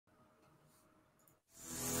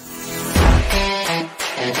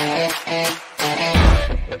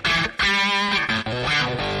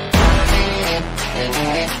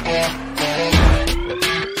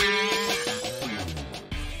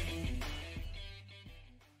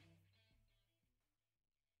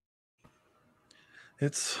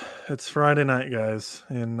It's Friday night, guys,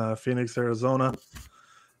 in Phoenix, Arizona,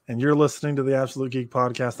 and you're listening to the Absolute Geek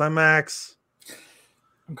Podcast. I'm Max.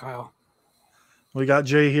 I'm Kyle. We got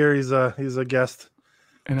Jay here. He's a guest.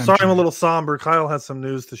 And Sorry, I'm a little somber. Kyle has some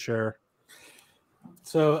news to share.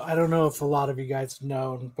 So I don't know if a lot of you guys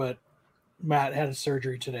know, but Matt had a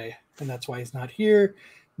surgery today, and that's why he's not here.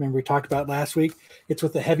 Remember we talked about it last week? It's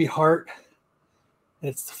with a heavy heart. And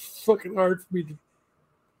it's fucking hard for me to.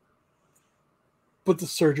 But the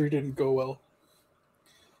surgery didn't go well.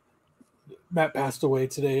 Matt passed away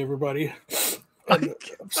today, everybody. I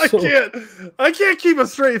can't keep a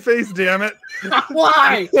straight face, damn it.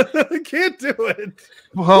 Why? I can't do it.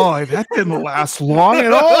 Whoa, that didn't last long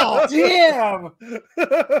at all. Damn!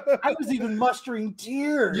 I was even mustering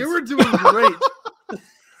tears. You were doing great.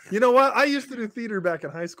 You know what? I used to do theater back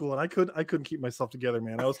in high school, and I couldn't keep myself together,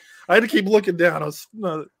 man. I had to keep looking down.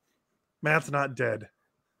 Matt's not dead.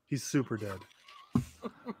 He's super dead.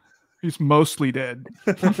 He's mostly dead.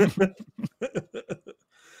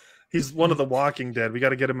 He's one of the Walking Dead. We got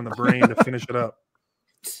to get him in the brain to finish it up.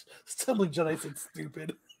 Stumbling Jedi said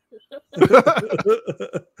stupid.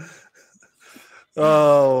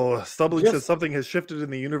 Oh, Stumbling says something has shifted in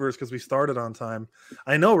the universe because we started on time.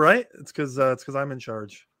 I know, right? It's because I'm in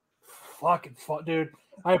charge. Fucking fun, dude.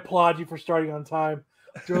 I applaud you for starting on time.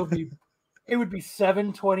 Drove me. It would be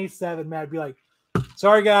 7:27. Matt would be like,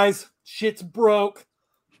 "Sorry, guys, shit's broke."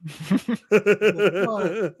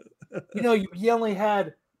 You only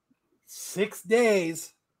had 6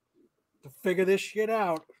 days to figure this shit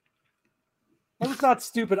out. That was not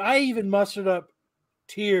stupid. I even mustered up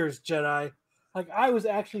tears, Jedi. Like I was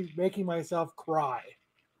actually making myself cry.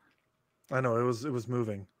 I know it was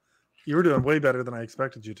moving. You were doing way better than I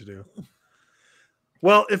expected you to do.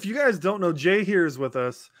 Well, if you guys don't know, Jay here is with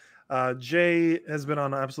us. Jay has been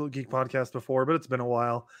on Absolute Geek Podcast before, but it's been a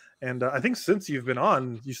while. And I think since you've been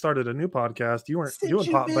on, you started a new podcast. You weren't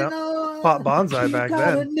doing Pop Bonsai back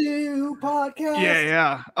then. A new podcast.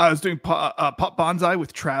 Yeah. I was doing Pop Bonsai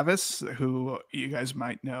with Travis, who you guys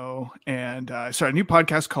might know. And I started a new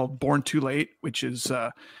podcast called Born Too Late, which is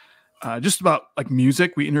just about like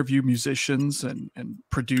music. We interview musicians and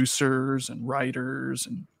producers and writers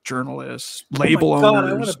and journalists, label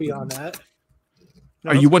owners. I want to be on that.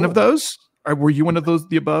 Are you one of those? Or were you one of those,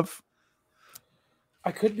 the above?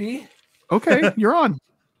 I could be. Okay, you're on.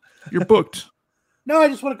 You're booked. No, I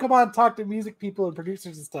just want to come on and talk to music people and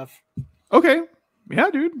producers and stuff. Okay. Yeah,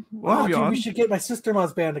 dude. We should get my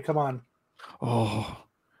sister-in-law's band to come on. Oh,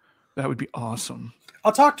 that would be awesome.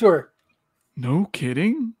 I'll talk to her. No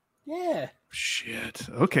kidding? Yeah. Shit.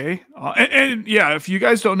 Okay. And yeah, if you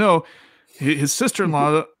guys don't know, his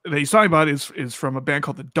sister-in-law that he's talking about is from a band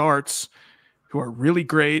called The Darts, who are really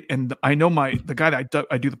great. And I know the guy that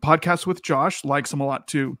I do the podcast with, Josh, likes them a lot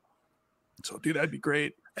too. So, dude, that'd be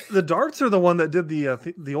great. The Darts are the one that did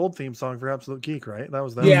the old theme song for Absolute Geek, right? That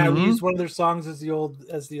was them. Yeah, we used one of their songs as the old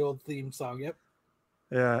theme song. Yep.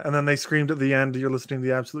 Yeah, and then they screamed at the end, "You're listening to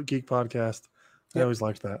the Absolute Geek Podcast." I always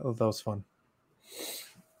liked that. That was fun.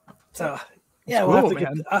 So, yeah, we'll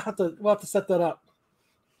have to set that up.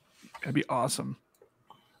 That'd be awesome.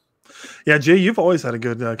 Yeah, Jay, you've always had a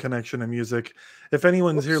good connection in music. If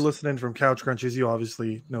anyone's here listening from Couch Crunchies, you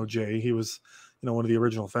obviously know Jay. He was, one of the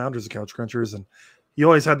original founders of Couch Crunchers, and you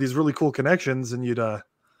always had these really cool connections, and you'd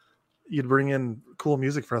bring in cool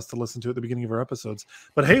music for us to listen to at the beginning of our episodes.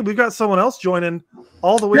 But hey, we've got someone else joining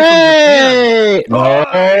all the way from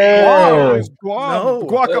Japan.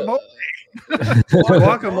 Guacamole.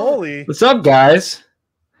 Guacamole. What's up, guys?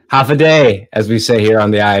 Half a day, as we say here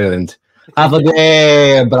on the island. Half a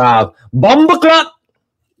day, bravo. Bomba clock.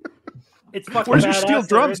 It's fucking Where's your steel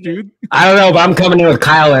drums, dude? I don't know, but I'm coming in with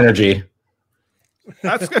Kyle energy.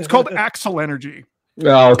 It's called Axel energy.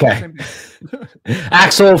 Oh, okay.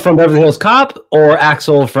 Axel from Beverly Hills Cop or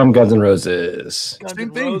Axel from Guns N' Roses?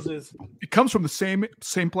 Same thing. It comes from the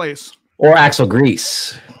same place. Or Axel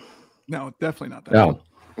Grease. No, definitely not that. No.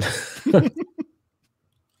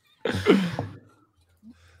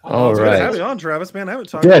 All right. Good to have you on, Travis. Man, I haven't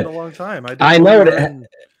talked to you in a long time. I know it.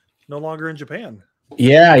 No longer in Japan.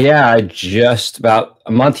 Yeah. I just about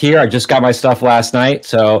a month here. I just got my stuff last night.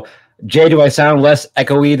 So, Jay, do I sound less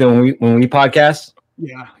echoey than when we podcast?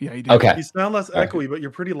 Yeah, you do. Okay. You sound less echoey, but you're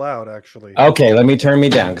pretty loud, actually. Okay, let me turn me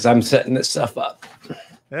down because I'm setting this stuff up.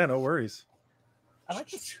 Yeah, no worries. I like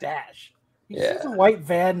the stash. He's just a white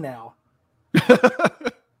van now.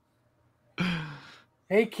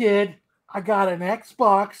 Hey, kid, I got an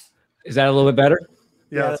Xbox. Is that a little bit better?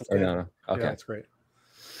 Yeah, that's or no? Okay, yeah, that's great.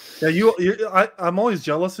 Yeah, I'm always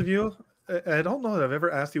jealous of you I don't know that I've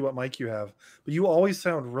ever asked you what mic you have, but you always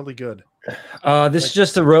sound really good. This is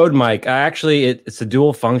just a Rode mic. It's a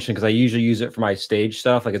dual function because I usually use it for my stage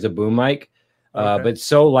stuff. Like it's a boom mic, but it's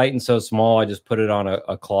so light and so small. I just put it on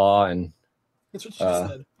a claw and That's what she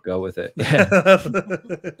said. go with it.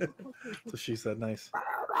 So she said, "Nice."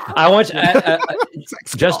 I want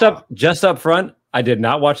just up front. I did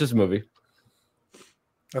not watch this movie.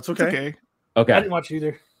 That's It's okay. Okay. I didn't watch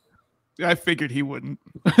either. I figured he wouldn't.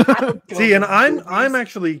 See, and I'm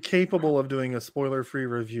actually capable of doing a spoiler-free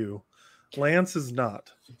review. Lance is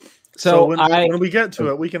not. So when we get to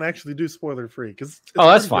it, we can actually do spoiler-free because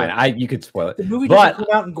that's fine. You could spoil it. The movie But- doesn't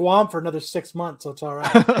come out in Guam for another 6 months, so it's all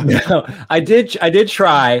right. No, I did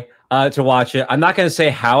try to watch it. I'm not going to say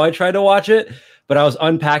how I tried to watch it, but I was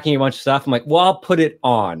unpacking a bunch of stuff. I'm like, well, I'll put it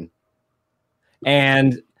on.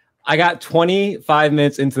 And I got 25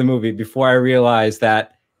 minutes into the movie before I realized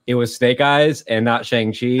that it was Snake Eyes and not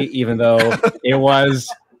Shang-Chi, even though it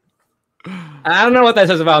was. I don't know what that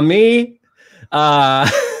says about me. As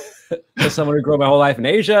someone who grew up my whole life in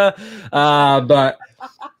Asia. But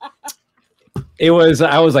it was,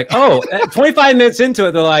 I was like, oh, 25 minutes into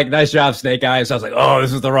it, they're like, nice job, Snake Eyes. So I was like, oh,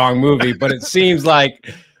 this is the wrong movie. But it seems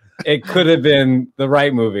like it could have been the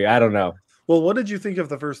right movie. I don't know. Well, what did you think of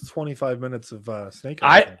the first 25 minutes of Snake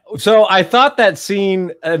Eyes? So I thought that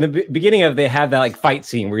scene in the beginning of they have that like fight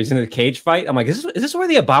scene where he's in the cage fight. I'm like, is this where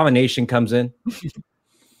the Abomination comes in?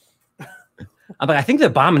 I'm like, I think the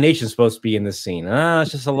Abomination is supposed to be in this scene.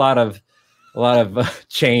 It's just a lot of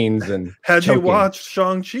chains and. Had choking. you watched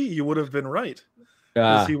Shang-Chi, you would have been right.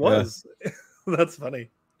 Yes, he was. Yeah. That's funny.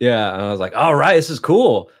 Yeah, and I was like, all right, this is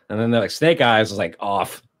cool. And then they're like, Snake Eyes was like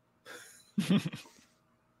off.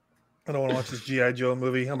 I don't want to watch this G.I. Joe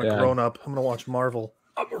movie. I'm a grown up. I'm going to watch Marvel.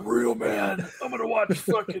 I'm a real man. I'm going to watch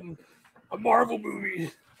fucking a Marvel movie.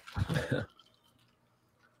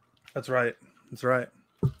 That's right. That's right.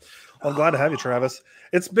 I'm glad to have you, Travis.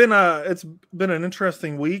 It's been an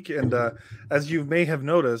interesting week, and as you may have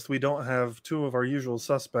noticed, we don't have two of our usual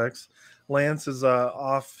suspects. Lance is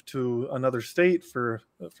off to another state for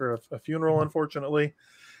a funeral, unfortunately,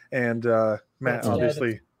 and Matt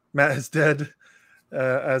Matt is dead,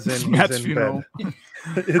 as in Matt's he's in funeral. bed.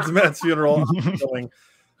 It's Matt's funeral.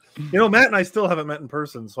 Matt and I still haven't met in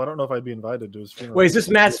person, so I don't know if I'd be invited to his funeral. Wait, is this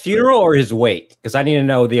Matt's funeral or his wake? Because I need to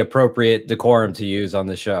know the appropriate decorum to use on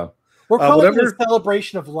the show. We're calling it a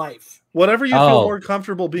celebration of life. Whatever you feel more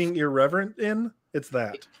comfortable being irreverent in, it's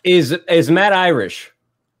that. Is Matt Irish?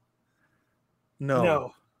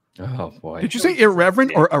 No. Oh boy. Did you say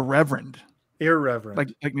irreverent or a reverend? Irreverent.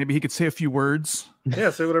 Like maybe he could say a few words. Yeah,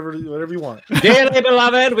 say whatever you want. Dearly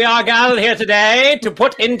beloved, we are gathered here today to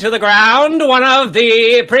put into the ground one of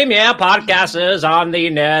the premier podcasters on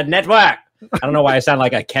the Nerd Network. I don't know why I sound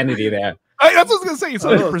like a Kennedy there. That's what I was going to say.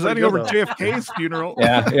 He's presenting over JFK's funeral.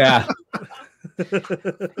 Yeah.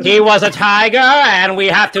 He was a tiger, and we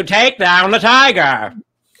have to take down the tiger.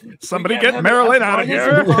 Somebody get Marilyn out of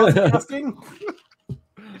here.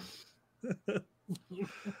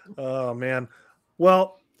 Oh, man.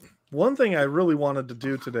 Well, one thing I really wanted to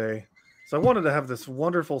do today is I wanted to have this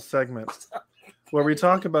wonderful segment where we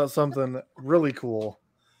talk about something really cool.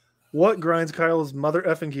 What grinds Kyle's mother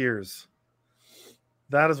effing gears?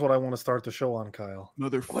 That is what I want to start the show on, Kyle.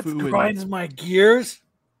 What grinds my gears?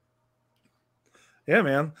 Yeah,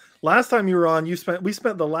 man. Last time you were on, we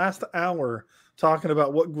spent the last hour talking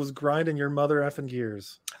about what was grinding your mother effing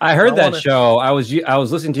gears. I heard that show. I was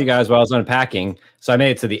listening to you guys while I was unpacking, so I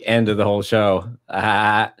made it to the end of the whole show.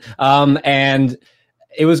 And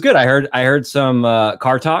it was good. I heard some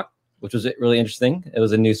car talk, which was really interesting. It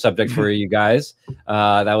was a new subject for you guys.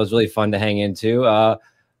 That was really fun to hang into.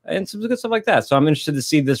 And some good stuff like that. So I'm interested to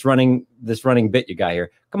see this running bit you got here.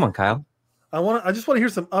 Come on, Kyle. I just want to hear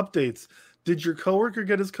some updates. Did your coworker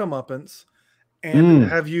get his comeuppance? And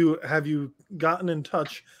have you gotten in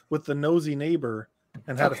touch with the nosy neighbor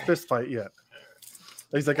and had a fist fight yet?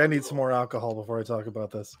 He's like, I need some more alcohol before I talk about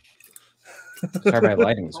this. Sorry, my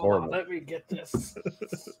lighting is horrible. Let me get this.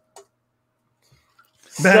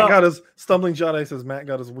 Matt got his stumbling Jedi says Matt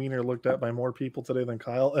got his wiener looked at by more people today than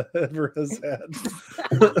Kyle ever has had.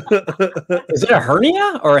 Is it a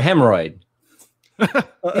hernia or a hemorrhoid? He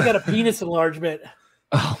got a penis enlargement.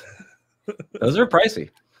 Oh, those are pricey.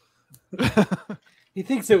 He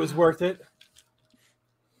thinks it was worth it.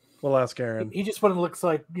 We'll ask Aaron. He just went and looks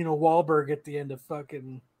like Wahlberg at the end of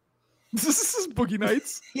fucking. This is Boogie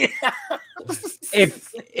Nights. Yeah.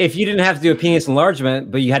 If you didn't have to do a penis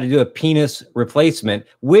enlargement, but you had to do a penis replacement,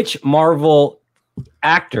 which Marvel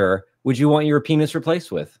actor would you want your penis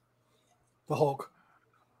replaced with? The Hulk.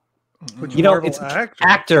 Which it's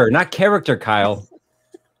actor, not character, Kyle.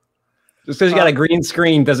 Just because you got a green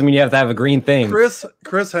screen doesn't mean you have to have a green thing. Chris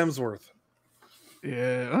Hemsworth.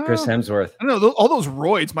 Yeah, Chris Hemsworth. I don't know. All those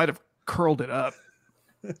roids might have curled it up.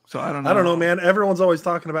 So I don't know. I don't know, man. Everyone's always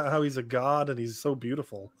talking about how he's a god and he's so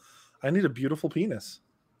beautiful. I need a beautiful penis.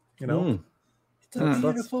 You know, It's a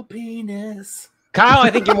beautiful penis. Kyle,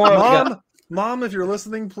 I think you're more. Mom, if you're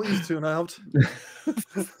listening, please tune out.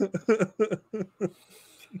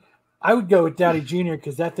 I would go with Downey Jr.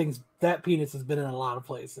 because that penis has been in a lot of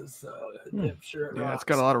places. So I'm sure it rocks. It's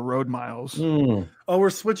got a lot of road miles. Oh, we're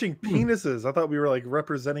switching penises. I thought we were like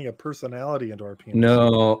representing a personality into our penis.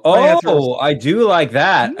 No. Oh, I do like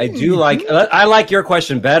that. I do like. I like your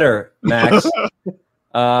question better, Max.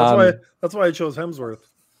 That's why I chose Hemsworth.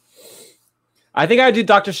 I think I'd do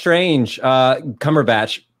Doctor Strange,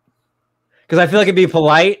 Cumberbatch, because I feel like it'd be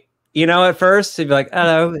polite, at first. He'd be like,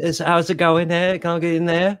 "Hello, how's it going there? Can't get in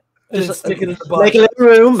there." Just stick it in the butt. Make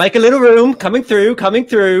a little room, coming through.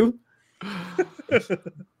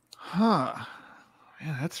 Huh.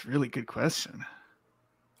 Yeah, that's a really good question.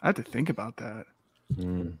 I have to think about that.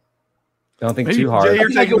 Don't think too hard. Jay, you're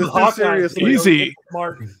taking this too seriously. Easy.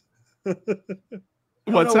 Mark. What's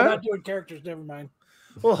We're that? not doing characters. Never mind.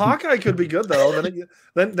 Well, Hawkeye could be good though.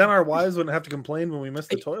 Then our wives wouldn't have to complain when we missed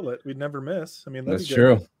the toilet. We'd never miss. I mean, That's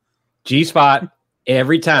true. G-spot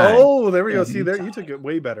every time. Oh, there we go. See, there you took it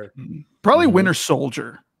way better. Probably Winter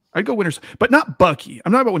Soldier. I'd go Winter, but not Bucky.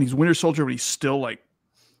 I'm not about when he's Winter Soldier, but he's still like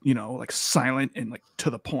silent and like to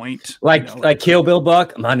the point. Like Kill Bill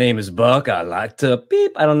Buck. My name is Buck. I like to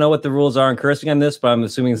beep. I don't know what the rules are in cursing on this, but I'm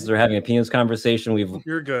assuming since we're having a penis conversation,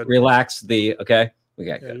 You're good. Relaxed the okay.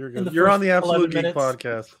 Yeah, you're good. You're on the Absolute Geek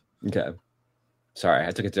podcast. Okay. Sorry, I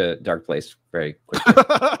took it to a dark place very quickly.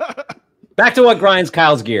 Back to what grinds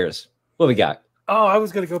Kyle's gears. What we got? Oh, I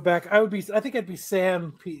was gonna go back. I think I'd be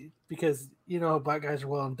Sam because black guys are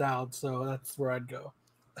well endowed, so that's where I'd go.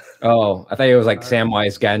 Oh, I thought it was like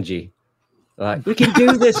Samwise Gamgee. Like, we can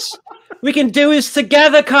do this. We can do this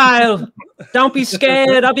together, Kyle. Don't be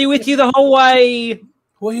scared. I'll be with you the whole way.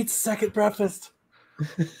 Wait, second breakfast.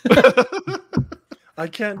 I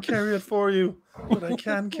can't carry it for you, but I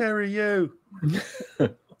can carry you.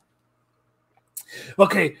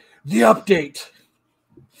 Okay, the update.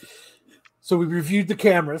 So we reviewed the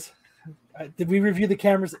cameras. Did we review the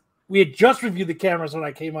cameras? We had just reviewed the cameras when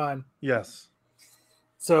I came on. Yes.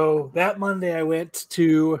 So that Monday I went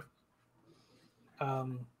to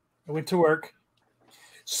work,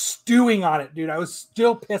 stewing on it, dude. I was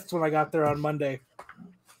still pissed when I got there on Monday.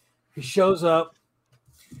 He shows up.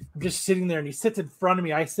 I'm just sitting there, and he sits in front of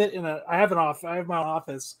me. I have my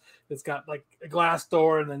office. It's got like a glass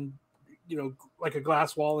door, and then like a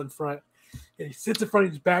glass wall in front. And he sits in front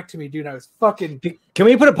of his back to me, dude. I was fucking. Can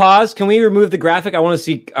we put a pause? Can we remove the graphic? I want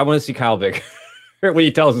to see Kyle Big when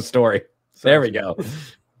he tells the story. There we go.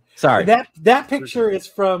 Sorry. That picture is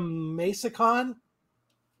from MesaCon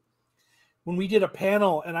when we did a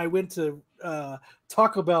panel, and I went to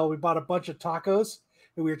Taco Bell. We bought a bunch of tacos,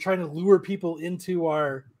 and we were trying to lure people into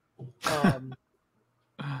our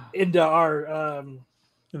into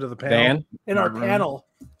the van. In our panel.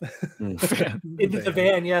 Into the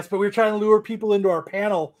van, yes. But we were trying to lure people into our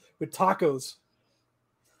panel with tacos.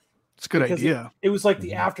 It's a good idea. It was like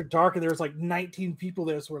the after dark, and there was like 19 people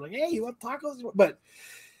there. So we're like, hey, you want tacos? But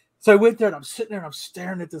so I went there, and I'm sitting there, and I'm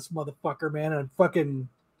staring at this motherfucker, man, and I'm fucking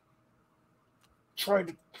trying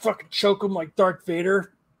to fucking choke him like Darth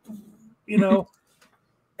Vader,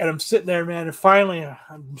 And I'm sitting there, man, and finally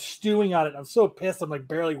I'm stewing on it. I'm so pissed. I'm like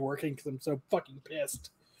barely working because I'm so fucking pissed.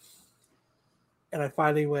 And I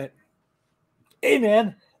finally went, hey,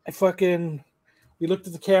 man, we looked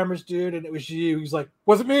at the cameras, dude, and it was you. He's like,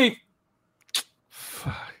 wasn't me.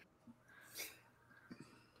 Fuck.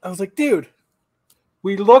 I was like, dude,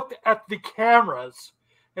 we looked at the cameras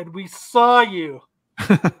and we saw you.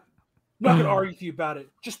 I'm not going to argue with you about it.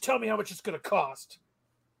 Just tell me how much it's going to cost.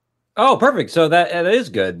 Oh, perfect. So that is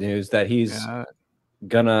good news that he's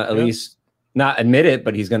gonna at least not admit it,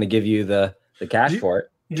 but he's gonna give you the cash for it.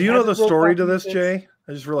 Do you know the story to this, Jay?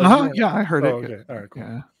 I just realized. Yeah, I heard it. Okay. All right, cool.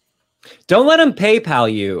 Yeah. Don't let him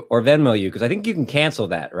PayPal you or Venmo you because I think you can cancel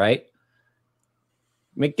that, right?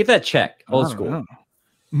 Give that check. Old school.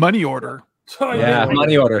 Money order. Yeah,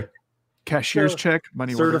 money order. Cashier's check.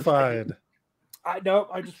 Money order. Certified. I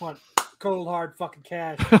just want cold hard fucking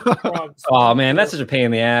cash. Oh man, that's such a pain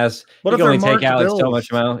in the ass. What you if can only they're take out marked like so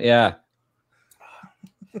much amount. Yeah.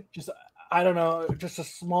 Just I don't know, just a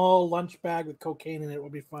small lunch bag with cocaine in it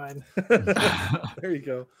would be fine. There you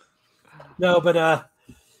go. No, but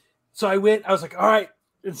so I was like, all right.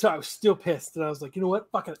 And so I was still pissed. And I was like, you know what?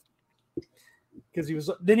 Fuck it. Because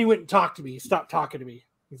then he went and talked to me. He stopped talking to me.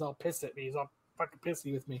 He's all pissed at me. He's all fucking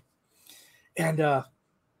pissy with me. And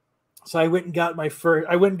so I went and got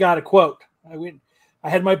a quote. I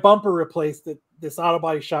had my bumper replaced at this auto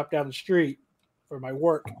body shop down the street for my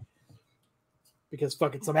work because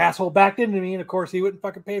fucking some asshole backed into me, and of course he wouldn't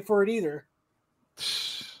fucking pay for it either.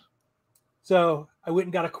 So I went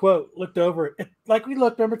and got a quote, looked over it. Like we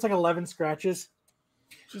looked, remember, it's like 11 scratches.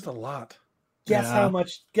 Just a lot. Guess how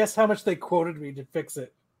much they quoted me to fix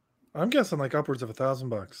it. I'm guessing like upwards of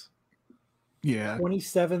 $1,000. Yeah.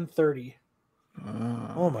 $27.30.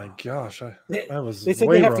 Oh my gosh. They said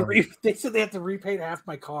they said they have to repaint half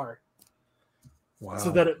my car. Wow.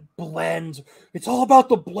 So that it blends. It's all about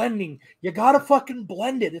the blending. You gotta fucking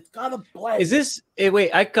blend it. It's gotta blend. Is this?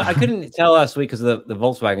 Wait, I couldn't tell last week because of the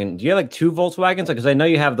Volkswagen. Do you have like two Volkswagens? Because I know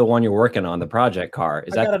you have the one you're working on, the project car.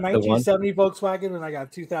 Is I that got a the one? 1970 Volkswagen and I got a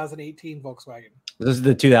 2018 Volkswagen. This is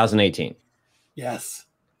the 2018. Yes.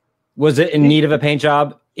 Was it in need of a paint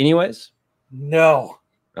job, anyways? No.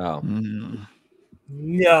 Oh.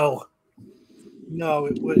 No.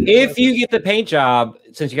 If you get the paint job,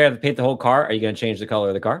 since you got to paint the whole car, are you going to change the color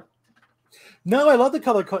of the car? No, I love the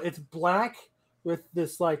color. It's black with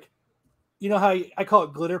this, like, you know how I call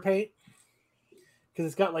it glitter paint? Because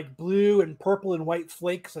it's got like blue and purple and white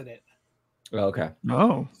flakes in it. Oh, okay.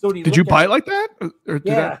 Oh. So did you buy it like that? Or did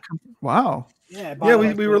Yeah. that wow. Yeah,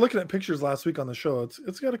 we were looking at pictures last week on the show.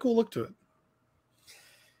 It's got a cool look to it.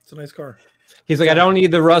 It's a nice car. He's like, I don't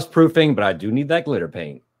need the rust proofing, but I do need that glitter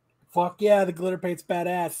paint. Fuck yeah, the glitter paint's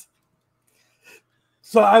badass.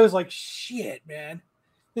 So I was like, shit, man.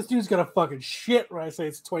 This dude's gonna fucking shit when I say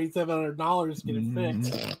it's $2,700 to get it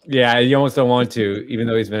fixed. Yeah, you almost don't want to, even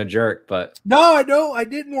though he's been a jerk, but No, I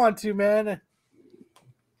didn't want to, man.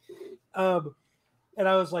 And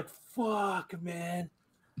I was like, fuck, man.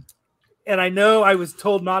 And I know I was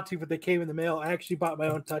told not to, but they came in the mail. I actually bought my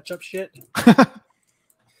own touch-up shit.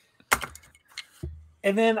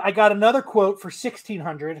 And then I got another quote for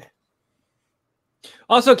 $1,600.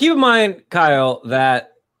 also keep in mind, Kyle,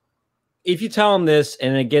 that if you tell him this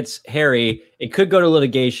and it gets hairy, it could go to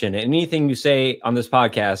litigation. And anything you say on this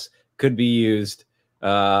podcast could be used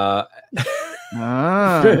in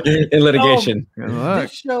litigation.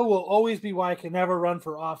 This show will always be why I can never run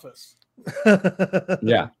for office.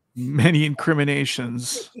 Yeah. Many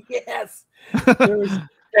incriminations. Yes.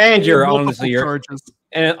 And you're Multiple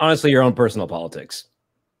honestly your own personal politics.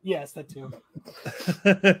 Yes, that too.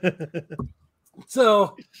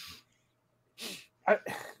 So,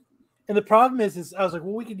 and the problem is I was like,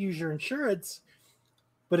 well, we could use your insurance,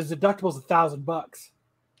 but his deductible's $1,000.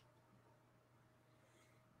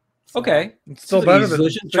 So, Okay, It's still better than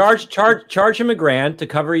charge him $1,000 to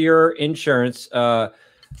cover your insurance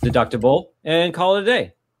deductible and call it a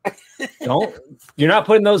day. You're not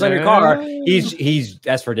putting those on your car. He's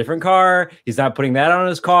asked for a different car. He's not putting that on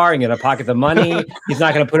his car and gonna pocket the money. He's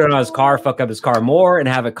not gonna put it on his car, fuck up his car more and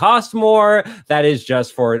have it cost more. That is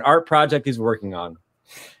just for an art project he's working on.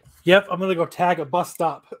 Yep, I'm gonna go tag a bus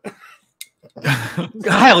stop.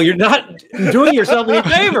 Kyle, you're not doing yourself any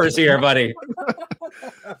favors here, buddy.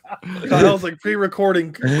 Kyle's like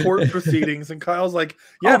pre-recording court proceedings, and Kyle's like,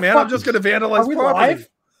 "Yeah, man, I'm just gonna vandalize property."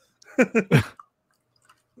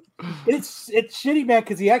 It's shitty, man,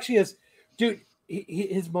 because he actually has, dude.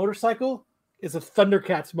 His motorcycle is a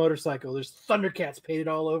Thundercats motorcycle. There's Thundercats painted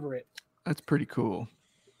all over it. That's pretty cool.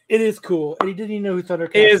 It is cool, and he didn't even know who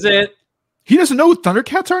Thundercats Is were. it? He doesn't know who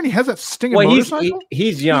Thundercats are, and he has that stinging motorcycle.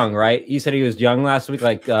 He's young, right? You said he was young last week,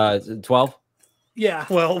 like 12. Yeah,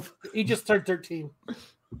 12. He just turned 13.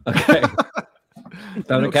 Okay.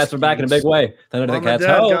 Thundercats are back in a big way. Mom and Thundercats,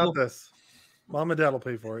 Dad got this. Mom and Dad will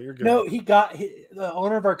pay for it. You're good. No, the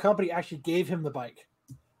owner of our company actually gave him the bike.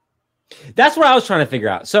 That's what I was trying to figure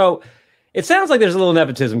out. So it sounds like there's a little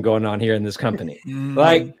nepotism going on here in this company.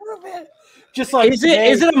 Like, just like is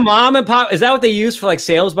it a mom and pop? Is that what they use for like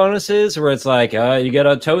sales bonuses, where it's like you get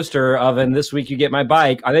a toaster oven this week, you get my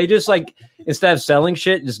bike? Are they just like, instead of selling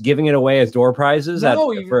shit, just giving it away as door prizes?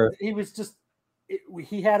 No, he was just we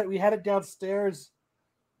had it downstairs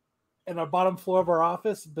in our bottom floor of our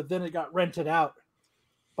office, but then it got rented out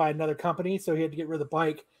by another company, so he had to get rid of the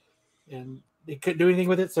bike, and they couldn't do anything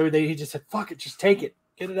with it. So he just said, "Fuck it, just take it,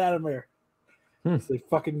 get it out of there." So they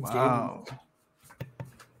fucking gave him.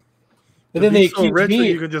 And then they so rich me, that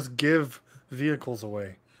you can just give vehicles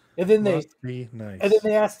away. And then Must be nice. And then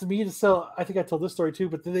they asked me to sell. I think I told this story too,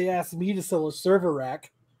 but then they asked me to sell a server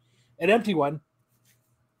rack, an empty one,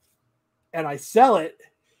 and I sell it,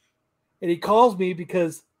 and he calls me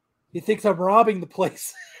because he thinks I'm robbing the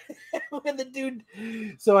place. And the dude,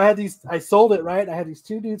 so I sold it, right? I had these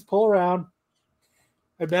two dudes pull around.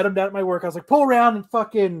 I met them down at my work. I was like, pull around and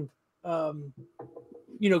fucking, come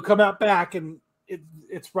out back. And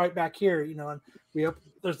it's right back here, you know, and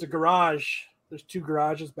there's the garage. There's 2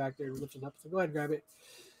 garages back there. We lift it up. So go ahead and grab it.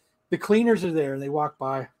 The cleaners are there, and they walk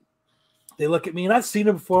by. They look at me, and I've seen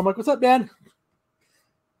them before. I'm like, "What's up, man?"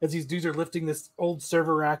 As these dudes are lifting this old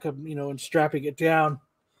server rack up, you know, and strapping it down.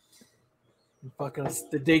 And fucking,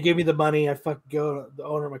 they gave me the money. I fucking go. The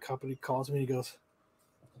owner of my company calls me. And he goes,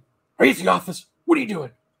 "Are you at the office? What are you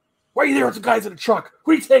doing? Why are you there with the guys in the truck?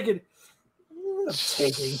 What are you taking?" I'm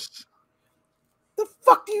taking. The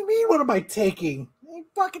fuck do you mean? What am I taking? I ain't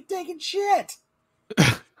fucking taking shit.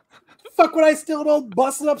 Fuck would I steal an old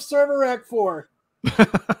busted up server rack for?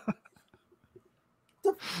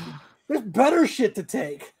 There's better shit to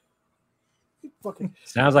take. Fucking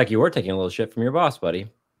Sounds like you were taking a little shit from your boss, buddy.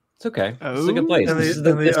 It's okay. This is a good place. And This is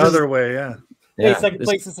the other way, yeah. hey, second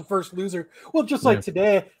place is the first loser. Well, just like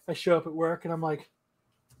today, I show up at work and I'm like,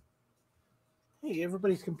 "Hey,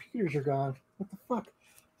 everybody's computers are gone. What the fuck?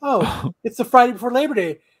 Oh, it's the Friday before Labor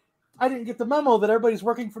Day. I didn't get the memo that everybody's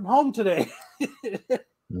working from home today."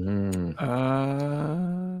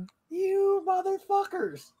 Mm. You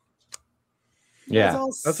motherfuckers. Yeah.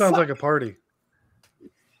 That sounds like a party.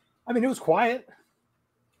 I mean, it was quiet.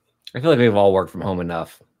 I feel like we've all worked from home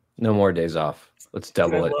enough. No more days off. Let's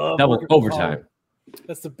double it. love Double working from overtime. home.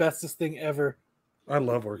 That's the bestest thing ever. I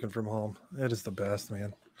love working from home. It is the best,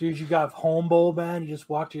 man. Dude, you got home bowl, man. You just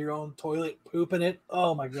walk to your own toilet, poop in it.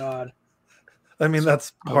 Oh my god. I mean,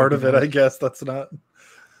 that's part of it, I guess. That's not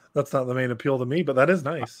the main appeal to me, but that is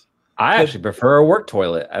nice. I actually prefer a work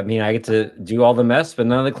toilet. I mean, I get to do all the mess, but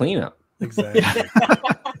none of the cleanup. Exactly.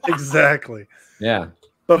 Exactly. Yeah.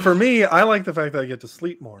 But for me, I like the fact that I get to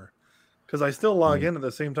sleep more because I still log in at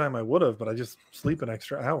the same time I would have, but I just sleep an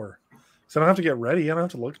extra hour. So I don't have to get ready. I don't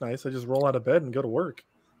have to look nice. I just roll out of bed and go to work.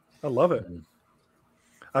 I love it.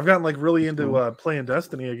 I've gotten like really into playing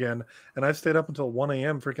Destiny again, and I've stayed up until 1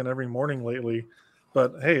 a.m. freaking every morning lately.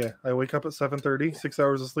 But hey, I wake up at 7:30. 6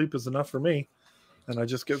 hours of sleep is enough for me, and I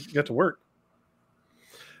just get to work.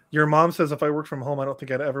 Your mom says if I work from home, I don't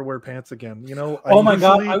think I'd ever wear pants again. You know? Oh my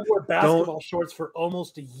god, I wore basketball shorts for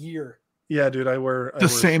almost a year. Yeah, dude, I wear The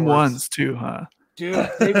same shorts. ones too, huh? Dude,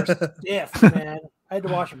 they were stiff, man. I had to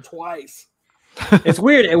wash them twice. It's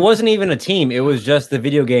weird. It wasn't even a team. It was just the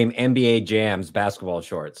video game NBA Jams basketball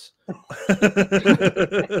shorts.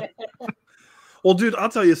 Well, dude, I'll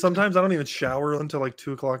tell you, sometimes I don't even shower until like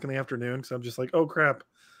 2 o'clock in the afternoon because I'm just like, oh crap,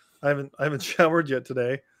 I haven't showered yet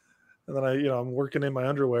today. And then I'm working in my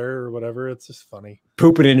underwear or whatever. It's just funny.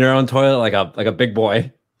 Pooping in your own toilet like a big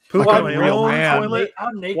boy. Pooping Like in a my real own man. toilet.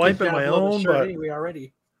 I'm naked. Wiping down my below the own shirt butt. anyway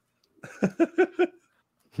already.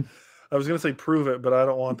 I was gonna say prove it, but I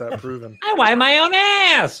don't want that proven. I wipe my own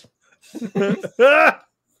ass.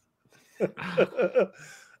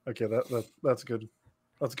 Okay, that's good.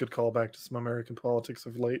 That's a good callback to some American politics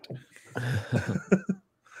of late. But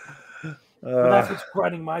that's what's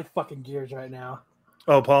grinding my fucking gears right now.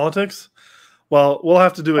 Oh, politics? Well, we'll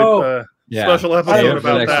have to do a special episode Save it for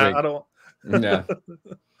about next that. week. I don't. Yeah.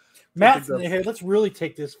 Matt's in here. Let's really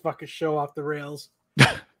take this fucking show off the rails.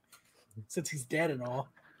 Since he's dead and all.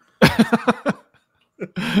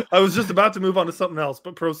 I was just about to move on to something else,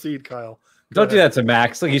 but proceed, Kyle. Don't do that to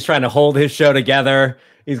Max. Like he's trying to hold his show together.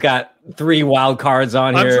 He's got 3 wild cards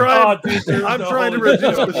on here. I'm trying to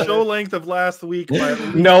reduce the show length of last week. By at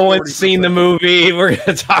least No one's 40%. seen the movie we're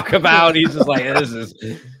going to talk about. He's just like, this is.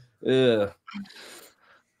 Ugh.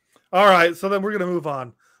 All right, so then we're going to move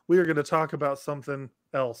on. We are going to talk about something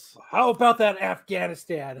else. How about that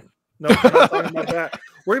Afghanistan? No, we're not talking about that.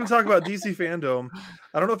 We're going to talk about DC Fandom.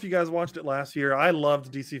 I don't know if you guys watched it last year. I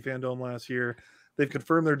loved DC Fandom last year. They've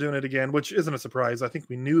confirmed they're doing it again, which isn't a surprise. I think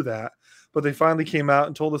we knew that. But they finally came out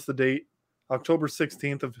and told us the date, October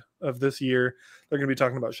 16th of this year. They're going to be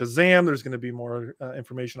talking about Shazam. There's going to be more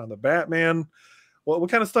information on the Batman. What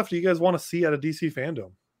kind of stuff do you guys want to see out of DC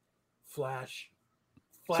Fandom? Flash.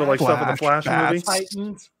 So like stuff in the Flash movie?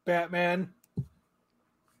 Titans, Batman.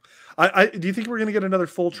 Do you think we're going to get another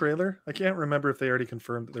full trailer? I can't remember if they already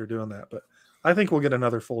confirmed that they're doing that, but I think we'll get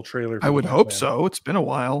another full trailer. I would hope so. It's been a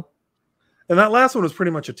while. And that last one was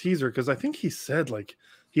pretty much a teaser because I think he said like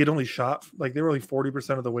he had only shot like they were only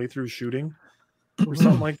 40% of the way through shooting or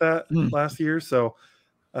something like that last year. So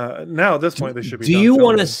now at this point they should be. Do you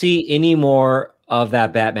want to see any more of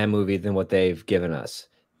that Batman movie than what they've given us?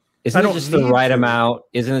 Isn't it just the right amount?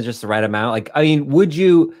 Isn't it just the right amount? Like, I mean, would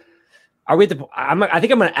you? Are we at the? I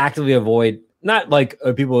think I'm going to actively avoid not like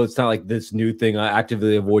people, it's not like this new thing,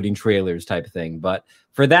 actively avoiding trailers type of thing, but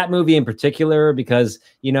for that movie in particular, because,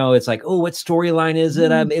 you know, it's like, oh, what storyline is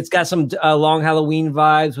it? It's got some long Halloween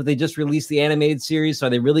vibes, but they just released the animated series. So are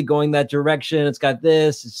they really going that direction? It's got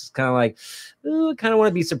this. It's just kind of like, I kind of want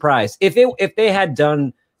to be surprised. If they had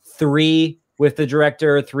done 3 with the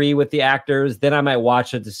director, 3 with the actors, then I might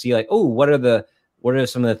watch it to see like, oh, what are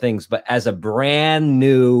some of the things? But as a brand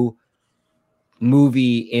new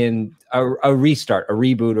movie in a restart, a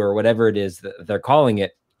reboot, or whatever it is that they're calling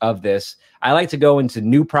it of this, I like to go into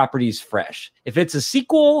new properties fresh. If it's a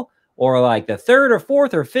sequel or like the 3rd or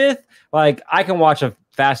 4th or 5th, like I can watch a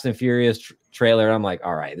Fast and Furious trailer and I'm like,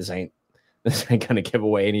 all right, this ain't gonna give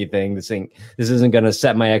away anything. This isn't gonna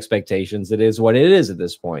set my expectations. It is what it is at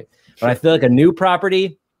this point. But I feel like a new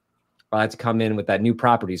property, I like to come in with that new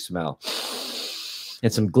property smell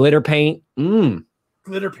and some glitter paint.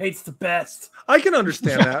 Glitter paint's the best. I can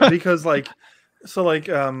understand that because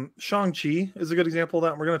Shang-Chi is a good example of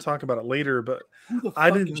that. And we're going to talk about it later, but I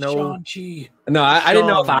didn't know. Shang-Chi? No, I didn't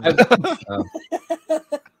know if I.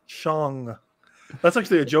 Shang. That's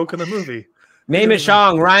actually a joke in the movie. Name is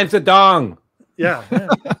Shang, rhymes with dong. Yeah,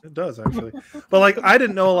 it does actually. But like, I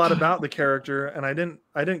didn't know a lot about the character, and I didn't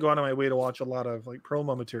go out of my way to watch a lot of like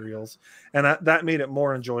promo materials, and that made it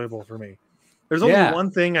more enjoyable for me. There's only one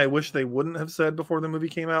thing I wish they wouldn't have said before the movie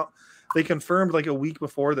came out. They confirmed like a week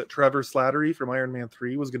before that Trevor Slattery from Iron Man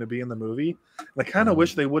 3 was going to be in the movie. And I kind of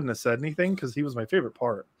wish they wouldn't have said anything because he was my favorite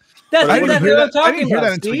part. I didn't hear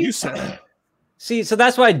that until you said it. See, so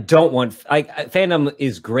that's why I don't want fandom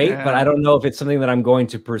is great, but I don't know if it's something that I'm going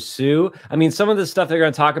to pursue. I mean, some of the stuff they're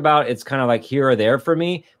going to talk about, it's kind of like here or there for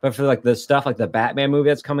me. But for like the stuff like the Batman movie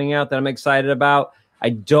that's coming out that I'm excited about, I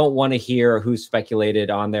don't want to hear who speculated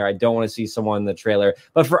on there. I don't want to see someone in the trailer.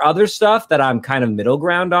 But for other stuff that I'm kind of middle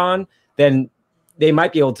ground on, then they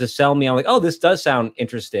might be able to sell me on like, oh, this does sound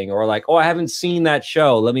interesting. Or like, oh, I haven't seen that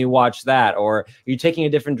show. Let me watch that. Or you're taking a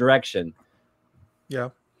different direction. Yeah.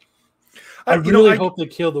 I really hope they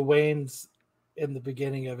kill the Waynes in the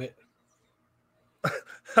begining of it.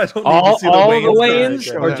 I don't need to see the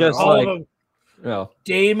Waynes or just all like of them. No.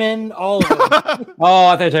 Damon, all of them. Oh,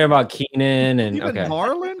 I thought you were talking about Keenan and even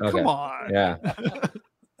Marlon. Okay. Come on. Yeah.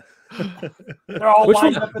 They're all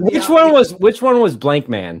Which one was Blank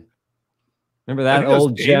Man? Remember that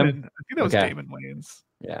old gem? I think that was Damon Wayans.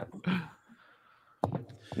 Yeah.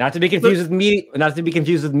 Not to be confused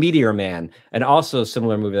with Meteor Man, and also a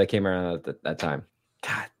similar movie that came around at that time.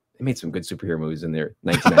 God, they made some good superhero movies in there,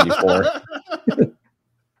 1994.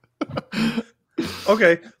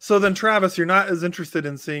 Okay, so then Travis, you're not as interested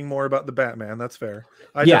in seeing more about the Batman. That's fair.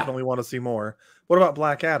 I definitely want to see more. What about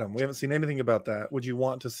Black Adam? We haven't seen anything about that. Would you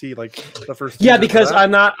want to see like the first? Yeah, because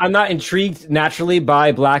I'm not intrigued naturally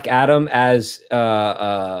by Black Adam as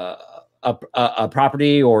a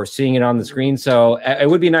property or seeing it on the screen. So it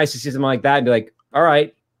would be nice to see something like that and be like, all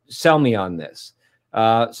right, sell me on this.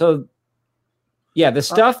 So yeah, the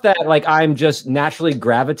stuff that like I'm just naturally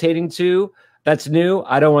gravitating to that's new,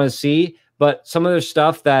 I don't want to see. But some of the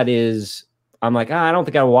stuff that is, I'm like, I don't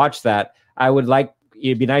think I'll watch that. I would like,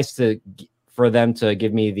 it'd be nice for them to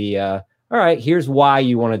give me the, all right, here's why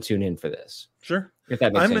you want to tune in for this. Sure. If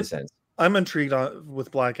that makes any sense. I'm intrigued with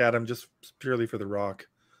Black Adam just purely for The Rock.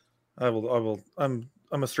 I'm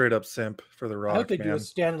a straight up simp for The Rock. I hope they do a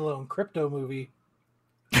standalone crypto movie.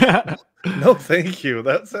 No, thank you.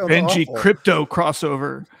 That sounds Benji awful. Crypto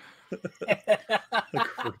crossover. A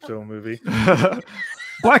crypto movie.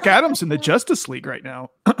 Black Adam's in the Justice League right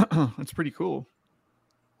now. That's pretty cool.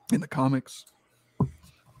 In the comics.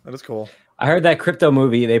 That is cool. I heard that crypto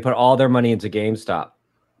movie, they put all their money into GameStop.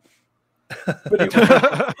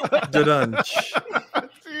 Done.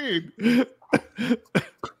 Dude. This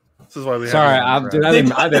is why we Sorry,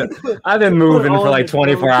 I've been moving for like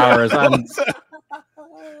 24 hours.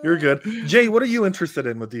 You're good. Jay, what are you interested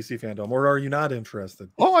in with DC fandom, or are you not interested?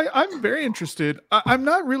 Oh, I'm very interested. I'm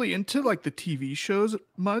not really into like the TV shows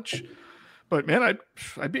much, but man,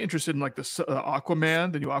 I'd be interested in like the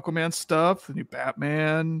Aquaman, the new Aquaman stuff, the new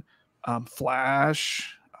Batman,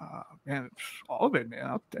 Flash, man, all of it,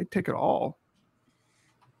 man. I'd take it all.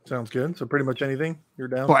 Sounds good. So pretty much anything you're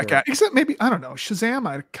down. Black Adam, except maybe I don't know Shazam.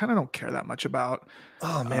 I kind of don't care that much about.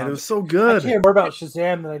 Oh man, it was so good. I care more about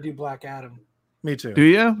Shazam than I do Black Adam. Me too. Do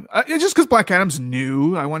you? It's just because Black Adam's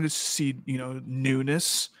new. I wanted to see,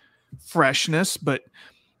 newness, freshness. But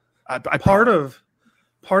part of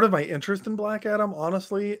my interest in Black Adam,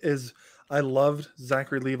 honestly, is I loved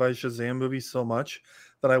Zachary Levi's Shazam movie so much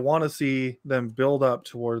that I want to see them build up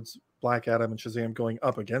towards Black Adam and Shazam going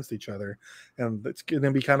up against each other, and it's going to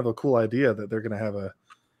be kind of a cool idea that they're going to have a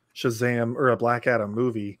Shazam or a Black Adam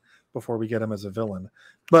movie before we get him as a villain.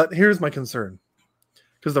 But here's my concern.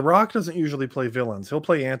 Because The Rock doesn't usually play villains. He'll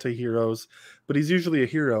play anti-heroes, but he's usually a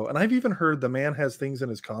hero. And I've even heard the man has things in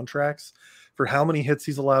his contracts for how many hits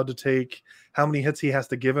he's allowed to take, how many hits he has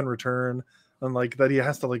to give in return, and like that he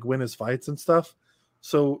has to like win his fights and stuff.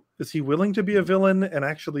 So is he willing to be a villain and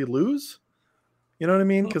actually lose? You know what I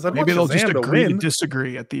mean? Because maybe they'll just agree to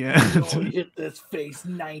disagree at the end. Oh, he hit this face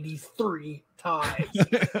 93 times.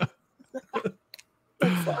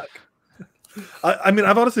 Fuck. I mean,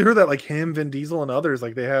 I've honestly heard that like him, Vin Diesel, and others,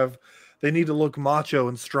 like they need to look macho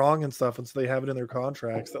and strong and stuff, and so they have it in their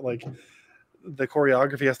contracts that like the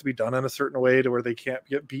choreography has to be done in a certain way to where they can't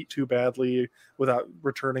get beat too badly without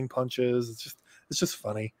returning punches. It's just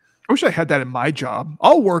funny. I wish I had that in my job.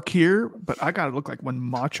 I'll work here, but I gotta look like one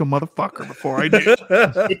macho motherfucker before I do.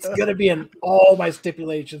 It's gonna be in all my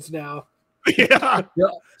stipulations now. Yeah.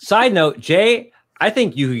 Side note, Jay, I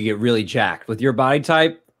think you could get really jacked with your body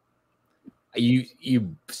type.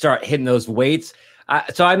 You start hitting those weights.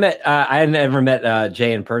 So I had never met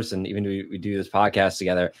Jay in person, even though we do this podcast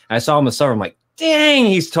together. And I saw him this summer. I'm like, dang,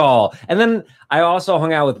 he's tall. And then I also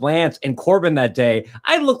hung out with Lance and Corbin that day.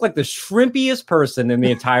 I looked like the shrimpiest person in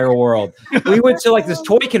the entire world. We went to like this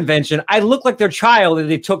toy convention. I looked like their child that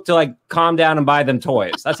they took to like calm down and buy them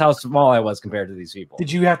toys. That's how small I was compared to these people.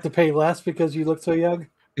 Did you have to pay less because you look so young?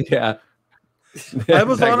 Yeah. I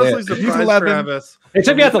was honestly surprised, Travis. They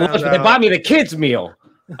took me out to lunch, but they bought me the kids' meal.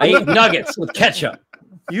 I ate nuggets with ketchup.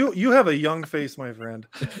 You have a young face, my friend.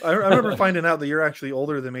 I remember finding out that you're actually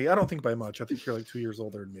older than me. I don't think by much. I think you're like 2 years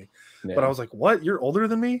older than me. Yeah. But I was like, what? You're older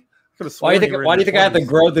than me? Why do you think I have to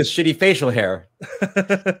grow this shitty facial hair?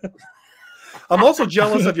 I'm also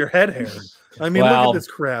jealous of your head hair. I mean, look at this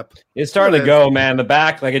crap. It's starting to go, man. The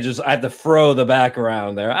back, like I have to frow the back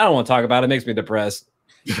around there. I don't want to talk about it. It makes me depressed.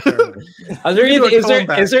 Is there any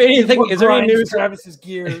news? Travis's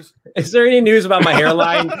gears. Is there any news about my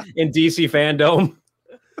hairline in DC fandom?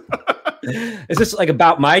 Is this like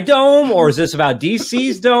about my dome, or is this about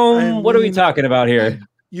DC's dome? What are we talking about here?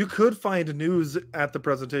 You could find news at the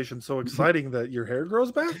presentation so exciting that your hair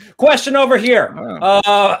grows back. Question over here.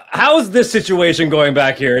 How's this situation going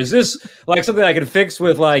back here? Is this like something I can fix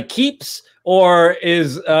with like keeps, or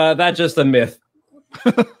is that just a myth?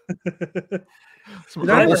 I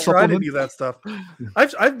never tried any of that stuff.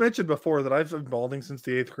 I've mentioned before that I've been balding since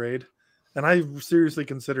the 8th grade, and I seriously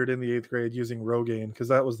considered in the 8th grade using Rogaine because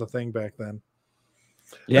that was the thing back then.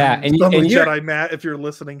 Yeah, and Jedi Matt, if you're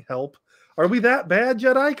listening, help. Are we that bad,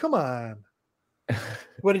 Jedi? Come on.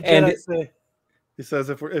 What did Jedi say? He says,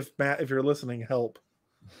 if Matt, if you're listening, help.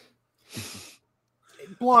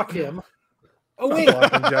 Block him. Oh wait,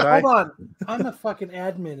 hold on. I'm the fucking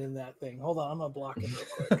admin in that thing. Hold on, I'm gonna block him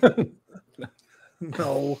real quick.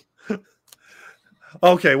 No.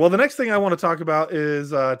 Okay, well, the next thing I want to talk about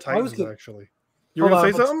is Titans, actually. You were going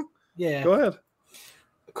to say something? Yeah. Go ahead.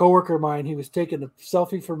 A coworker of mine, he was taking a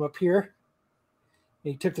selfie from up here.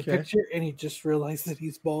 And he took the picture, and he just realized that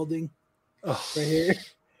he's balding right here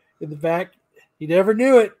in the back. He never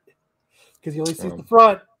knew it because he only sees the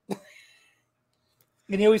front.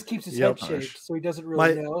 And he always keeps his head shaved, so he doesn't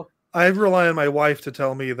really know. I rely on my wife to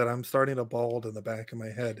tell me that I'm starting to bald in the back of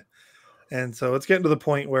my head. And so it's getting to the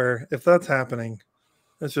point where if that's happening,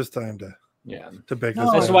 it's just time to beg this.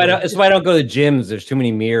 That's why I don't go to gyms. There's too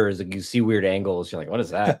many mirrors. Like you see weird angles. You're like, what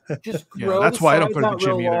is that? Just that's why I don't go to the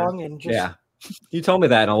gym either. Yeah. You told me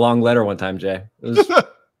that in a long letter one time, Jay. It was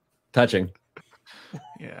touching.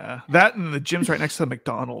 Yeah. That and the gym's right next to the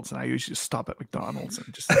McDonald's, and I usually just stop at McDonald's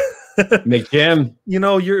and just McGym. You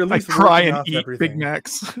know, you're at least try and eat Big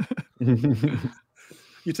Macs.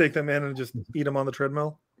 You take them in and just eat them on the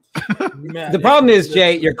treadmill. The problem is,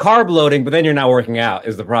 Jay, you're carb loading, but then you're not working out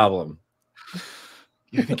is the problem.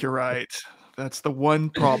 I think you're right. That's the one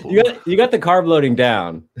problem. You got the carb loading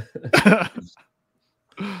down.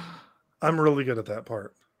 I'm really good at that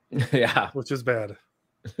part. Yeah. Which is bad.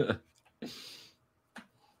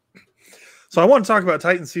 So I want to talk about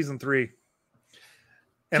Titan Season 3.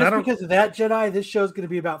 And just because of that, Jedi, this show's going to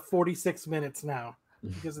be about 46 minutes now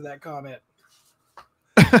because of that comment.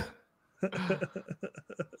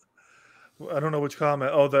 I don't know which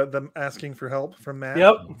comment. Oh, them asking for help from Matt?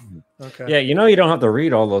 Yep. Okay. Yeah, you know you don't have to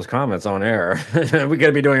read all those comments on air. We got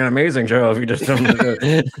to be doing an amazing show if you just don't.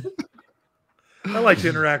 I like to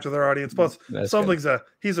interact with our audience. Plus,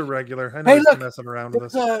 he's a regular. I know he's messing around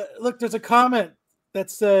with us. Look, there's a comment that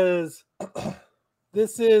says,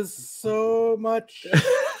 "This is so much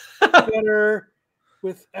better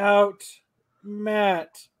without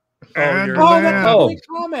Matt." Comment.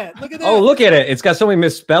 Look at that. Oh, look at it. It's got so many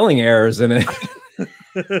misspelling errors in it.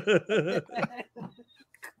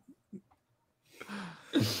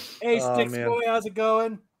 Hey, Oh, Sticks man. Boy, how's it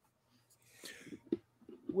going?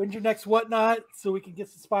 When's your next whatnot so we can get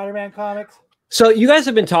some Spider-Man comics? So you guys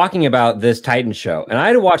have been talking about this Titan show, and I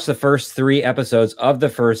had to watch the first 3 episodes of the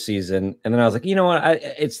first season, and then I was like, you know what,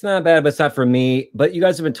 it's not bad, but it's not for me. But you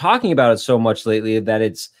guys have been talking about it so much lately that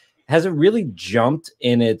has it really jumped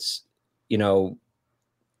in its,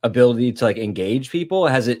 ability to like engage people?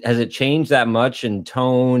 Has it changed that much in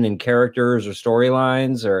tone and characters or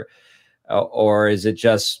storylines, or has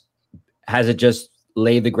it just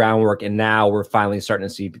laid the groundwork and now we're finally starting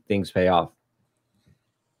to see things pay off?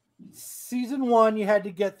 Season 1, you had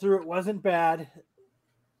to get through. It wasn't bad.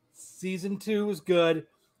 Season 2 was good.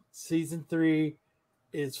 Season 3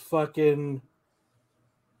 is fucking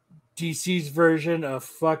DC's version of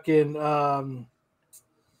fucking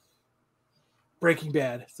Breaking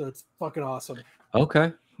Bad. So it's fucking awesome.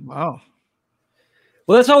 Okay. Wow.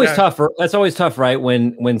 Well, that's always tough. That's always tough, right?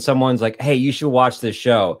 When someone's like, "Hey, you should watch this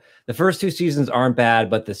show." The first 2 seasons aren't bad,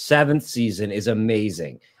 but the 7th season is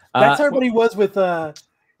amazing. That's how everybody was with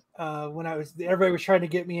when everybody was trying to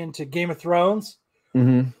get me into Game of Thrones.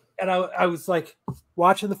 Mm-hmm. And I was like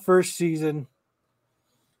watching the first season.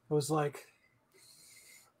 I was like,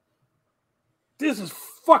 this is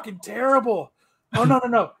fucking terrible. Oh,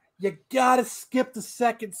 no. You got to skip the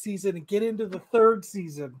second season and get into the third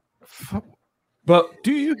season. But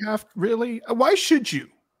do you have really? Why should you?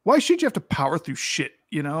 Why should you have to power through shit?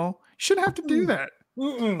 You shouldn't have to do that.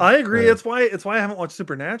 I agree. It's why I haven't watched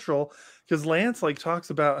Supernatural, because Lance like talks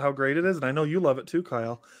about how great it is, and I know you love it too,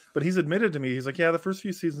 Kyle. But he's admitted to me, he's like, yeah, the first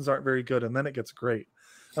few seasons aren't very good, and then it gets great.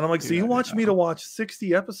 And I'm like, so you want me to watch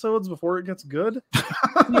 60 episodes before it gets good?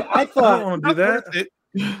 Yeah, I thought I don't want to do that.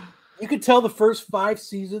 You could tell the first 5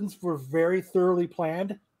 seasons were very thoroughly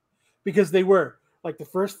planned, because they were like the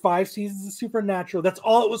first 5 seasons of Supernatural. That's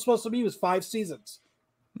all it was supposed to be, was 5 seasons.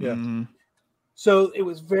 Yeah. So it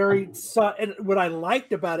was very, and what I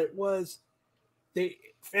liked about it was they,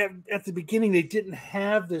 at the beginning, they didn't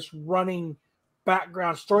have this running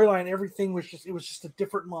background storyline. Everything was just a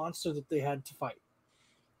different monster that they had to fight.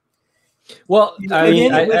 Well,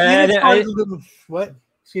 what?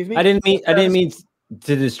 Excuse me? I didn't mean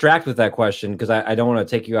to distract with that question, because I don't want to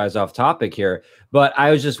take you guys off topic here, but I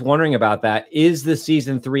was just wondering about that. Is the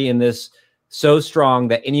season 3 in this so strong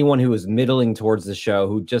that anyone who is middling towards the show,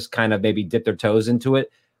 who just kind of maybe dip their toes into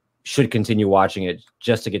it, should continue watching it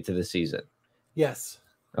just to get to the season? Yes.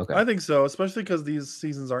 Okay. I think so, especially because these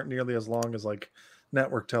seasons aren't nearly as long as like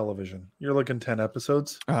network television. You're looking 10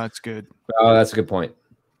 episodes. Oh, that's good. Oh, that's a good point.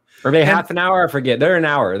 Or maybe half an hour. I forget. They're an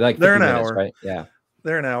hour. Like they're an minutes, hour, right? Yeah.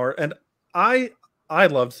 They're an hour. And I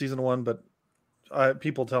loved season 1, but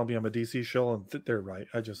people tell me I'm a DC shill, and they're right.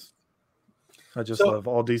 I just love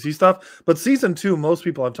all DC stuff. But season 2, most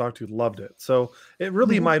people I've talked to loved it. So it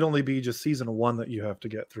really might only be just season 1 that you have to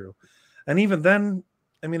get through. And even then,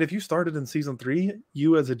 I mean, if you started in season 3,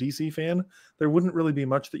 you as a DC fan, there wouldn't really be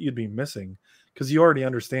much that you'd be missing, because you already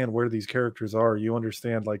understand where these characters are. You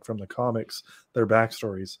understand, like, from the comics, their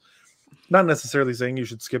backstories. Not necessarily saying you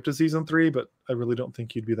should skip to season 3, but I really don't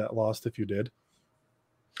think you'd be that lost if you did.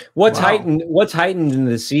 What's heightened in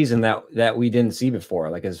this season that we didn't see before?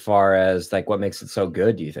 Like, as far as like what makes it so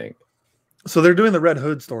good, do you think? So they're doing the Red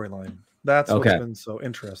Hood storyline. That's okay. What's been so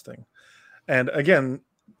interesting. And again,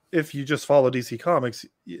 if you just follow DC Comics,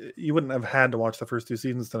 you wouldn't have had to watch the first 2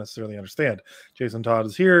 seasons to necessarily understand. Jason Todd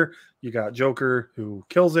is here. You got Joker who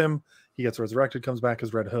kills him. He gets resurrected, comes back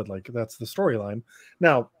as Red Hood. Like, that's the storyline.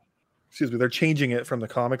 Now, they're changing it from the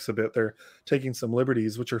comics a bit. They're taking some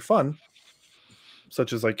liberties, which are fun,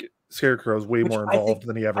 such as like Scarecrow's way more involved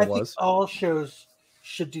than he ever was. All shows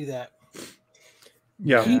should do that.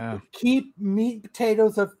 Yeah. Keep meat and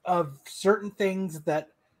potatoes of certain things that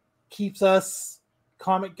keeps us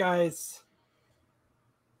comic guys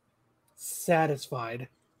satisfied.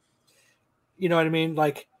 You know what I mean?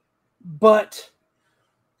 Like, but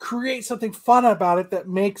create something fun about it that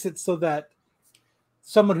makes it so that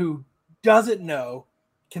someone who doesn't know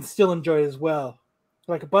can still enjoy it as well.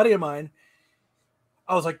 Like a buddy of mine,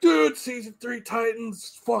 I was like, dude, season 3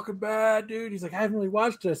 Titans fucking bad, dude. He's like, I haven't really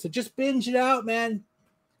watched it. I said, just binge it out, man.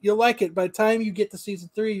 You'll like it. By the time you get to season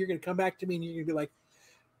 3, you're gonna come back to me and you're gonna be like,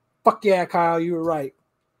 fuck yeah, Kyle, you were right.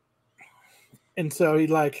 And so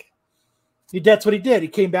that's what he did. He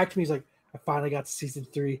came back to me. He's like, I finally got to season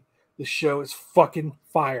 3. The show is fucking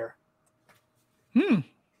fire. Yeah,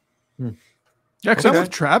 because I'm with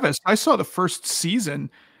Travis. I saw the first season,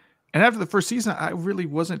 and after the first season, I really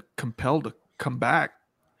wasn't compelled to come back.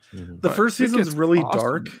 The first season's really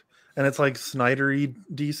dark, and it's like Snyder-y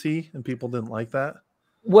DC, and people didn't like that.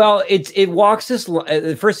 Well, it walks this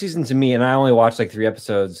the first season to me, and I only watched like 3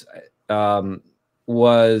 episodes.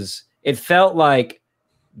 was it felt like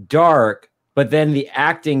dark, but then the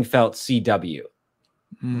acting felt CW.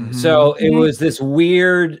 Mhm. So it was this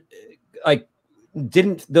weird, like,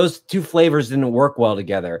 those two flavors didn't work well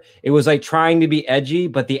together. It was like trying to be edgy,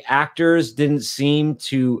 but the actors didn't seem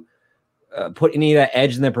to put any of that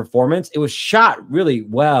edge in their performance. It was shot really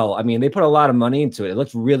well. I mean, they put a lot of money into it. It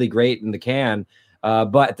looked really great in the can,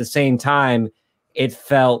 but at the same time, it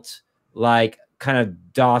felt like kind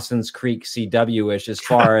of Dawson's Creek CW-ish as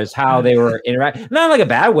far as how they were interacting. Not like a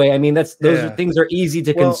bad way. I mean, those are things are easy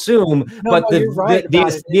to consume, but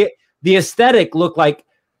the aesthetic looked like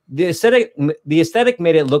the aesthetic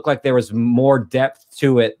made it look like there was more depth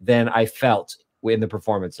to it than I felt in the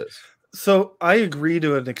performances. So I agree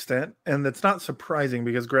to an extent, and it's not surprising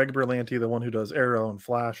because Greg Berlanti, the one who does Arrow and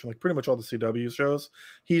Flash, and like pretty much all the CW shows,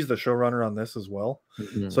 he's the showrunner on this as well.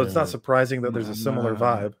 So it's not surprising that there's a similar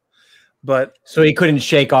vibe. But so he couldn't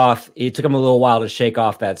shake off. It took him a little while to shake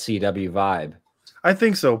off that CW vibe. I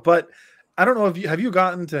think so, but I don't know if have you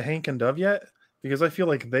gotten to Hank and Dove yet? Because I feel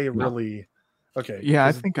like they really Yeah,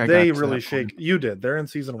 I think they really shake. You did. They're in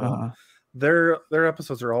season 1. Their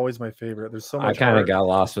episodes are always my favorite. There's so much. I kind of got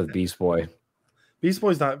lost with Beast Boy. Beast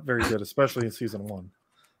Boy's not very good, especially in season 1.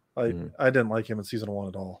 I didn't like him in season 1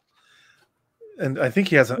 at all. And I think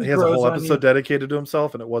he has a whole episode dedicated to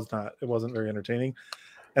himself, and it wasn't very entertaining.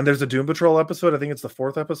 And there's a Doom Patrol episode. I think it's the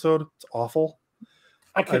 4th episode. It's awful.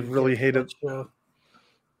 I really hate it.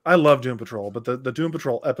 I love Doom Patrol, but the Doom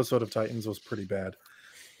Patrol episode of Titans was pretty bad.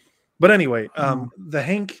 But anyway, the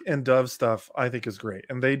Hank and Dove stuff I think is great,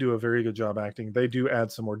 and they do a very good job acting. They do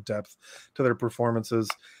add some more depth to their performances.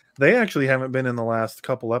 They actually haven't been in the last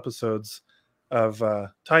couple episodes of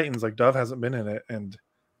Titans. Like Dove hasn't been in it, and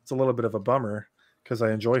it's a little bit of a bummer because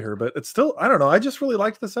I enjoy her. But it's still, I don't know. I just really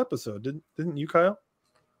liked this episode. Didn't you, Kyle?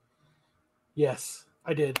 Yes,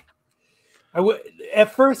 I did.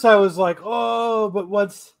 At first I was like, oh, but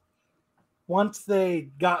once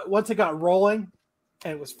it got rolling.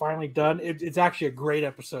 And it was finally done. It's actually a great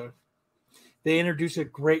episode. They introduce a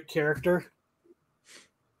great character.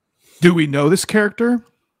 Do we know this character?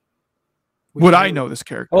 Would I know this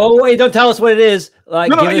character? Oh wait! Don't tell us what it is.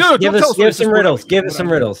 Like, give us some riddles. Give us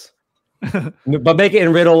some riddles. But make it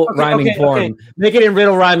in riddle rhyming form. Okay. Make it in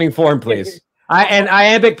riddle rhyming form, please.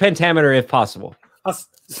 Iambic pentameter, if possible. I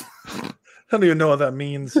don't even know what that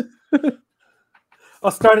means. I'll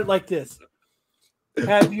start it like this.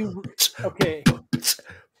 Have you? Okay.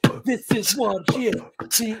 This is one shit.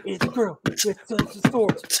 She is a girl with such a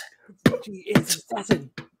sword. She is an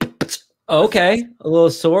assassin. Okay, a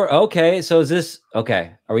little sword. Okay, so is this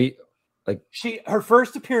okay? Are we like her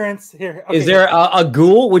first appearance here? Okay. Is there a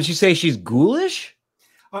ghoul? Would you say she's ghoulish?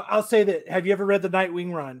 I'll say that. Have you ever read the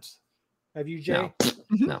Nightwing runs? Have you, Jay?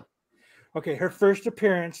 No. Okay, her first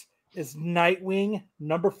appearance is Nightwing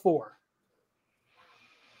number 4.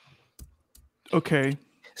 Okay.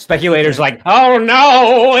 Speculators like, oh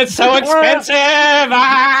no, it's so expensive.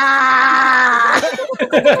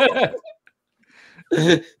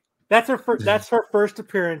 That's her first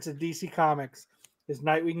appearance in DC Comics. Is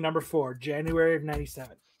Nightwing number 4, January of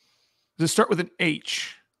 '97. Does it start with an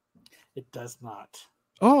H? It does not.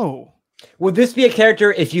 Oh. Would this be a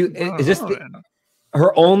character if you is this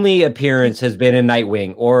her only appearance has been in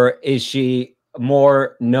Nightwing, or is she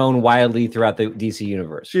more known widely throughout the DC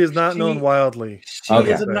universe? She is not known wildly. She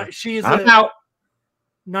is a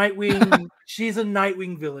Nightwing. She's a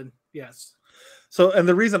Nightwing villain. Yes. So, and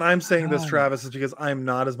the reason I'm saying this, Travis, is because I'm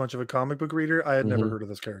not as much of a comic book reader. I had never heard of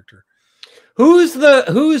this character. Who's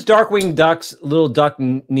Darkwing Duck's little duck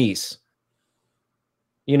niece?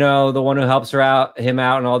 You know, the one who helps him out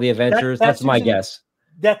in all the adventures. That's my guess.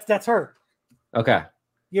 That's her. Okay.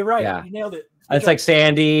 You're right. Yeah. You nailed it. It's like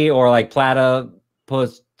Sandy or like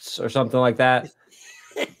Platypus or something like that.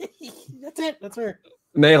 That's it. That's her.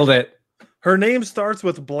 Nailed it. Her name starts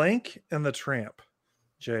with blank and the Tramp.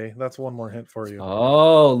 Jay, that's one more hint for you.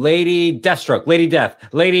 Oh, Lady Deathstroke, Lady Death,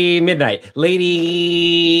 Lady Midnight, Lady.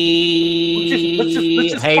 Let's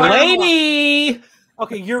just hey, Lady.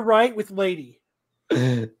 Okay, you're right with Lady.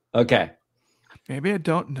 Okay. Maybe I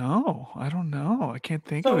don't know. I don't know. I can't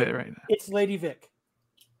think of it right now. It's Lady Vic.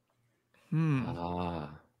 Yeah,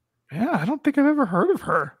 I don't think I've ever heard of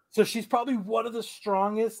her. So she's probably one of the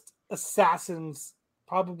strongest assassins,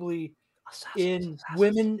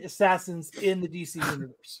 women assassins in the DC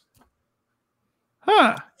universe.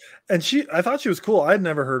 Huh. And I thought she was cool. I'd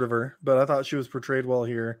never heard of her, but I thought she was portrayed well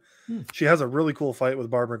here. She has a really cool fight with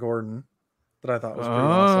Barbara Gordon that I thought was pretty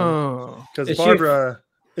awesome. Because Barbara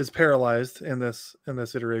is paralyzed in this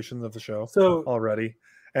iteration of the show already.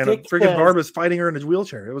 And freaking Barbara's fighting her in a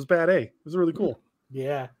wheelchair. It was bad A. It was really cool.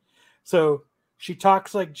 Yeah. So She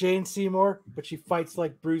talks like Jane Seymour, but she fights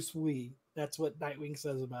like Bruce Lee. That's what Nightwing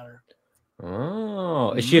says about her.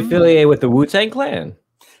 Oh, is she affiliated with the Wu-Tang Clan?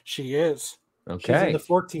 She is. Okay. She's in the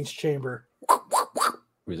 14th chamber.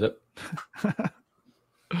 Who's it?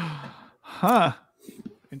 Huh.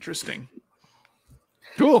 Interesting.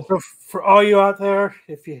 Cool. For all you out there,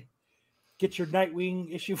 if you get your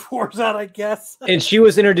Nightwing issue 4s out, I guess. And she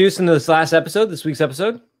was introduced in this last episode, this week's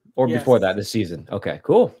episode, or Yes. before that, this season. Okay,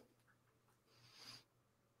 cool.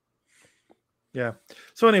 Yeah.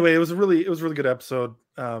 So anyway, it was a really good episode.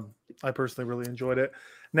 I personally really enjoyed it.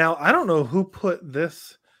 Now I don't know who put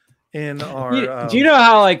this in our. Do you know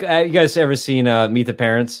how like you guys ever seen Meet the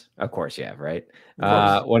Parents? Of course you have, right?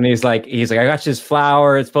 When he's like, I got you this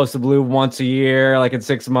flower. It's supposed to bloom once a year, like in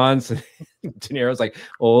 6 months. De Niro's like,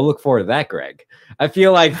 well, we'll look forward to that, Greg. I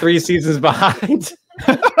feel like 3 seasons behind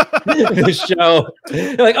the show.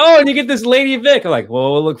 They're like, oh, and you get this Lady Vic. I'm like,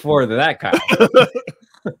 well, we'll look forward to that, Kyle.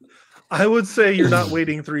 I would say you're not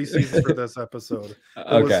waiting 3 seasons for this episode. It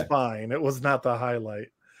Okay. was fine. It was not the highlight,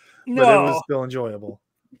 No, but it was still enjoyable.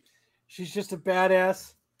 she's just a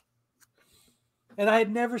badass. And I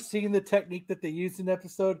had never seen the technique that they used in the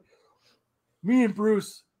episode. Me and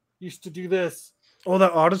Bruce used to do this. Oh,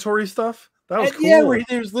 that auditory stuff? That was And cool. yeah, where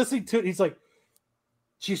he was listening to it, he's like,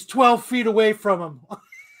 she's 12 feet away from him.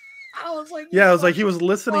 I was like, Yeah, it was like he was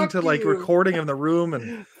listening Fuck to like you. recording in the room,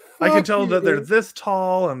 and I can Fuck tell that they're you. this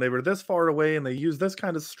tall and they were this far away, and they use this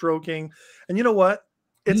kind of stroking. And you know what?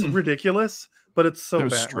 It's ridiculous, but it's so There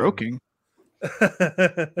was bad. stroking.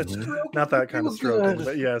 Not that kind of stroking,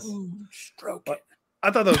 but yes. Stroke But- it. I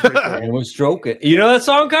thought that was pretty cool. And was stroking. You know that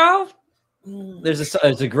song, Kyle? Mm.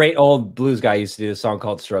 There's a great old blues guy used to do a song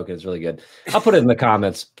called "Stroke." It's really good. I'll put it in the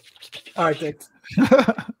comments. All right, thanks.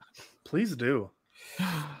 Please do.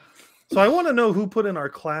 So I want to know who put in our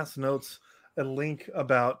class notes a link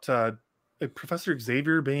about Professor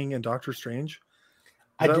Xavier being in Doctor Strange.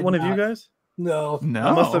 I Is that did one of you not. guys? No.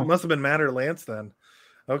 No. That must have been Matt or Lance then.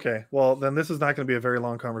 Okay, well then this is not going to be a very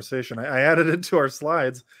long conversation. I added it to our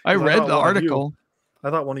slides. I 'cause read thought the one of you- article. I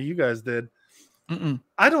thought one of you guys did. Mm-mm.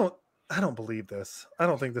 I don't believe this. I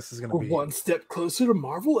don't think this is going to We're be. one step closer to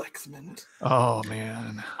Marvel X-Men. Oh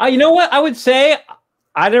man. You know what? I would say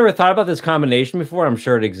I never thought about this combination before. I'm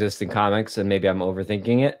sure it exists in comics, and maybe I'm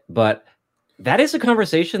overthinking it. But that is a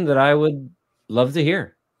conversation that I would love to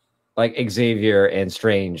hear, like Xavier and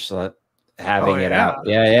Strange having it yeah. out.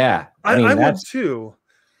 Yeah. I would that's too.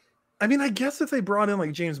 I mean, I guess if they brought in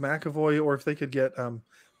like James McAvoy, or if they could get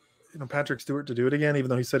Patrick Stewart to do it again, even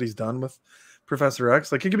though he said he's done with Professor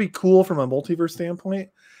X, like it could be cool from a multiverse standpoint.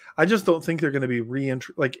 I just don't think they're going to be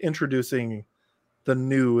introducing the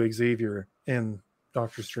new Xavier in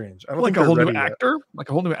Doctor Strange. I don't Like think a whole they're new ready yet. actor? Like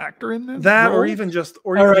a whole new actor in this? That, or role? even just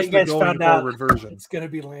All right, you the guys going found out forward version. it's going to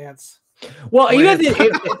be Lance. well, even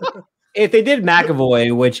Lance. if they did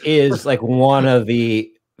McAvoy, which is like one of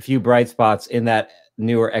the few bright spots in that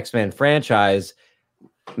newer X-Men franchise,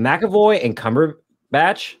 McAvoy and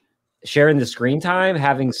Cumberbatch sharing the screen time,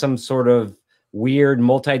 having some sort of weird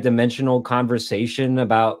multi-dimensional conversation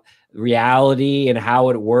about reality and how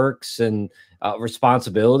it works and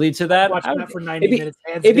responsibility to that. Watch that for 90 it'd be- minutes.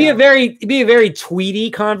 hands It'd be a down. very Tweety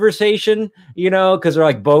conversation, because they're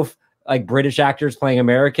like both like British actors playing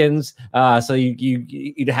Americans. So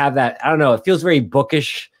you'd have that. I don't know. It feels very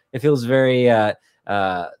bookish. It feels very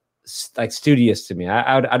like studious to me.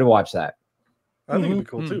 I'd watch that. I think it'd be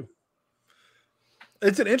cool Mhm. too.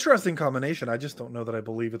 It's an interesting combination. I just don't know that I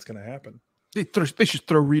believe it's going to happen. They should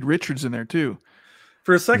throw Reed Richards in there too.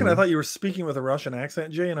 For a second, I thought you were speaking with a Russian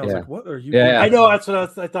accent, Jay, and I was Yeah. like, "What are you?" Yeah, doing? yeah. I know that's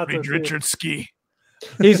what I thought. Reed so too. Richards ski.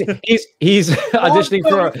 He's auditioning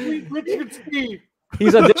for Richard Steve.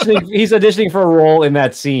 he's auditioning for a role in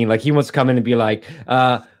that scene. Like he wants to come in and be like,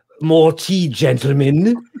 "More tea,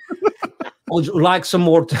 gentlemen. Would you like some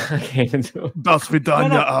more tea?" I can't do it. Das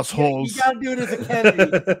Vidanya, You assholes. got to do it as a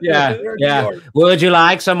Kennedy. Yeah, They're yeah. yours. Would you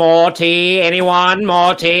like some more tea? Anyone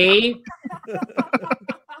more tea?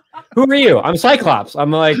 Who are you? I'm Cyclops.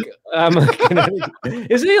 Isn't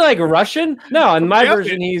he like Russian? No, in my Gambit.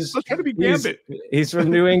 version, he's Let's try to be he's, Gambit. he's from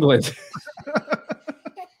New England.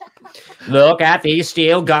 Look at these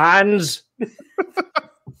steel guns. Would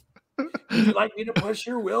you like me to push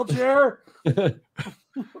your wheelchair?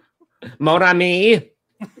 Mon ami.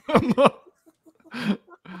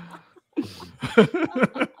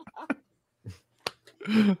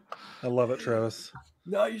 I love it, Travis.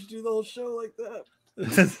 No, you should do the whole show like that.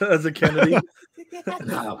 As a Kennedy,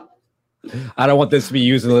 I don't want this to be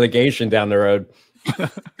used in litigation down the road.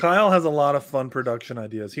 Kyle has a lot of fun production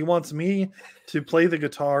ideas. He wants me to play the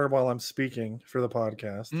guitar while I'm speaking for the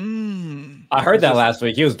podcast. Mm. I heard that last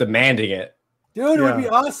week. He was demanding it. Dude, it would be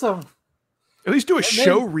awesome. At least do a And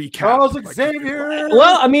show then recap. Charles Like, Xavier.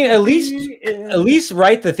 Well, I mean, at least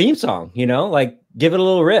write the theme song. You know, like give it a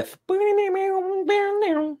little riff.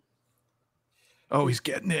 oh, he's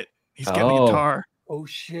getting it. He's getting the Oh. guitar. Oh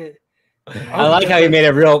shit! I like how he made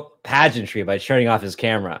a real pageantry by turning off his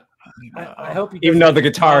camera, I hope he even though the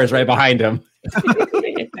guitar is right behind him.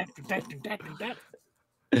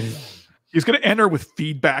 He's going to enter with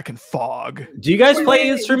feedback and fog. Do you guys play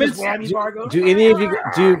instruments? Do any of you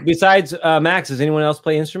do besides Max? Does anyone else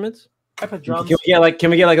play instruments? I play drums. Can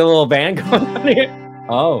we get like a little band going on here?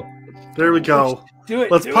 Oh, There we go. Do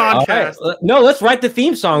it. Let's do it. podcast. all right. No, let's write the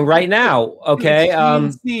theme song right now. Okay.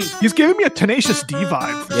 He's giving me a Tenacious D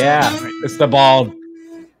vibe. for Yeah, some reason. it's the bald.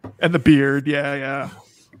 And the beard. Yeah, yeah.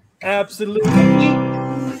 Absolutely.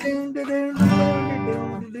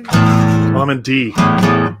 Oh, I'm in D.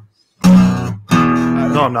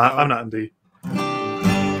 No, I'm not. I'm not in D.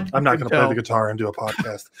 I'm not going to play the guitar and do a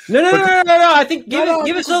podcast. No. I think give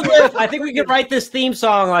us a riff. I think we could write this theme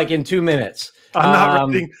song like in 2 minutes. I'm not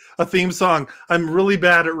writing a theme song. I'm really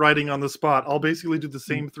bad at writing on the spot. I'll basically do the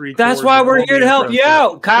same three. That's chords why and we're all here the to help you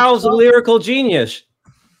impressive. out. Kyle's a lyrical genius.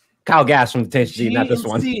 Kyle Gass from the Taste G not this and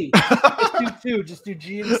one. C. Just do two. Just do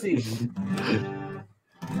G and C.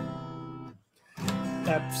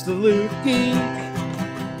 Absolute Geek.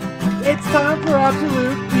 It's time for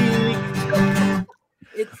Absolute Geek.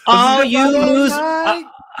 It's All you lose. night.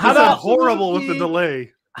 How This is about horrible with the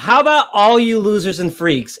delay? all you losers and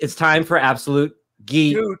freaks? It's time for Absolute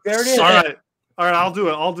Geek. Dude, there it is. All right, I'll do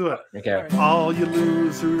it. Okay. All you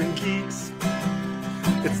loser and geeks,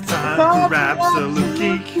 it's time for Absolute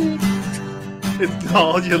Geek. It's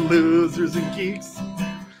all you losers and geeks.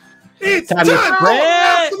 It's Time time, to for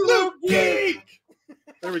spread. Absolute Geek.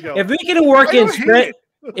 There we go. If we can work I in don't hate spread, it.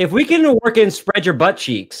 if we can work in spread your butt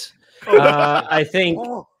cheeks, I think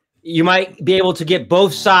Oh, you might be able to get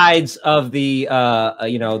both sides of the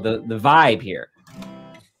the vibe here.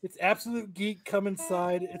 It's Absolute Geek. Come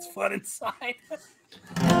inside. It's fun inside.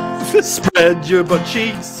 spread your butt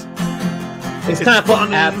cheeks. It's time for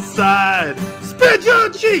fun inside. Spread your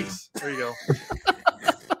cheeks. There you go.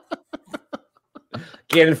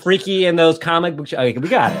 getting freaky in those comic books. Okay, we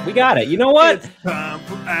got it. You know what? It's time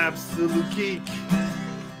for Absolute Geek.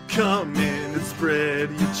 Come in and spread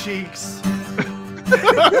your cheeks.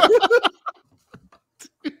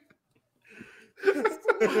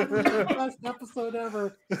 Best episode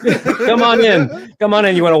ever. Come on in. You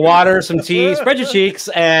want to water, some tea, spread your cheeks,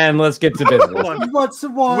 and let's get to business. Come on. You want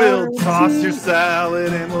some water? We'll toss your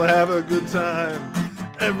salad and we'll have a good time.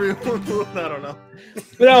 Everyone will, I don't know.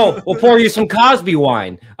 No, we'll pour you some Cosby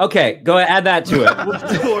wine. Okay, go ahead, add that to it.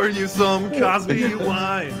 We'll pour you some Cosby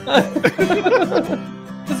wine.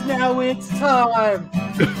 Because now it's time.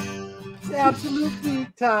 It's Absolute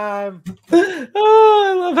Geek time. Oh,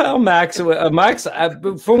 I love how Max,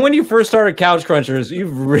 from when you first started Couch Crunchers,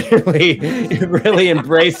 you've really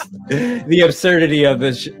embraced the absurdity of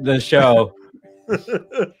the show.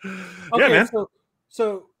 Okay, Yeah, man.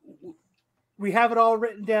 So we have it all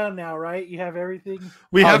written down now, right? You have everything.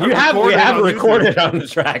 We have we have on recorded on the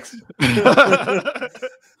tracks.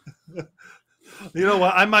 You know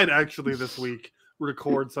what? I might actually this week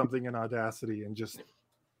record something in Audacity and just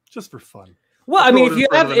for fun. Well, I mean, Throw it in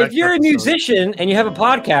front of the next if you're a episode. musician and you have a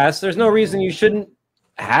podcast, there's no reason you shouldn't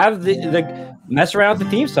have the mess around with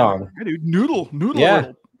the theme song. Hey, dude, noodle. Yeah.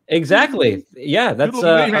 Little- exactly. Yeah, that's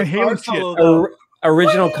noodle Van Our Halen shit. solo, though.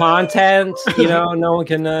 original content. You know, no one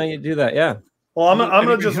can do that. Yeah. Well, I'm And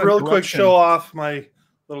gonna we just have real quick direction. show off my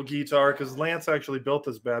little guitar because Lance actually built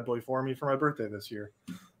this bad boy for me for my birthday this year.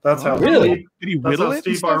 That's how Really? Did he That's whittle how it? and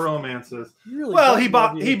steep stuff? our romance is. You really Well, does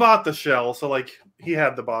love you. he bought the shell, so like he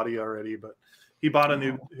had the body already, but he bought a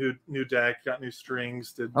new deck, got new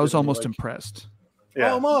strings. I was did almost like, impressed.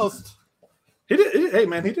 yeah. Almost. He did. Hey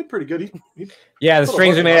man, he did pretty good. He Yeah, the put a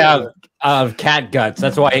strings are bunch made of out of cat guts.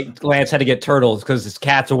 That's why Lance had to get turtles because his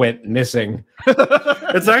cats went missing.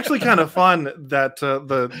 It's actually kind of fun that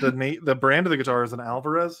the brand of the guitar is an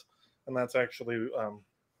Alvarez, and that's actually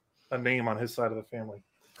a name on his side of the family.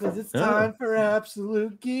 Because it's Oh. time for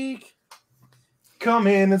Absolute Geek. Come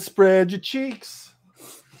in and spread your cheeks.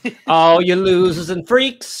 All you losers and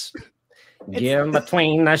freaks. Get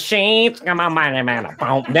between the sheets. Come on, man.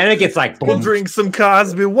 Boom. Then it gets like We'll boom. drink some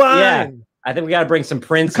Cosby wine. Yeah. I think we got to bring some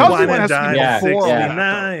Prince. Cosby Wine one and has to be dine before in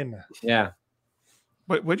that, 69. Yeah.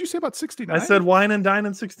 Wait, what'd you say about 69? I said wine and dine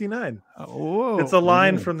in 69. Oh, It's a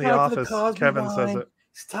line Ooh. from The Time for the Office. Cosby Kevin says wine. it.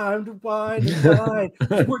 It's time to wine and dine.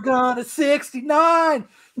 We're gonna 69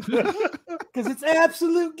 because it's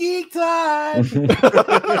Absolute Geek time.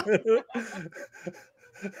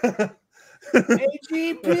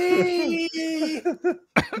 AGP.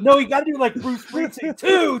 No, you got to do like Bruce Springsteen.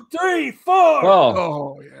 2, 3, 4. Oh.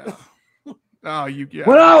 Oh yeah. Oh, yeah.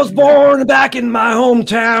 When I was born back in my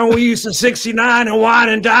hometown, we used to 69 and wine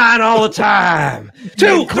and dine all the time.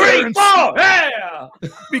 2, 3, 4, yeah.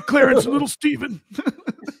 Be Clarence, little Steven.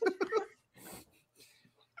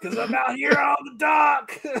 Because I'm out here on the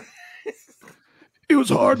dock. It was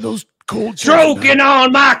hard, those cold Stroking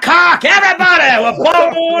on my cock. Everybody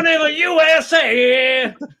was born in the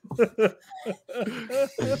USA.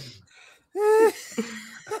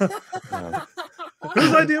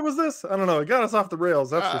 Whose idea was this? I don't know. It got us off the rails,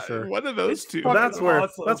 that's for sure. One of those two. fucking That's where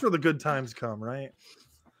awesome. the good times come, right?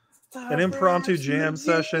 An impromptu jam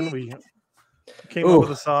session. We came up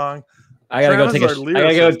with a song. I gotta go Travis, take our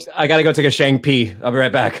lyricist. I gotta go take a Shang pee. I'll be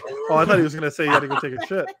right back. Oh, I thought he was gonna say you had to go take a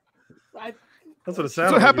shit. I- That's what it That's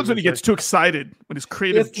sounded what like. happens when he was gets too excited, when his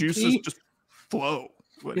creative have to juices pee. just flow.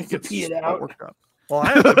 When You he have to gets pee it all out. worked up. Well, I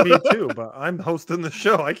have to pee too, but I'm hosting the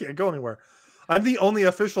show. I can't go anywhere. I'm the only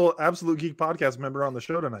official Absolute Geek podcast member on the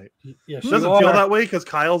show tonight. Yes, It doesn't you feel are. that way because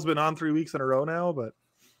Kyle's been on 3 weeks in a row now, but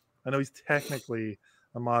I know he's technically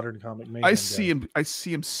a modern comic mayhem I guy.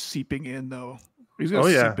 see him seeping in though. He's gonna Oh,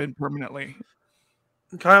 yeah. seep in permanently.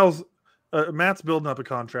 Kyle's Matt's building up a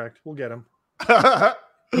contract. We'll get him.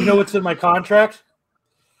 You know what's in my contract?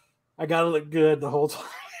 I gotta look good the whole time.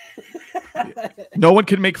 No one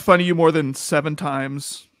can make fun of you more than 7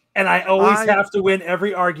 times. And I always I- have to win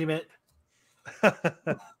every argument.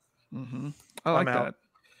 Mm-hmm. I like I'm out. that.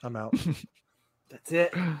 I'm out. That's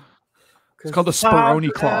it. It's called the Time Speroni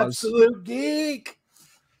for Clause. Absolute Geek.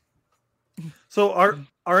 So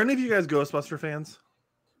are any of you guys Ghostbuster fans?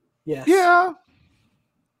 Yes. Yeah.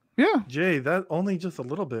 Yeah. Jay, that only just a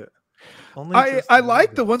little bit. Only I just a little like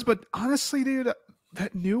bit. the ones, but honestly, dude,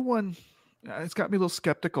 that new one, it's got me a little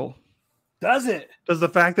skeptical. Does it? Does the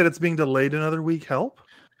fact that it's being delayed another week help?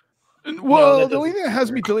 Well, that the only doesn't thing that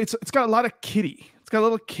has me work. delayed, it's got a lot of kitty. It's got a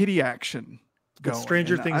little kitty action going. It's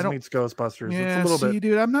Stranger and I Things don't- meets Ghostbusters. Yeah, it's a little see, bit.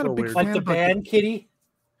 dude, I'm not a little big weird. fan Like the of like, band Kitty?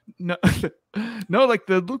 no, no, like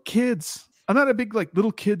the little kids. I'm not a big like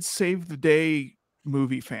little kids save the day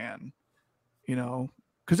movie fan, you know,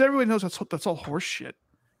 because everybody knows that's all horse shit.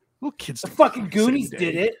 Little kids. The don't fucking fucking save Goonies the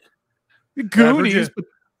did day. it. The I've heard Goonies, you- but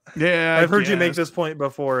yeah, I've heard you make guess. this point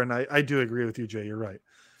before, and I do agree with you, Jay. You're right.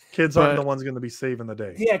 Kids aren't But- the ones going to be saving the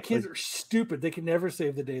day. Yeah, kids are stupid. They can never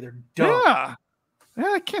save the day. They're dumb. Yeah,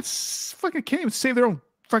 I can't even save their own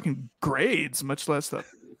fucking grades, much less the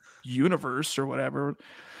universe or whatever.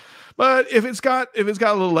 But if it's got a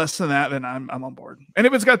little less than that, then I'm on board. And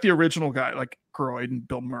if it's got the original guy like Croyd and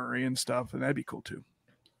Bill Murray and stuff, then that'd be cool too.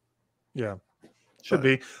 Yeah, should But- be.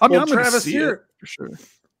 I mean, Well, I'm gonna Travis, see you're it for sure.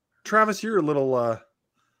 Travis, you're a little.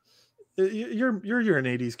 You're an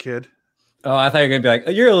 '80s kid. Oh, I thought you were gonna be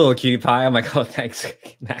like, you're a little cutie pie. I'm like, oh, thanks.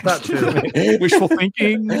 Max. That too. Wishful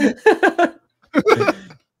thinking.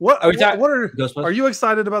 What Are we talking- what are Ghostbusters? you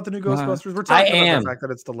excited about the new Ghostbusters? We're I talking about am. the fact that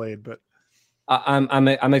it's delayed, but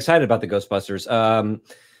I'm excited about the Ghostbusters.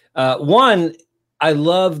 One, I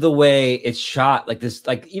love the way it's shot. Like this,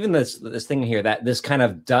 like even this thing here, that this kind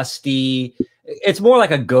of dusty. It's more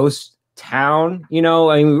like a ghost town, you know.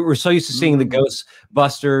 I mean, we're so used to seeing the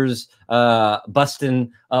Ghostbusters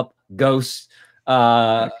busting up ghosts.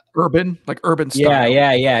 urban style.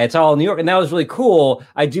 Yeah. It's all New York, and that was really cool.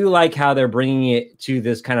 I do like how they're bringing it to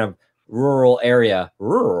this kind of rural area,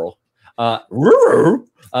 rural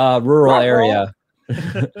area.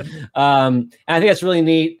 And I think that's really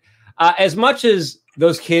neat. As much as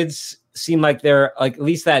those kids seem like they're like, at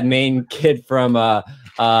least that main kid from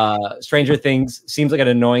Stranger Things seems like an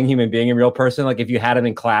annoying human being, a real person. Like if you had him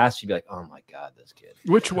in class, you'd be like, oh my god, this kid.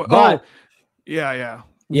 Which one? But- Yeah.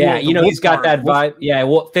 Yeah, Wolf- you know, he's got that Wolfhard. vibe. Yeah,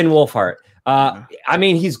 Finn Wolfhard. I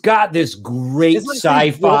mean, he's got this great Isn't his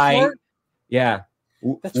name sci-fi. Wolfhard? Yeah,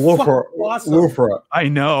 That's Wolfhard. fucking awesome. Wolfhard. I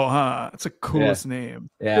know, huh? It's a coolest name.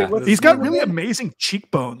 Yeah, Wait, what's He's his got name really again? amazing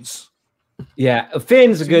cheekbones. yeah.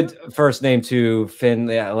 Finn's a good first name too. Finn.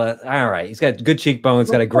 Yeah, all right. He's got good cheekbones.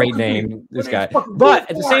 Got a great name. This guy. But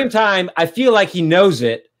at the same time, I feel like he knows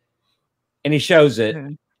it, and he shows it, Yeah.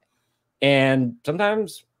 and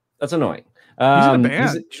sometimes that's annoying. He's in a Um,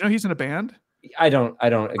 band. Did you know he's in a band? I don't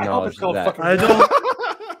I hope acknowledge it's called that. fucking. I don't.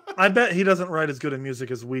 I bet he doesn't write as good in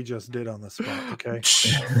music as we just did on the spot. Okay.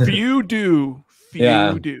 Few do.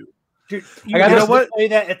 Yeah. do. Dude, I got you this- know what? Play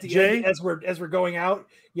that at the Jay? end as we're going out.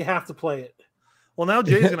 You have to play it. Well, now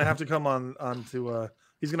Jay's gonna have to come on to.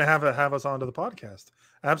 He's gonna have us onto the podcast.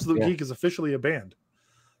 Absolute Yeah. Geek is officially a band.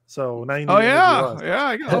 So now you need Oh to interview yeah, us. yeah.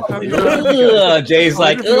 I gotta have you Ugh, Jay's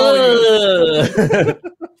like, I'll interview ugh.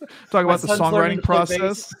 talk My about the son's learning songwriting to play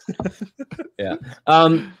process.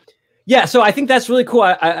 Um, Yeah, so I think that's really cool.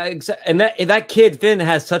 And that kid Finn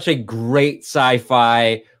has such a great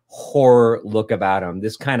sci-fi horror look about him.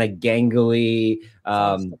 This kind of gangly,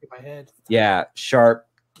 sharp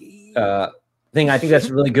thing. I think that's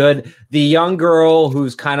really good. The young girl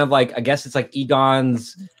who's kind of like, I guess it's like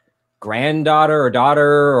Egon's granddaughter or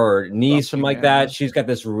daughter or niece, something like that. She's got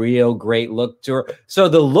this real great look to her. So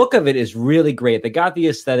the look of it is really great. They got the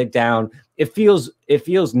aesthetic down. It feels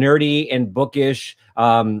nerdy and bookish.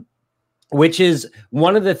 Which is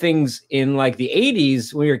one of the things in like the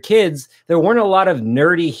 80s when we were kids, there weren't a lot of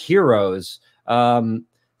nerdy heroes that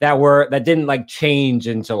didn't like change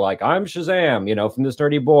into like, I'm Shazam, from this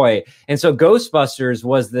nerdy boy. And so Ghostbusters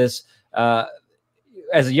was this, as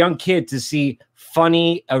a young kid, to see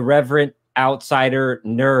funny, irreverent outsider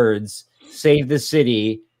nerds save the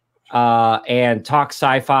city and talk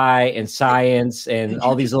sci-fi and science and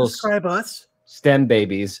all these little describe us STEM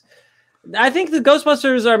babies. I think the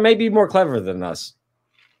Ghostbusters are maybe more clever than us.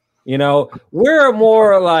 We're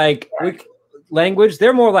more like language.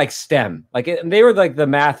 They're more like STEM. Like they were like the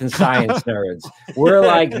math and science nerds. We're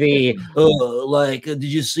like the did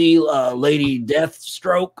you see Lady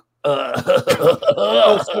Deathstroke?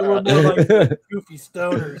 So we're more like goofy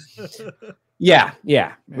stoners. Yeah.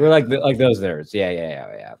 We're like those nerds. Yeah.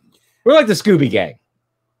 We're like the Scooby Gang.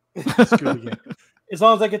 Scooby Gang. As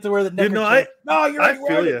long as I get to wear the neckerchief. I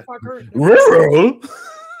feel you.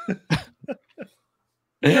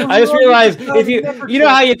 I just realized if you know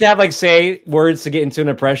how you have to have like say words to get into an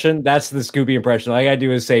impression, that's the Scooby impression. All I gotta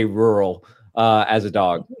do is say rural as a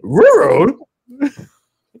dog. Rural.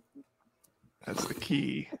 That's the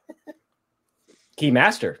key. Key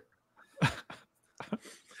master.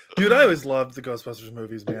 Dude, I always loved the Ghostbusters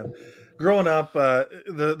movies, man. Growing up,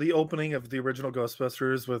 the opening of the original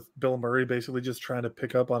Ghostbusters with Bill Murray basically just trying to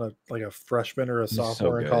pick up on a freshman or a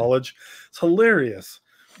sophomore in college. It's hilarious.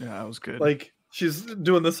 Yeah, that was good. Like she's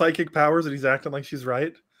doing the psychic powers and he's acting like she's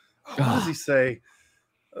right. What does he say?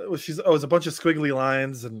 It's a bunch of squiggly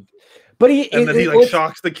lines and then he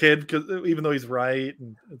shocks the kid because even though he's right.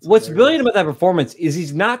 And what's brilliant about that performance is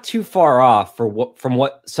he's not too far off from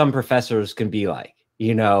what some professors can be like.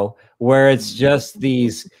 Where it's just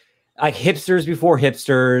these like hipsters before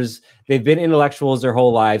hipsters. They've been intellectuals their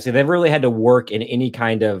whole lives. They've never really had to work in any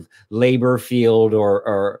kind of labor field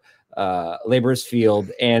or labor's field.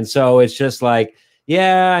 And so it's just like,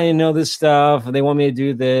 yeah, I know this stuff. They want me to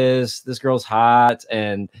do this. This girl's hot.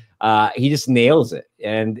 And he just nails it.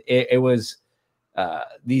 And it was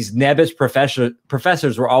these nebbish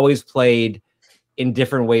professors were always played in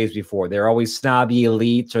different ways before. They're always snobby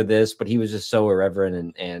elites or this, but he was just so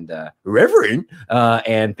irreverent and reverent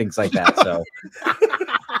and things like that. So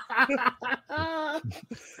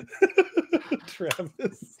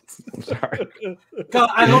Travis, I'm sorry. God,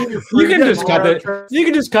 I hope you can just cut it. You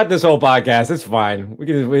can just cut this whole podcast. It's fine. We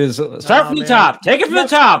just start from the top. Take it from the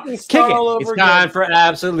top. Kick it. It's time for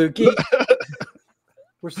Absolute Geek.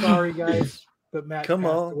 We're sorry, guys, but Matt passed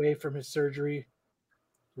away from his surgery.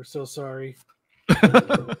 We're so sorry.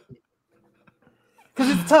 Because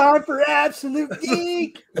it's time for Absolute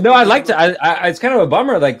Geek. No, I'd like to. It's kind of a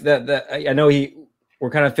bummer. Like that. I know we're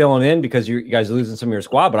kind of filling in because you guys are losing some of your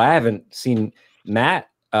squad, but I haven't seen Matt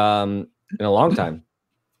in a long time.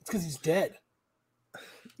 It's because he's dead.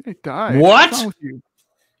 He died. What? What's wrong with you?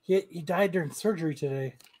 He died during surgery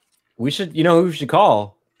today. We should. You know who we should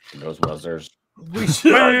call? Ghostbusters. We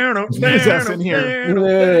should. Us in here.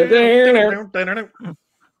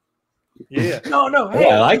 Yeah. No.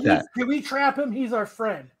 Hey, I like that. Can we trap him? He's our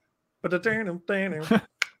friend. Light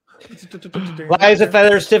as a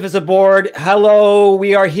feather, stiff as a board. Hello,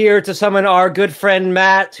 we are here to summon our good friend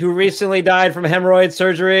Matt, who recently died from hemorrhoid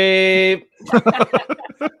surgery.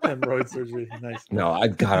 Hemorrhoid surgery, nice. No,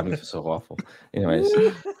 I'm so awful. Anyways,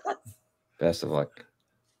 best of luck.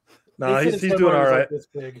 No, he's doing all right.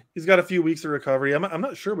 He's got a few weeks of recovery. I'm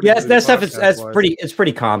not sure. What yes, that stuff is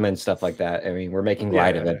pretty common stuff like that. I mean, we're making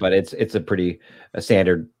light of it, but it's a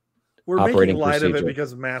standard. We're operating making light procedure. of it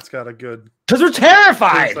because Matt's got a good because we're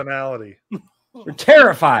terrified. Personality. We're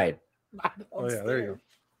terrified. Oh yeah, there you go.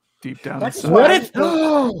 Deep down. What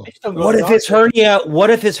if his hernia? What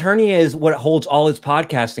if his hernia is what holds all his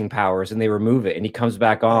podcasting powers, and they remove it, and he comes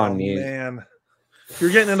back on? Oh, man. You're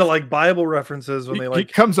getting into like Bible references when he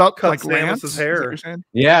comes up cut like Samus's hair.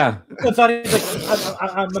 Yeah.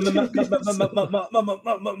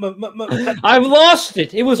 I've lost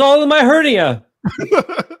it. It was all in my hernia.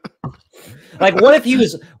 Like, what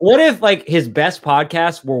if like his best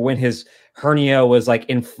podcasts were when his hernia was like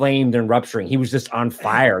inflamed and rupturing? He was just on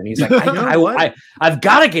fire, and he's like, I've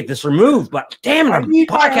got to get this removed, but damn it, I'm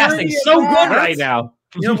podcasting so good right now.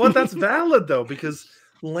 You know what? That's valid though, because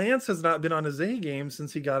Lance has not been on his A game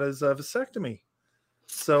since he got his vasectomy.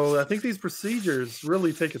 So I think these procedures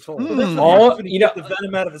really take a toll. Get the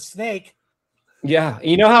venom out of a snake. Yeah,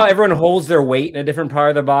 you know how everyone holds their weight in a different part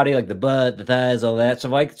of their body, like the butt, the thighs, all that. So,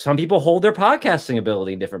 like, some people hold their podcasting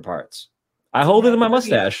ability in different parts. I hold it in my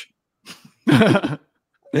mustache.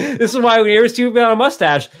 This is why when you ever see me on a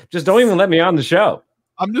mustache, just don't even let me on the show.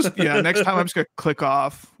 I'm just next time I'm just gonna click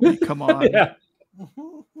off when you come on. Yeah.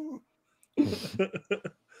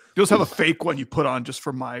 You just have a fake one you put on just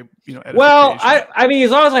for my Well, edification. I mean,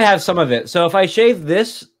 as long as I have some of it. So if I shave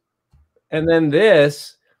this and then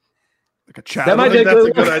this, like a chat. that might be that's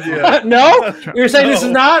a good idea. No, you're saying this is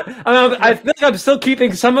No. not. I think I'm still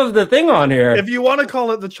keeping some of the thing on here. If you want to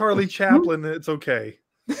call it the Charlie Chaplin, it's okay.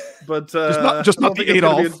 But just not the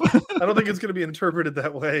Adolf. I don't think it's going to be interpreted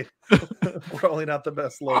that way. Probably not the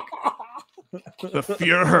best look. The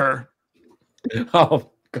Führer.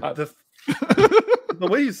 Oh God. The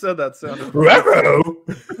way you said that sounded.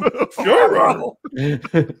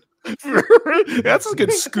 That's a good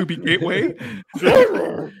Scooby gateway.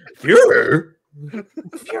 Führer.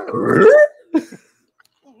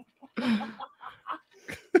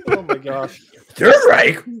 Oh my gosh. You're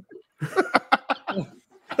right.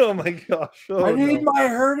 Oh my gosh. Oh, I need no. my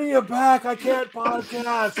hernia back. I can't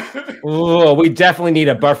podcast. Oh, we definitely need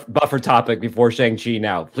a buffer topic before Shang-Chi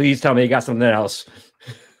now. Please tell me you got something else.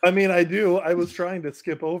 I mean, I do. I was trying to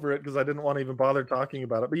skip over it because I didn't want to even bother talking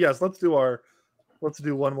about it. But yes, let's do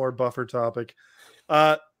one more buffer topic.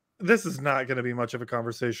 This is not going to be much of a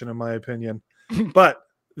conversation, in my opinion. But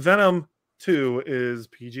Venom 2 is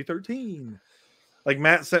PG-13. Like,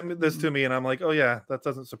 Matt sent this to me, and I'm like, oh yeah, that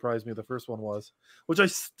doesn't surprise me. The first one was, which I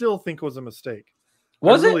still think was a mistake.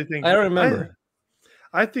 Was I really it? think- I don't remember.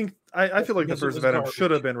 I think I feel like the Because it first was Venom garbage.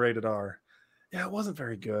 should have been rated R. Yeah, it wasn't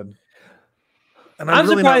very good. And I'm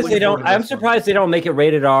really not surprised looking they don't. forward to I'm this one. surprised they don't make it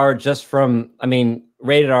rated R. Just from, I mean,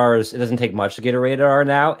 rated R is. It doesn't take much to get a rated R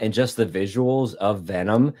now, and just the visuals of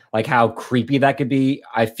Venom, like how creepy that could be.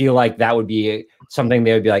 I feel like that would be something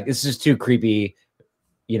they would be like, this is too creepy,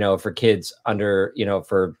 for kids under,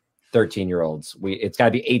 for 13-year-olds. It's got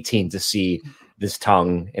to be 18 to see this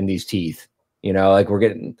tongue and these teeth. Like we're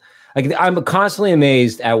getting. Like I'm constantly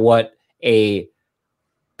amazed at what a.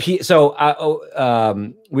 So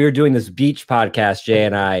we were doing this beach podcast, Jay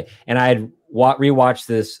and I had rewatched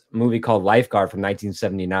this movie called Lifeguard from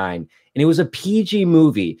 1979, and it was a PG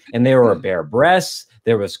movie, and there were bare breasts,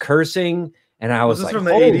 there was cursing, and I was this like, from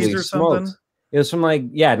the holy 80s or something? smokes. It was from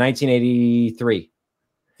 1983.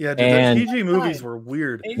 Yeah, dude, And- the PG movies were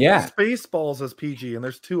weird. Yeah. Spaceballs is PG, and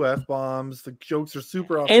there's 2 F-bombs. The jokes are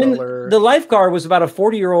super off And color. the Lifeguard was about a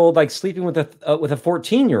 40-year-old like sleeping with a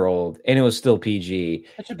 14-year-old, and it was still PG.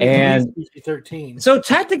 That should be And- PG-13. So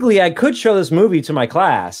technically, I could show this movie to my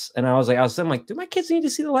class, and I'm like, do my kids need to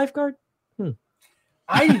see the Lifeguard?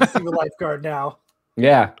 I need to see the Lifeguard now.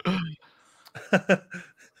 Yeah.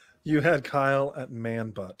 You had Kyle at man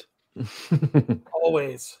butt.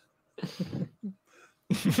 Always.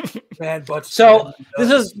 Man, but So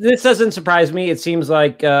this doesn't surprise me. It seems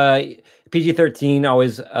like PG-13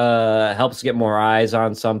 always helps get more eyes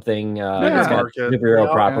on something. It's got Market. superhero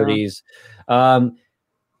Yeah. properties.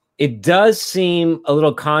 It does seem a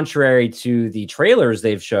little contrary to the trailers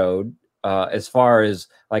they've showed, as far as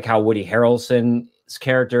like how Woody Harrelson's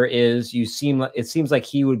character is. It seems like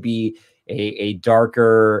he would be a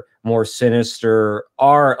darker, more sinister,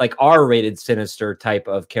 R-rated sinister type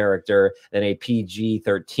of character than a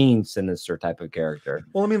PG-13 sinister type of character.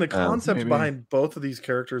 Well, I mean, the concept maybe. behind both of these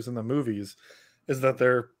characters in the movies is that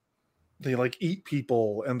they like eat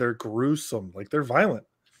people and they're gruesome, like they're violent.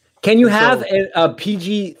 Can you And have so- a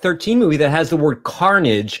PG-13 movie that has the word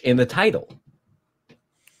carnage in the title?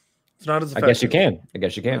 It's not as I effective.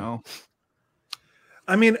 guess you can. No.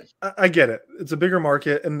 I mean, I get it. It's a bigger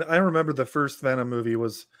market, and I remember the first Venom movie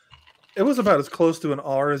was about as close to an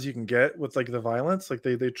R as you can get with like the violence. Like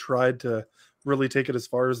they tried to really take it as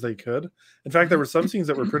far as they could. In fact, there were some scenes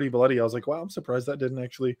that were pretty bloody. I was like, wow, I'm surprised that didn't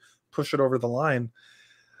actually push it over the line.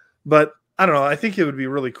 But I don't know. I think it would be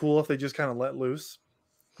really cool if they just kind of let loose.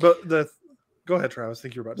 But go ahead, Travis. I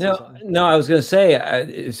think you're about to say something. No, I was going to say,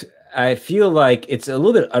 I feel like it's a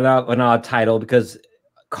little bit an odd title because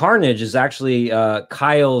Carnage is actually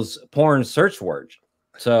Kyle's porn search word.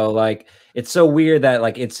 So like, it's so weird that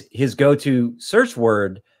like it's his go-to search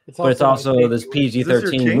word, but it's also this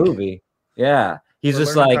PG-13 kink? movie. Yeah. He's We're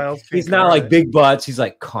just learning like, Kyle's he's kink not like already. big butts. He's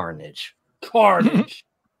like Carnage. Carnage.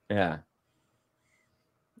 Yeah.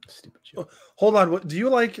 Stupid joke. Hold on. What do you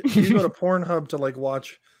like? Do you go to Pornhub to like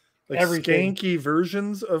watch like Everything. skanky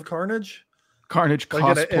versions of Carnage? Carnage Like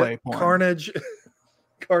cosplay porn. Carnage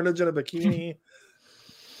in a bikini.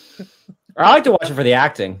 I like to watch it for the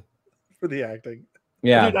acting. For the acting.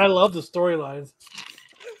 Yeah. Dude, I love the storylines.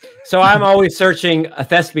 So I'm always searching a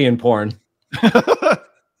thespian porn.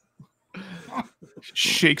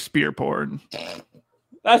 Shakespeare porn.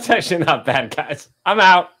 That's actually not bad, guys. I'm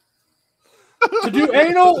out. To do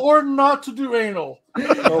anal or not to do anal? That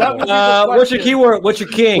would be the What's your question. keyword? What's your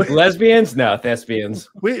king? Lesbians? No, thespians.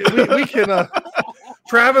 We can.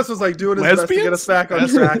 Travis was like doing his best to get us back on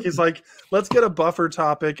track. He's like, let's get a buffer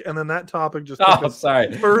topic, and then that topic just took us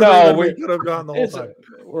sorry. further No, than we could have gone the whole time.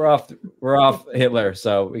 We're off Hitler,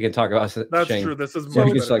 so we can talk about That's Shane. true. This is So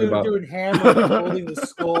much we can better. talk about- Doing hand like holding the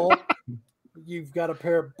skull. You've got a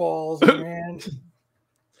pair of balls in your hand.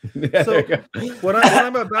 Yeah, So- there you go. When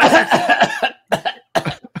I'm about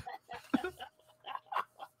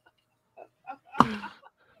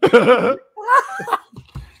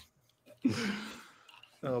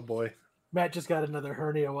oh boy. Matt just got another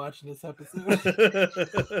hernia watching this episode.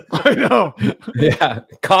 I know. Yeah,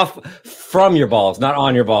 cough from your balls, not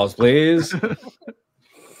on your balls, please.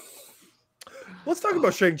 Let's talk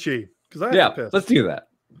about Shang-Chi because I have Yeah, to piss. let's do that.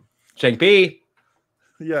 Shang-Chi.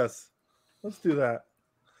 Yes, let's do that.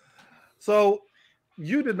 So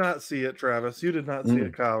you did not see it, Travis. You did not see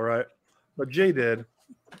it, Kyle, right? But Jay did.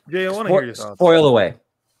 Jay, I want to hear your thoughts. Spoil away.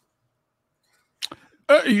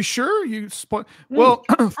 Are you sure? You spoil? Well,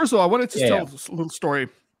 first of all, I wanted to tell this little story.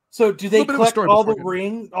 So do they Little bit of a collect story all before the I get-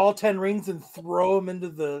 ring, all 10 rings, and throw them into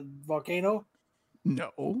the volcano?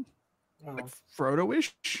 No, Oh, like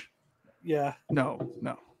Frodo-ish. yeah. No.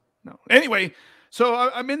 Anyway, so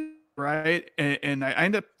I'm in right, and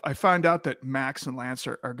I find out that Max and Lance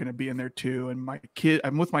are going to be in there too, and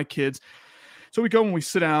I'm with my kids. So we go and we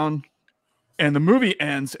sit down, and the movie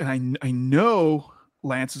ends, and I know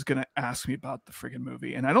Lance is going to ask me about the friggin'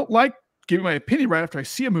 movie, and I don't like giving my opinion right after I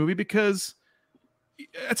see a movie because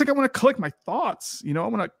it's like I want to collect my thoughts. I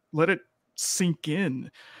want to let it sink in.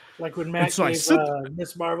 Like when Matt so I gave sit-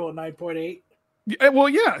 Miss Marvel a 9.8. Yeah, well,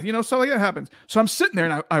 yeah, stuff like that happens. So I'm sitting there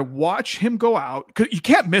and I watch him go out because you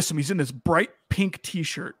can't miss him. He's in this bright pink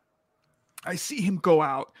T-shirt. I see him go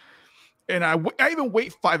out, and I even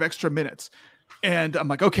wait 5 extra minutes. And I'm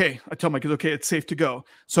like, okay. I tell my kids, okay, it's safe to go.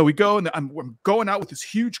 So we go, and I'm going out with this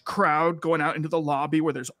huge crowd, going out into the lobby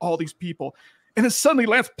where there's all these people. And then suddenly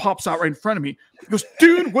Lance pops out right in front of me. He goes,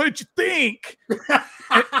 dude, what did you think?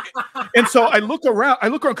 and so I look around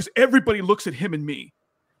because everybody looks at him and me.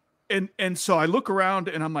 And so I look around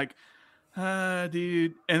and I'm like,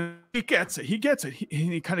 dude. And he gets it.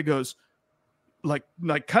 He kind of goes, like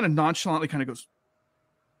kind of nonchalantly kind of goes.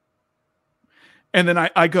 And then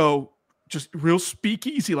I go just real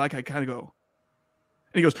speakeasy, like I kind of go.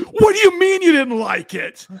 And he goes, what do you mean you didn't like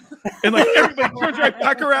it? And like everybody turns right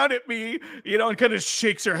back around at me, and kind of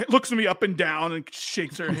shakes her head, looks at me up and down and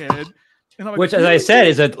shakes her head. And I'm like, Which, as I said,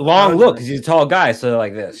 is a long look because he's a tall guy. So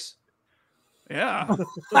like this. yeah.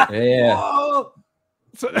 Yeah. Oh,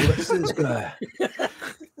 So,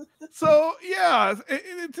 so yeah,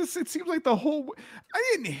 it seems like the whole. I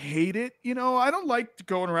didn't hate it, I don't like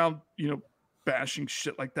going around, bashing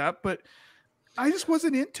shit like that, but I just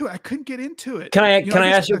wasn't into it. I couldn't get into it. Can I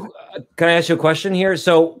ask you a question here?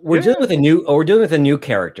 So we're dealing with a new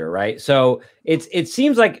character, right? So it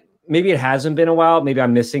seems like maybe it hasn't been a while. Maybe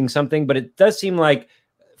I'm missing something, but it does seem like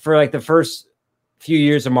for like the first few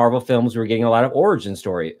years of Marvel films, we're getting a lot of origin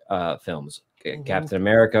story films. Captain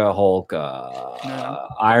America, Hulk,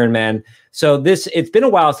 Iron Man. So it's been a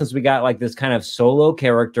while since we got like this kind of solo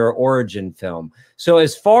character origin film. So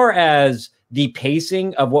as far as the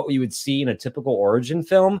pacing of what we would see in a typical origin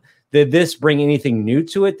film, did this bring anything new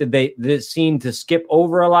to it? Did it seem to skip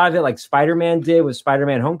over a lot of it like Spider-Man did with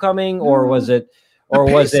Spider-Man Homecoming, or was it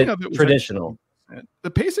traditional?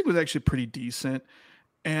 The pacing was actually pretty decent,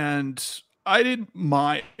 and I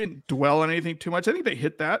didn't dwell on anything too much. I think they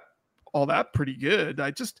hit all that pretty good.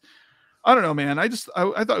 I don't know, man. I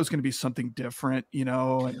thought it was going to be something different,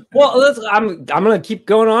 Well, I'm going to keep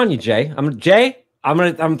going on you, Jay. I'm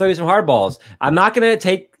going to throw you some hard balls. I'm not going to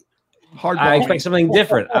take hard. I expect something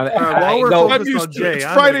different. It's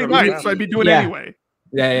Friday night, so I'd be doing it anyway.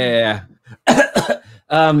 Yeah.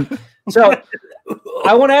 So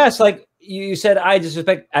I want to ask, like you said, I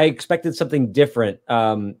expected something different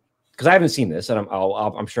because I haven't seen this, and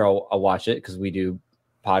I'm sure I'll watch it because we do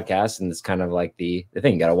podcasts, and it's kind of like the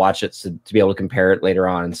thing. You got to watch it to be able to compare it later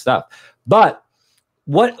on and stuff. But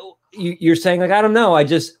what you're saying, like, I don't know.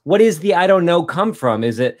 What is the I don't know come from?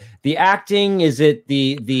 Is it the acting? Is it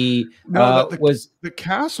the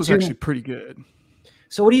cast was actually pretty good.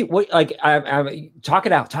 So what do you like? I talk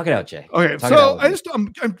it out, Jay. Okay, Talk so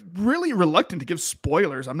I'm really reluctant to give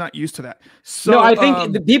spoilers. I'm not used to that. So no, I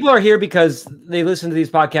think the people are here because they listen to these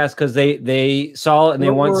podcasts because they saw it and they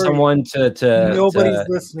want someone to nobody's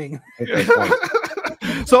listening.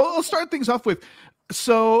 So I'll start things off with.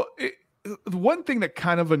 So the one thing that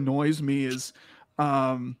kind of annoys me is,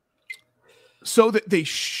 so that they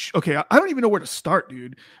okay, I don't even know where to start,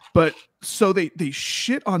 dude. But so they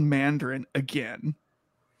shit on Mandarin again.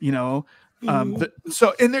 You know, and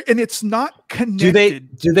it's not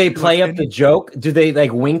connected. Do they play up the joke? Do they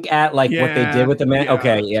like wink at like what they did with the man? Yeah.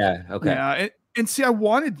 Okay, yeah, okay. Yeah, and see, I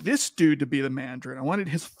wanted this dude to be the Mandarin. I wanted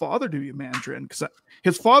his father to be a Mandarin because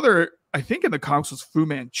his father, I think, in the comics was Fu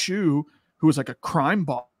Manchu, who was like a crime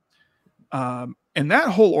boss. And that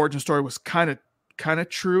whole origin story was kind of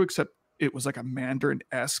true, except it was like a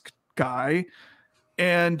Mandarin-esque guy,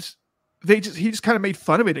 and he just kind of made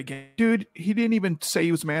fun of it again. Dude, he didn't even say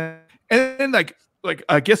he was man. And then like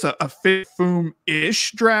I guess a Fin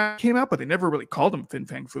Foom-ish drag came out, but they never really called him Fin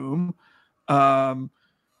Fang Foom.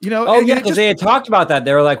 You know, oh yeah, because they had talked about that.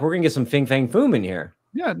 They were like, we're gonna get some Fin Fang Foom in here.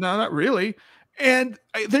 Yeah, no, not really. And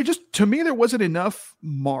they just, to me, there wasn't enough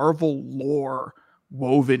Marvel lore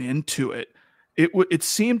woven into it. It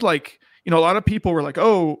seemed like, you know, a lot of people were like,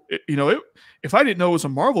 oh, if I didn't know it was a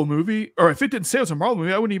Marvel movie, or if it didn't say it was a Marvel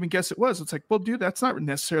movie, I wouldn't even guess it was. It's like, well, dude, that's not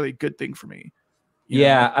necessarily a good thing for me.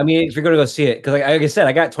 Yeah, know? I mean, if you're going to go see it, because like I said,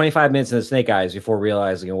 I got 25 minutes in the Snake Eyes before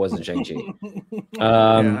realizing it wasn't Shang-Chi.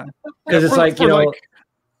 Because it's like, you know,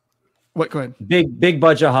 what? Go ahead. Big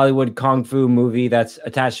budget Hollywood kung fu movie that's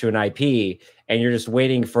attached to an IP, and you're just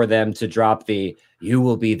waiting for them to drop the "you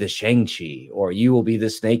will be the Shang-Chi" or "you will be the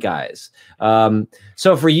Snake Eyes."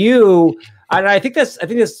 So for you, I think that's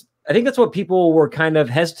what people were kind of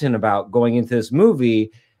hesitant about going into this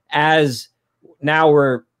movie. As now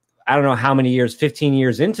we're, I don't know how many years, 15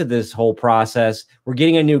 years into this whole process, we're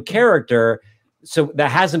getting a new character, so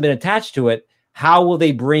that hasn't been attached to it. How will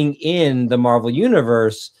they bring in the Marvel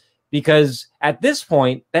Universe? Because at this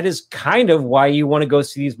point, that is kind of why you want to go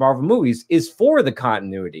see these Marvel movies, is for the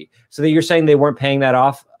continuity. So that you're saying they weren't paying that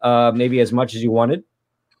off maybe as much as you wanted?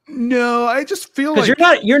 No, I just feel like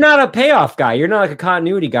you're not a payoff guy. You're not like a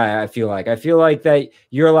continuity guy. I feel like that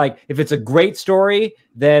you're like, if it's a great story,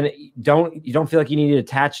 then you don't feel like you need to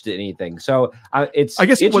attach to anything. So I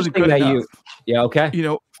guess it wasn't good that enough. Okay. You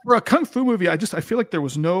know, for a kung fu movie, I feel like there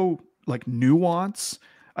was no like nuance.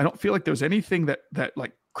 I don't feel like there was anything that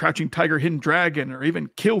like Crouching Tiger, Hidden Dragon, or even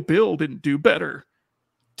Kill Bill didn't do better.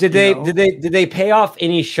 Did they pay off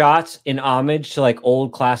any shots in homage to like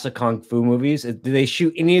old classic kung fu movies? Did they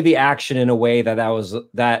shoot any of the action in a way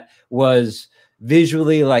that was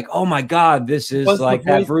visually like, oh my god, this is like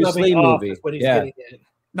that Bruce Lee movie? Yeah.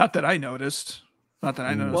 Not that I noticed.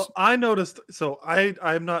 Well, I noticed. So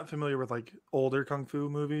I'm not familiar with like older kung fu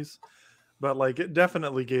movies, but like it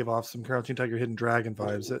definitely gave off some Crouching Tiger, Hidden Dragon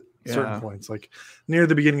vibes at certain points. Like near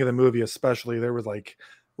the beginning of the movie, especially, there was like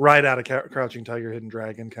right out of Crouching Tiger, Hidden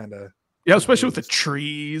Dragon kind of. Yeah, especially with the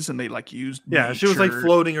trees, and they like used. Yeah, she was like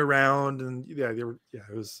floating around, and it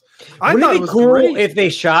was. Wouldn't it be cool if they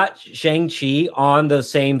shot Shang-Chi on the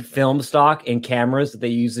same film stock and cameras that they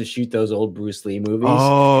used to shoot those old Bruce Lee movies?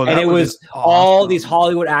 Oh, and it was all these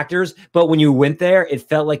Hollywood actors, but when you went there, it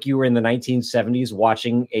felt like you were in the 1970s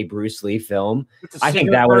watching a Bruce Lee film. I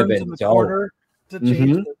think that would have been dope.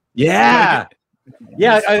 Mm-hmm. Yeah,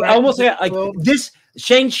 yeah. I almost like this.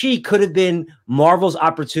 Shang-Chi could have been Marvel's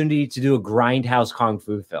opportunity to do a grindhouse kung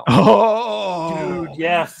fu film. Oh, dude,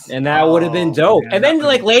 yes. And that would have been dope. Man, and then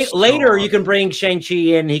like later you can bring Shang-Chi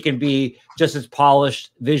in. He can be just as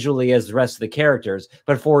polished visually as the rest of the characters.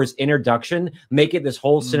 But for his introduction, make it this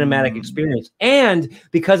whole cinematic experience. And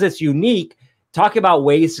because it's unique, talk about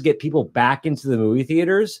ways to get people back into the movie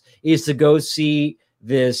theaters is to go see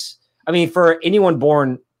this. I mean, for anyone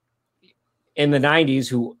born in the 90s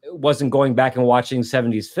who wasn't going back and watching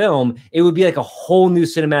 70s film, it would be like a whole new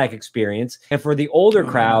cinematic experience. And for the older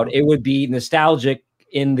crowd, it would be nostalgic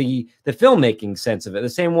in the filmmaking sense of it, the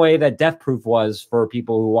same way that Death Proof was for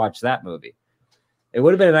people who watched that movie. It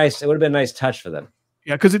would have been a nice touch for them.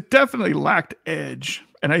 Yeah, because it definitely lacked edge.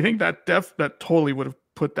 And I think that totally would have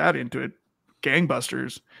put that into it.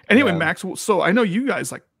 Gangbusters. Anyway, Max, so I know you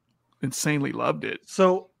guys like insanely loved it.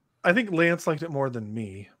 So I think Lance liked it more than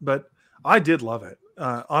me, but I did love it.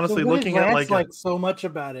 Honestly, looking at like so much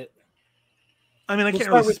about it. I mean, I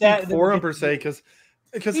can't really speak for him per se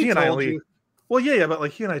because he and I only. Well, yeah, but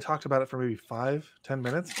like he and I talked about it for maybe 5-10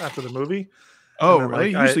 minutes after the movie. Oh,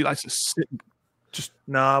 really? Usually likes to sit. Just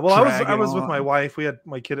well, I was with my wife. We had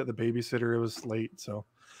my kid at the babysitter. It was late, so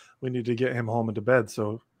we needed to get him home and to bed.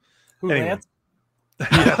 So Lance?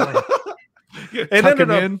 Yeah, Yeah, It tuck ended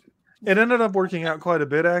him up- in. it ended up working out quite a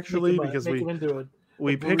bit actually because Make him into it.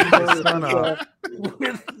 we A picked burrito my son up.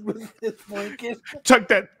 with his blanket. Tuck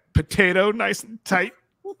that potato nice and tight.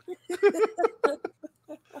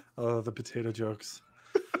 Oh, the potato jokes.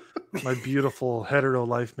 My beautiful hetero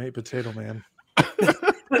life mate, Potato Man.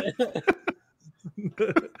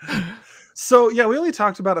 So yeah, we only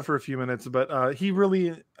talked about it for a few minutes, but he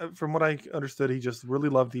really, from what I understood, he just really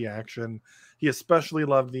loved the action. He especially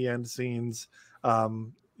loved the end scenes.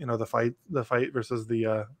 The fight versus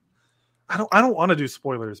the. I don't want to do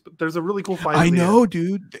spoilers, but there's a really cool fight. I at the know, end.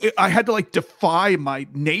 dude. I had to like defy my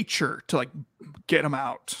nature to like get him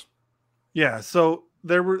out. Yeah, so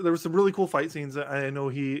there were some really cool fight scenes that I know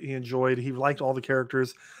he enjoyed. He liked all the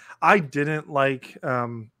characters. I didn't like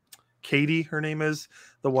Katie, her name is,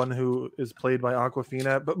 the one who is played by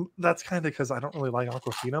Aquafina, but that's kind of because I don't really like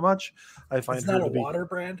Aquafina much. I find It's her not a to be. water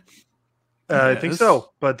brand. I think Yes.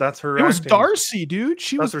 so, but that's her. It was acting. Darcy, dude.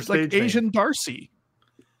 She That's was her like stage name. Asian Darcy.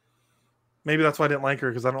 Maybe that's why I didn't like her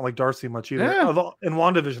because I don't like Darcy much either. Yeah. Although in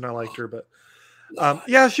WandaVision I liked her, but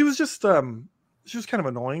yeah, she was just she was kind of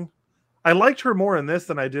annoying. I liked her more in this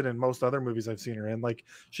than I did in most other movies I've seen her in. Like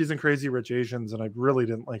she's in Crazy Rich Asians, and I really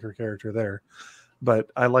didn't like her character there, but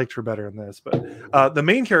I liked her better in this. But the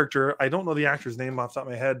main character, I don't know the actor's name off the top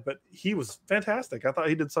of my head, but he was fantastic. I thought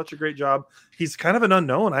he did such a great job. He's kind of an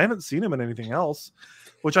unknown. I haven't seen him in anything else,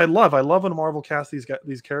 which I love. I love when Marvel casts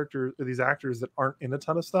these characters, these actors that aren't in a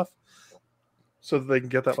ton of stuff, so that they can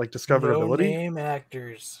get that like discoverability. No-name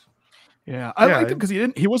actors. Yeah, I Yeah, liked him because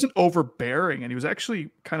he wasn't overbearing and he was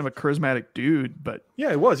actually kind of a charismatic dude. But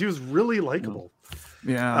Yeah, he was. He was really likable.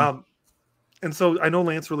 yeah, And so I know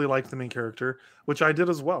Lance really liked the main character, which I did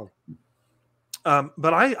as well.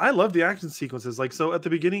 But I love the action sequences. Like, so at the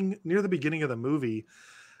beginning, near the beginning of the movie,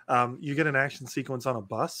 you get an action sequence on a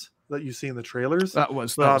bus that you see in the trailers. that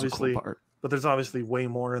was but a obviously, cool part. but there's obviously way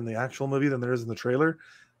more in the actual movie than there is in the trailer.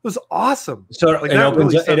 It was awesome. So Like, it that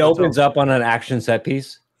opens really set it the opens tone. up on an action set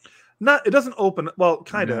piece. It doesn't open. Well,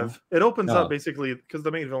 kind No. of. It opens Oh. up basically because the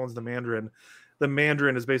main villain's the Mandarin. The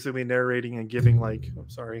Mandarin is basically narrating and giving or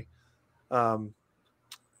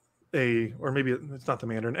maybe it's not the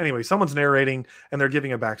Mandarin. Anyway, someone's narrating and they're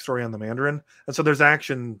giving a backstory on the Mandarin, and so there's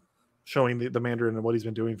action showing the Mandarin and what he's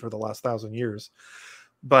been doing for the last 1,000 years.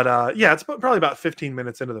 But yeah, it's probably about 15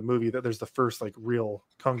 minutes into the movie that there's the first like real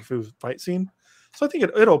kung fu fight scene. So I think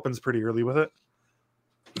it opens pretty early with it.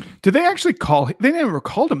 Did they actually they never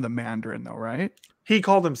called him the Mandarin though, right? He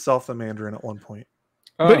called himself the Mandarin at one point.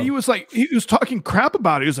 But Oh. he was talking crap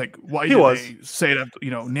about it. He was like, why He did was. they say that,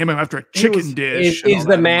 name him after a He chicken was- dish? and Is all the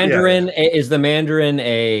that? Mandarin is the Mandarin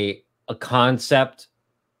a concept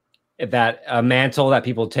that a mantle that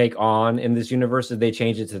people take on in this universe? Did they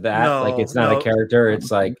change it to that? No, Like it's not no. a character.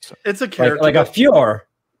 It's like It's a character. like a Fjord.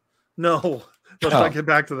 No, let's Oh. not get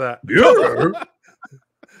back to that.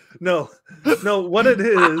 No, what it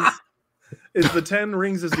is the 10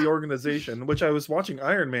 Rings is the organization, which I was watching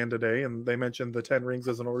Iron Man today, and they mentioned the 10 Rings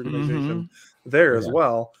as an organization there as Yeah.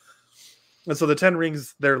 well. And so the 10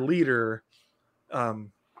 Rings, their leader,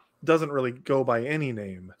 doesn't really go by any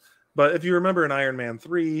name. But if you remember in Iron Man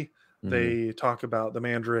 3, they talk about the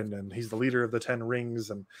Mandarin and he's the leader of the 10 Rings,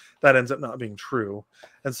 and that ends up not being true.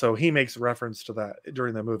 And so he makes reference to that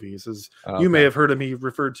during the movie. He says, you may have heard him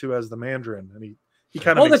referred to as the Mandarin, and he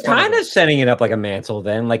kind of Well, they're kind of setting it up like a mantle,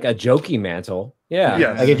 then, like a jokey mantle. Yeah.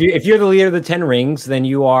 Yes. Like if you're the leader of the 10 Rings, then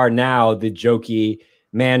you are now the jokey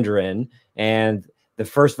Mandarin. And the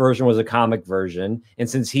first version was a comic version. And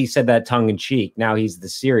since he said that tongue in cheek, now he's the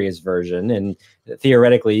serious version. And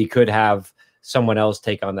theoretically, he could have someone else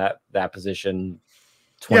take on that position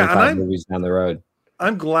 25 movies down the road.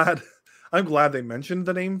 I'm glad they mentioned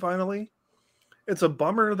the name finally. It's a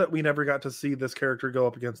bummer that we never got to see this character go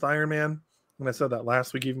up against Iron Man. And I said that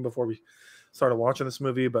last week, even before we started watching this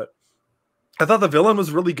movie, but I thought the villain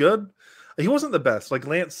was really good. He wasn't the best. Like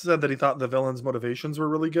Lance said that he thought the villain's motivations were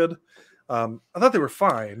really good. I thought they were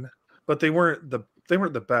fine, but they weren't the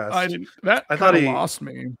best. I thought he lost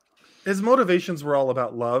me. His motivations were all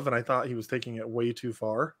about love, and I thought he was taking it way too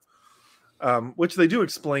far. Which they do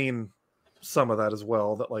explain some of that as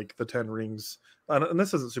well, that like the 10 Rings, and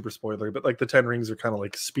this isn't super spoiler, but like the 10 Rings are kind of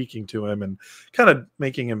like speaking to him and kind of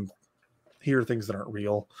making him hear things that aren't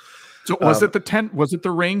real. So was it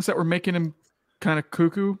the rings that were making him kind of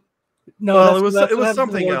cuckoo? No, Well, that's it what was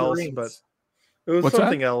happens in something Lord of the else, Rings. but it was What's that?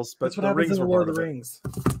 something else, but That's what the happens rings in were the Lord part of of the it. Rings.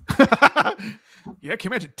 Yeah, can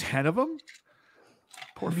you imagine 10 of them?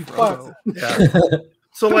 Poor Fuck. Frodo. Yeah.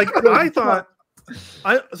 So like I thought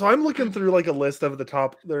I'm looking through like a list of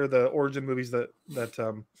the origin movies that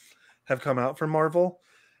have come out from Marvel.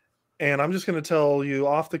 And I'm just going to tell you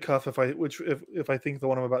off the cuff if I think the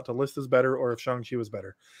one I'm about to list is better or if Shang-Chi was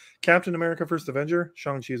better. Captain America: First Avenger,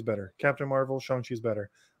 Shang-Chi is better. Captain Marvel, Shang-Chi is better.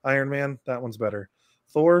 Iron Man, that one's better.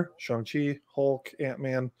 Thor, Shang-Chi, Hulk,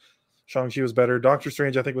 Ant-Man, Shang-Chi was better. Doctor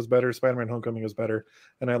Strange, I think, was better. Spider-Man: Homecoming was better.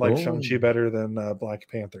 And I like Shang-Chi better than Black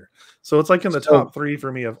Panther. So it's like in the top 3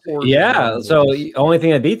 for me of origin. Yeah, so the only thing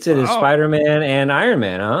that beats it is Spider-Man and Iron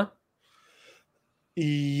Man, huh?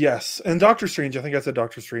 Yes, and Doctor Strange. I think I said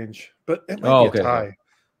Doctor Strange, but it might be a tie.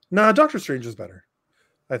 Nah, Doctor Strange is better,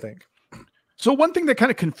 I think. So one thing that kind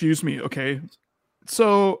of confused me. Okay,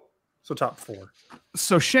 so top 4.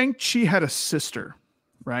 So Shang-Chi had a sister,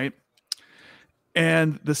 right?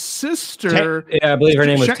 And the sister, I believe her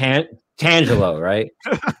name was Tangelo, right?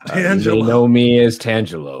 Tangelo. They know me as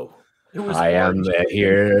Tangelo. I am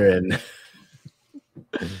here, and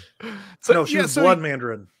so she was Blood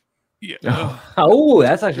Mandarin. Yeah. Oh,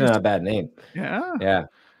 that's actually not a bad name. Yeah.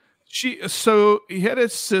 He had a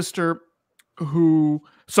sister who.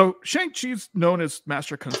 So Shang-Chi's known as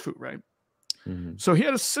Master Kung Fu, right? Mm-hmm. So he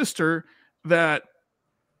had a sister that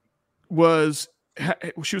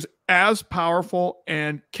she was as powerful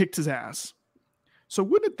and kicked his ass. So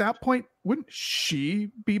at that point, wouldn't she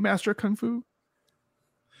be Master Kung Fu?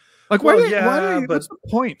 Like, what's the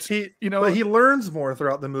point? But he learns more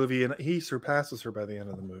throughout the movie, and he surpasses her by the end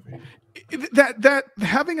of the movie. That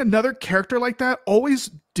having another character like that always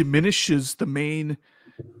diminishes the main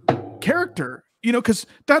character, because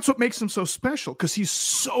that's what makes him so special. Because he's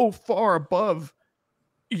so far above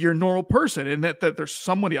your normal person, and that there's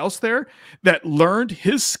somebody else there that learned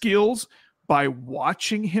his skills by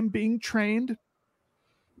watching him being trained.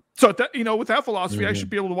 So that, with that philosophy, I should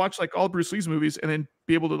be able to watch like all Bruce Lee's movies and then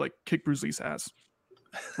be able to like kick Bruce Lee's ass,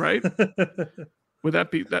 right? Would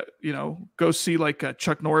that be that? Go see like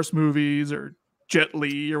Chuck Norris movies or Jet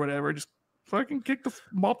Li or whatever. Just fucking kick the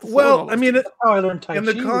mop the floor. Well, I mean, that's how I learned Tai Chi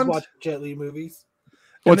was watching Jet Li movies.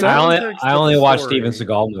 What's that? I only watch Steven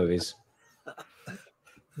Seagal movies.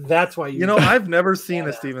 That's why I've never seen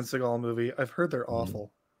a Steven Seagal movie. I've heard they're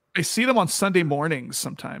awful. I see them on Sunday mornings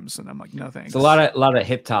sometimes, and I'm like, no thanks. It's a lot of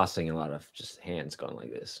hip tossing, a lot of just hands going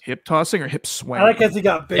like this. Hip tossing or hip swing? I like as he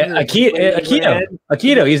got bigger.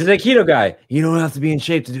 Aikido. He's an Aikido guy. You don't have to be in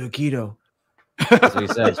shape to do Aikido. That's what he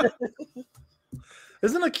says.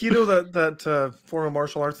 Isn't Aikido that form of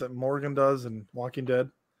martial arts that Morgan does in Walking Dead?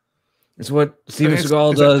 It's what Steven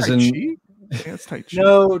Seagal does. It's Tai Chi.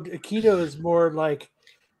 No, Aikido is more like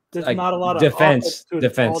there's not a lot of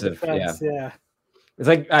defensive. Yeah. It's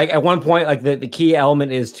like at one point, like the key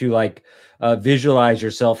element is to like visualize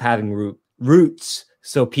yourself having roots.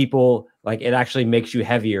 So people like it actually makes you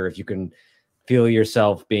heavier if you can feel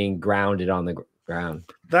yourself being grounded on the ground.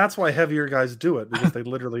 That's why heavier guys do it, because they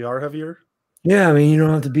literally are heavier. Yeah, I mean, you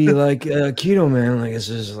don't have to be like keto, man. Like it's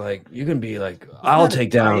just like you can be like I'll take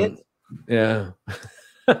down. Yeah.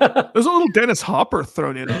 There's a little Dennis Hopper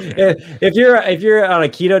thrown in on there. If you're on a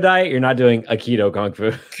keto diet, you're not doing a keto kung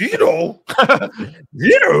fu. Keto.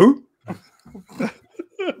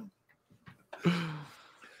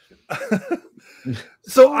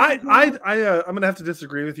 So I'm gonna have to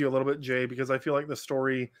disagree with you a little bit, Jay, because I feel like the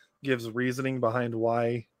story gives reasoning behind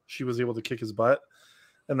why she was able to kick his butt,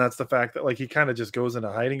 and that's the fact that like he kind of just goes into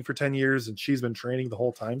hiding for 10 years, and she's been training the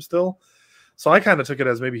whole time still. So I kind of took it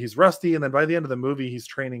as maybe he's rusty, and then by the end of the movie, he's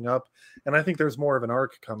training up. And I think there's more of an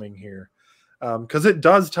arc coming here, because it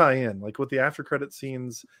does tie in. Like with the after credit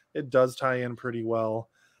scenes, it does tie in pretty well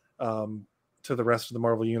to the rest of the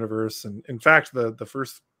Marvel universe. And in fact, the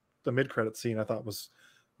mid credit scene I thought was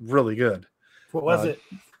really good. What was it?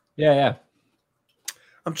 Yeah.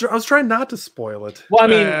 I was trying not to spoil it. Well, I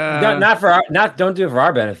mean, don't do it for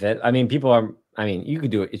our benefit. I mean, you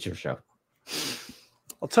could do it. It's your show.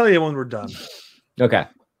 I'll tell you when we're done. Okay.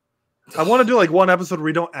 I want to do like one episode where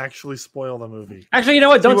we don't actually spoil the movie. Actually, you know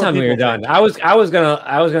what? Don't tell me when you're done. I was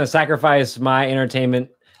gonna sacrifice my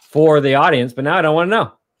entertainment for the audience, but now I don't want to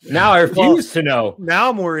know. Now I refuse to know.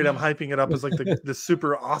 Now I'm worried. I'm hyping it up as like the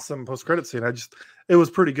super awesome post credit scene. It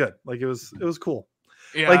was pretty good. Like it was cool.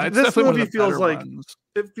 Yeah, like this movie feels like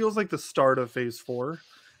it feels like the start of Phase 4,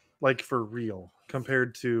 like for real,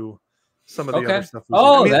 compared to some of the other stuff.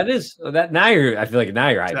 Oh, I feel like now you're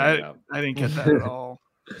hyping it up. I didn't get that at all.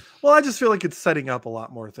 Well, I just feel like it's setting up a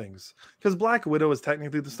lot more things, because Black Widow is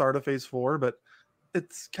technically the start of Phase 4, but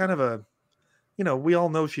it's kind of we all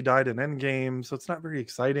know she died in Endgame, so it's not very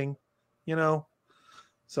exciting,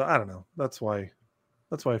 So I don't know. That's why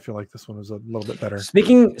I feel like this one was a little bit better.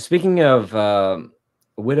 Speaking of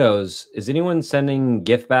widows, is anyone sending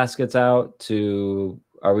gift baskets out to?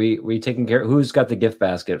 Are we taking care? Who's got the gift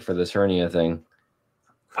basket for this hernia thing?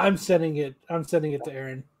 I'm sending it to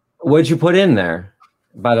Aaron. What'd you put in there?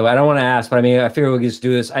 By the way, I don't want to ask, but I mean, I figure we could just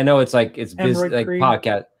do this. I know it's like it's busy, like cream.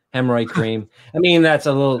 podcast hemorrhoid cream. I mean, that's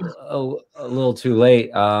a little too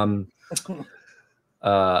late. How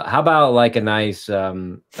about like a nice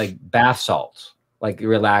like bath salts, like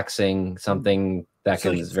relaxing, something that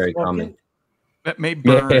is very calming. That may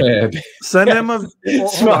burn. Send him a.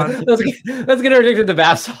 Hold on. Let's get addicted to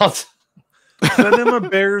bath salts. Send him a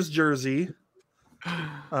Bears jersey,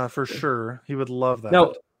 for sure. He would love that.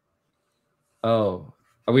 No. Oh,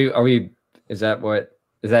 are we? Is that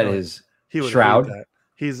his he would shroud? That.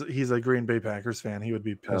 He's a Green Bay Packers fan. He would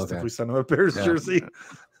be pissed Okay. if we sent him a Bears jersey.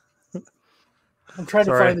 I'm trying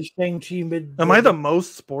to find the Shang-Chi mid. Am I the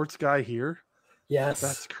most sports guy here? Yes.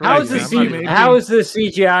 That's crazy. How is the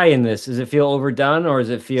CGI in this? Does it feel overdone, or does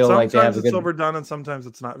it feel like they have a good... Sometimes it's overdone, and sometimes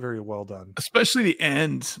it's not very well done. Especially the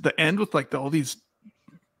end with like all these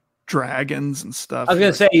dragons and stuff. I was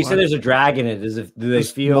gonna say, you said there's a dragon in it. Do they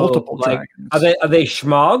feel multiple like dragons. are they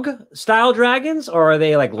Schmog style dragons, or are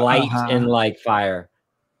they like light and like fire?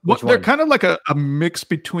 They're kind of like a mix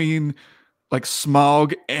between like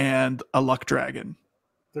Smaug and a Luck Dragon.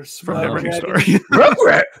 There's from Neverending Story.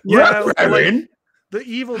 Yeah, like, the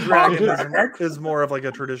evil dragon is more of like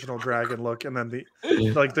a traditional dragon look, and then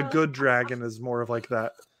the good dragon is more of like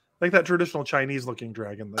that traditional Chinese looking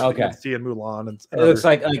dragon that you can see in Mulan. And it looks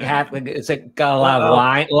like it's like got a lot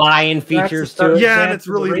of lion features to it. Yeah, and it's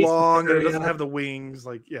really long, and it doesn't have the wings.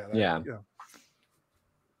 Like yeah.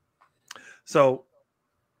 So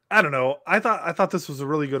I don't know. I thought this was a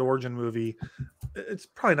really good origin movie. It's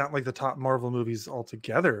probably not like the top Marvel movies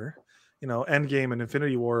altogether. You know, Endgame and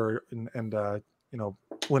Infinity War and you know,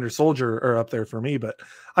 Winter Soldier are up there for me, but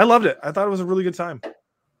I loved it. I thought it was a really good time.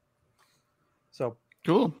 So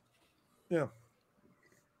cool. Yeah.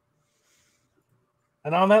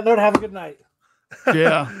 And on that note, have a good night.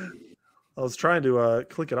 Yeah. I was trying to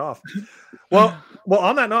click it off. Well,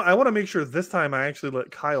 on that note, I want to make sure this time I actually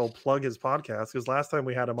let Kyle plug his podcast, because last time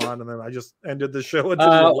we had him on and then I just ended the show.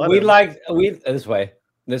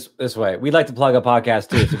 This way. We'd like to plug a podcast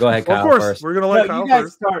too. So go ahead, Kyle. Of course, first. we're gonna let Kyle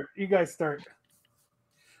first. You guys start.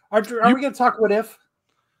 Are we gonna talk What If?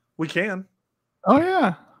 We can. Oh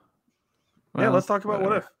yeah. Well, yeah, let's talk about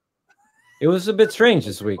What If. It was a bit strange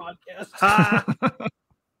this week.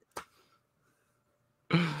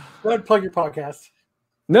 Go ahead, plug your podcast.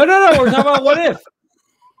 No. We're talking about What If.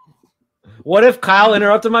 What if Kyle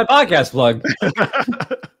interrupted my podcast plug?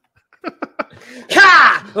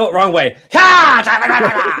 Ha! Oh, wrong way.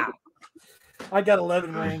 Ha! I got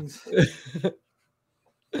 11 rings.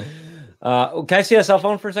 Can I see a cell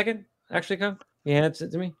phone for a second? Actually, come. You hand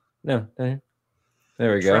it to me? No. There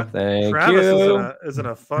we go. Thank Travis you. is in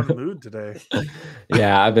a fun mood today.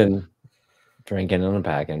 Yeah, I've been drinking and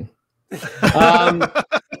unpacking.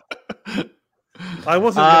 I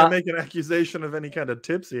wasn't going to make an accusation of any kind of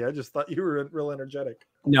tipsy. I just thought you were real energetic.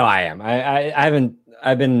 No, I am. I haven't.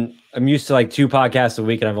 I'm used to like 2 podcasts a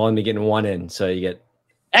week, and I've only been getting 1 in. So you get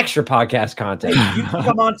extra podcast content. You can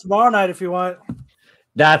come on tomorrow night if you want.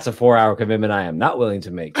 That's a 4-hour commitment I am not willing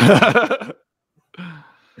to make.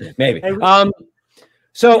 Maybe. Hey, 4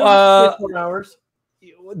 hours.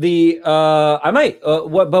 I might.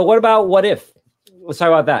 What about What If? Let's talk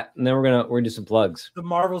about that, and then we're gonna do some plugs. The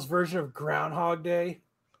Marvel's version of Groundhog Day.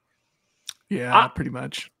 Yeah, pretty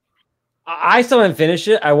much. I still haven't finished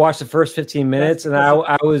it. I watched the first 15 minutes, and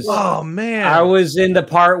I was. Oh man! I was in the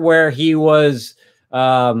part where he was,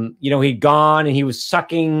 he'd gone and he was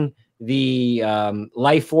sucking the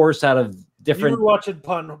life force out of different. You were watching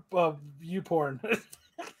you porn.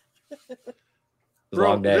 Bro,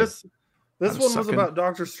 long day. This one was about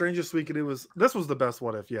Doctor Strange this week, and this was the best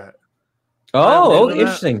What If yet. Oh,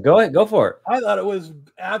 interesting. Go ahead, go for it. I thought it was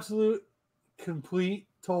absolute, complete,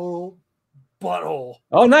 total butthole.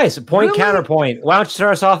 Oh, nice. Counterpoint. Why don't you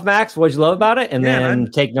start us off, Max? What'd you love about it? And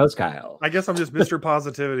then take notes, Kyle. I guess I'm just Mr.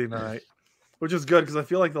 Positivity tonight, which is good because I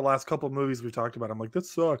feel like the last couple of movies we've talked about, I'm like,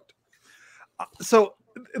 this sucked. So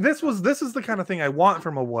this is the kind of thing I want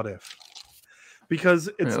from a What If. Because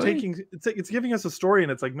it's giving us a story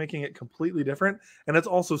and it's like making it completely different, and it's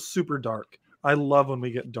also super dark. I love when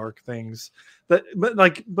we get dark things, but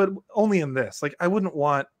only in this. Like I wouldn't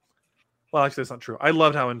want. Well, actually, that's not true. I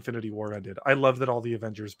loved how Infinity War ended. I love that all the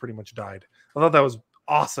Avengers pretty much died. I thought that was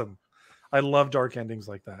awesome. I love dark endings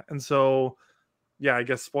like that, and so yeah, I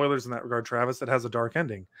guess spoilers in that regard, Travis. It has a dark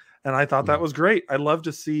ending, and I thought that was great. I love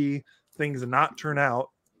to see things not turn out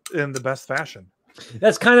in the best fashion.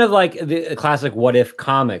 That's kind of like the classic What If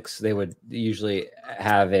comics. They would usually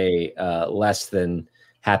have a less than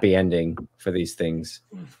happy ending for these things.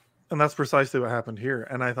 And that's precisely what happened here.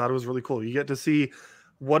 And I thought it was really cool. You get to see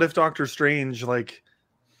what if Doctor Strange, like,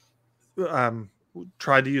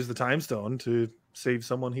 tried to use the time stone to save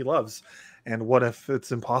someone he loves, and what if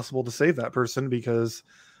it's impossible to save that person because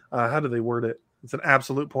how do they word it? It's an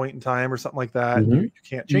absolute point in time or something like that. And you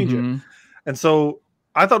can't change it. And so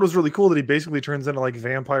I thought it was really cool that he basically turns into like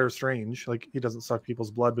Vampire Strange. Like he doesn't suck people's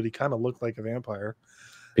blood, but he kind of looked like a vampire.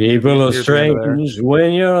 People are strange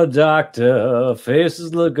when you're a doctor.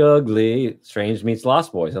 Faces look ugly. Strange meets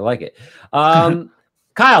Lost Boys. I like it.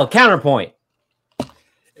 Kyle, counterpoint.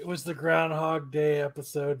 It was the Groundhog Day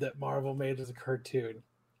episode that Marvel made as a cartoon.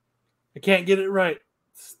 I can't get it right.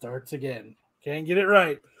 Starts again. Can't get it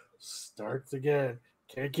right. Starts again.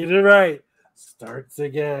 Can't get it right. Starts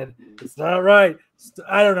again. It's not right.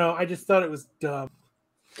 I don't know. I just thought it was dumb.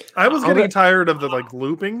 I was getting tired of the like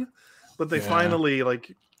looping, but they finally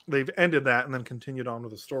like they've ended that and then continued on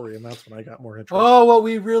with the story, and that's when I got more interested. Oh, what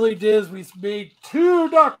we really did is we made 2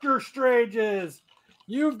 Doctor Stranges.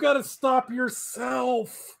 You've got to stop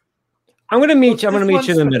yourself. I'm gonna meet you. I'm gonna meet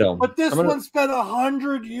you in the middle. But this one spent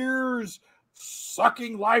 100 years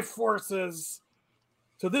sucking life forces.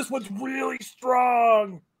 So this one's really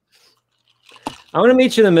strong. I'm gonna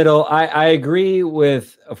meet you in the middle. I agree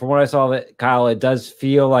with, from what I saw of it, Kyle, it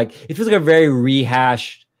feels like a very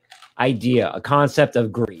rehashed idea, a concept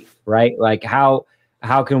of grief, right? Like how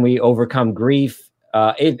can we overcome grief?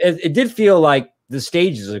 It did feel like the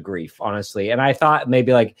stages of grief, honestly. And I thought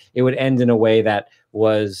maybe like it would end in a way that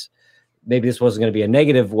was, maybe this wasn't going to be a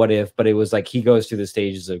negative what if, but it was like he goes through the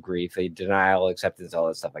stages of grief, a denial, acceptance, all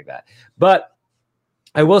that stuff like that. But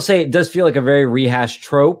I will say it does feel like a very rehashed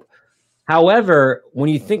trope. However, when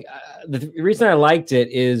you think, the reason I liked it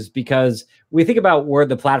is because we think about where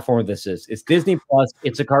the platform of this is. It's Disney Plus,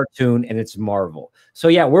 it's a cartoon, and it's Marvel. So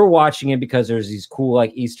yeah, we're watching it because there's these cool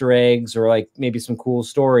like Easter eggs or like maybe some cool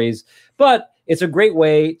stories, but it's a great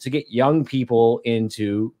way to get young people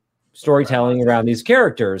into storytelling around these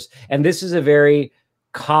characters. And this is a very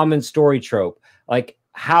common story trope. Like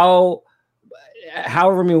however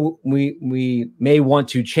we may want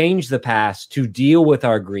to change the past to deal with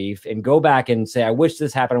our grief and go back and say, I wish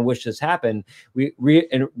this happened, I wish this happened, we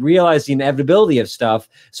realize the inevitability of stuff.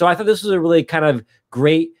 So I thought this was a really kind of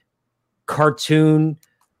great cartoon,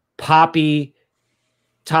 poppy,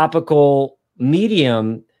 topical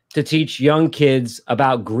medium to teach young kids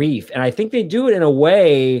about grief. And I think they do it in a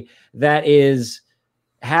way that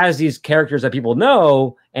has these characters that people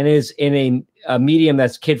know and is in a medium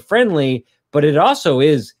that's kid friendly, but it also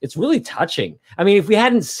it's really touching. I mean, if we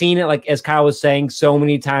hadn't seen it, like as Kyle was saying so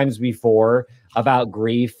many times before about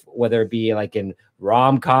grief, whether it be like in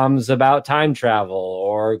rom-coms about time travel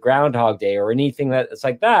or Groundhog Day or anything that's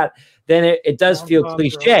like that, then it does feel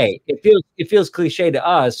cliche. It feels cliche to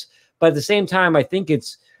us, but at the same time, I think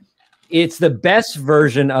it's the best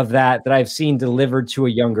version of that I've seen delivered to a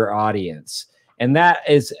younger audience. And that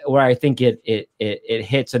is where I think it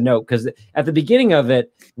hits a note, because at the beginning of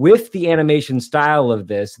it, with the animation style of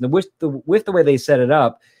this, and with the way they set it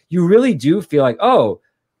up, you really do feel like, oh,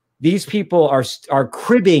 these people are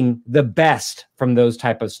cribbing the best from those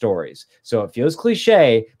type of stories. So it feels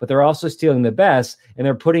cliche, but they're also stealing the best, and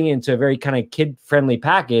they're putting it into a very kind of kid-friendly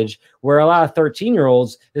package where a lot of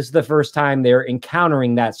 13-year-olds, this is the first time they're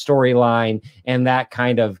encountering that storyline and that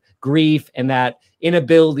kind of grief and that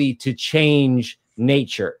inability to change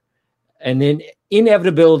nature and then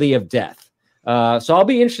inevitability of death. So I'll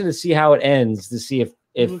be interested to see how it ends, to see if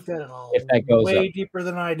that goes way up. deeper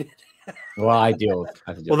than I did. Well, I do.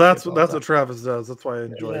 Well, that's what Travis does. That's why I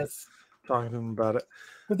enjoy talking to him about it.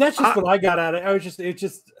 But that's just what I got at it.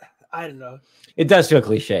 I don't know. It does feel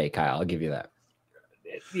cliche, Kyle. I'll give you that.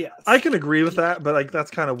 Yes. I can agree with that, but like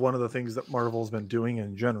that's kind of one of the things that Marvel's been doing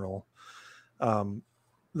in general. I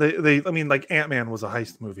mean, like Ant-Man was a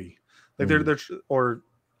heist movie. Like or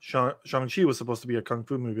Shang-Chi was supposed to be a kung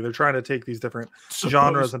fu movie. They're trying to take these different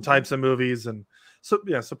genres and types of movies, and so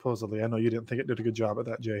yeah, supposedly. I know you didn't think it did a good job at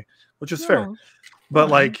that, Jay, which is fair. But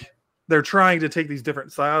like they're trying to take these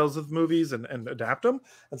different styles of movies and adapt them.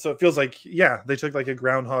 And so it feels like, they took like a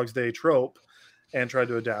Groundhog's Day trope and tried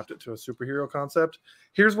to adapt it to a superhero concept.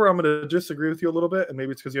 Here's where I'm going to disagree with you a little bit, and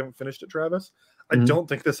maybe it's because you haven't finished it, Travis. I don't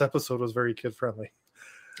think this episode was very kid friendly.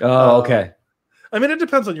 Oh, okay. I mean, it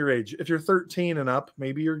depends on your age. If you're 13 and up,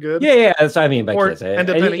 maybe you're good. Yeah, that's what I mean by kids.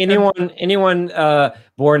 Anyone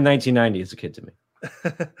born in 1990 is a kid to me.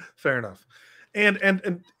 Fair enough. And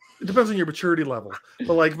it depends on your maturity level.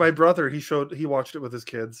 But like my brother, he watched it with his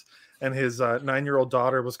kids, and his 9-year-old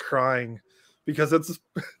daughter was crying because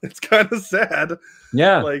it's kind of sad.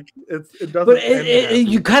 Yeah, like it doesn't. But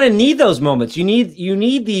you kind of need those moments. You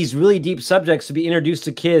need these really deep subjects to be introduced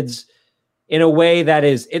to kids in a way that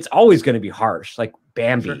it's always going to be harsh, like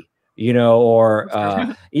Bambi, you know, or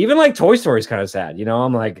even like Toy Story is kind of sad. You know,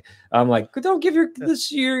 I'm like, don't give you're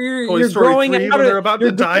growing out when they're about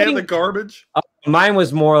to die in the garbage. Mine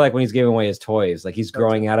was more like when he's giving away his toys, like he's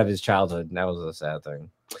growing out of his childhood, and that was a sad thing.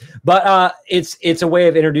 But it's a way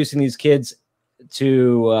of introducing these kids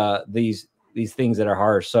to these things that are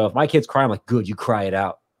harsh. So if my kids cry, I'm like, good, you cry it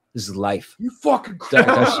out. This is life. You fucking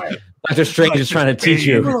cry. Dr. Strange is trying to teach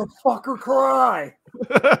you. You're gonna fucker cry.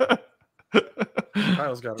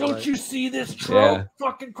 Don't you see this trope? Yeah.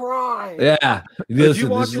 Fucking cry. Yeah. Did you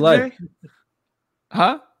watch it, Jay?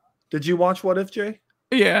 Huh? Did you watch What If, Jay?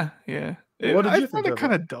 Yeah. What did you I think thought it of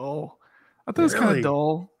kind it? of dull. I thought it was kind Really? of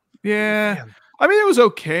dull. Yeah. Man. I mean, it was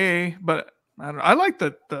okay, but I don't know. I like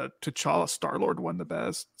the T'Challa Star-Lord one the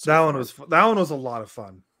best. so That far. one was a lot of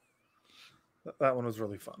fun. That one was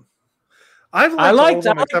really fun. I I liked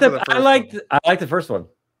the the first one.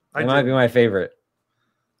 I It might did. be my favorite.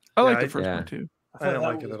 I like Yeah, the first yeah. one too. I didn't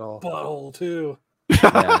like it at all. Butthole too.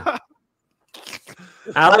 Yeah.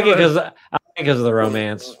 I like it because of the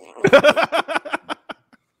romance.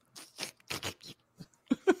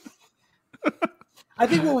 I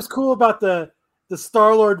think what was cool about the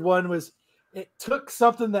Star-Lord one was it took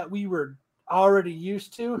something that we were already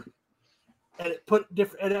used to, and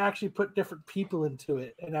it actually put different people into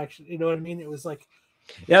it, and actually, you know what I mean? It was like,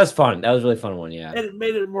 That was fun. That was a really fun one. Yeah. and it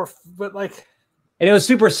made it more, but like, And it was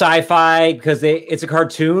super sci-fi because it's a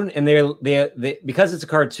cartoon, and they because it's a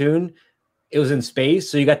cartoon, it was in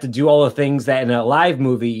space, so you got to do all the things that in a live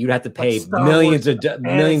movie you'd have to pay Star millions Wars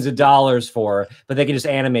millions of dollars for, but they could just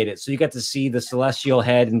animate it. So you got to see the celestial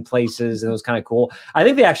head in places, and it was kind of cool. I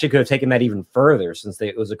think they actually could have taken that even further since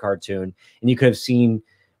it was a cartoon, and you could have seen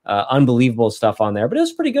unbelievable stuff on there. But it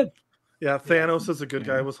was pretty good. Yeah, Thanos as a good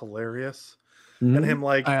guy was hilarious. Mhm. And him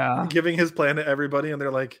like Yeah. giving his plan to everybody, and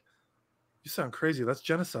they're like, "You sound crazy. That's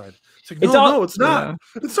genocide." It's like, It's no, all- no, it's not.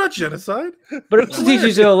 It's not genocide. But it also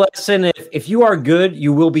teaches you a lesson: if you are good,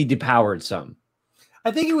 you will be depowered some. I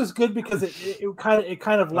think it was good because it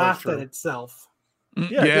kind of laughed at true. itself.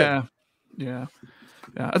 Yeah, Yeah.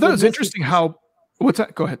 I thought it was interesting how. What's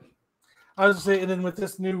that? Go ahead. I was saying, and then with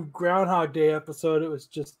this new Groundhog Day episode, it was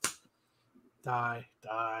just died,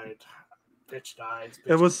 bitch dies.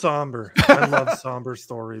 It was somber. I love somber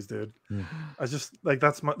stories, dude. Mm. I just like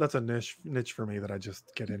that's a niche for me that I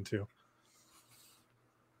just get into.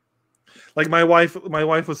 Like my wife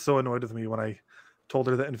was so annoyed with me when I told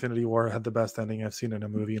her that Infinity War had the best ending I've seen in a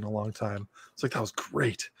movie in a long time. It's like, that was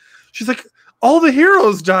great. She's like, all the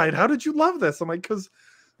heroes died. How did you love this? I'm like, because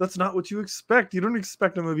that's not what you expect. You don't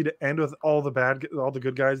expect a movie to end with all the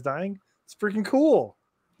good guys dying. It's freaking cool.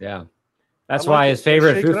 Yeah. That's I like why it. his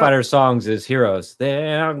favorite Shake Foo it up. Fighters songs is Heroes.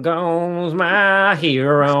 There goes my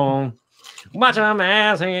hero. Watch him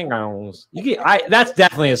as he goes. That's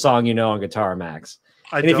definitely a song you know on Guitar Max.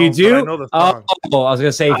 And if you do, I know the song. I was going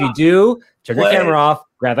to say, if you do, turn your Play camera off,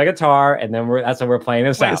 grab the guitar, and then that's when we're playing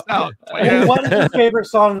this Play out. us out. And what is your favorite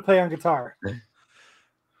song to play on guitar?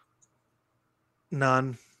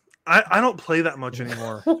 None. I don't play that much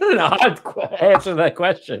anymore. What an odd answer to that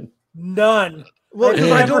question. None. Well,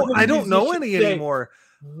 because I've never I heard don't know musicians any say, anymore.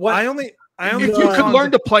 What? I only If No, you could songs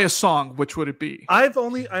learn to play a song, which would it be? I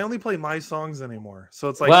only play my songs anymore. So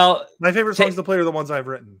it's like, Well, my favorite songs to play are the ones I've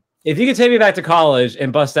written. if you could take me back to college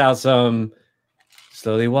and bust out some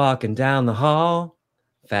slowly walking down the hall,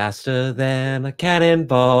 faster than a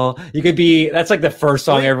cannonball, you could be. That's like the first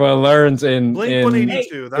song Blink- everyone learns in Blink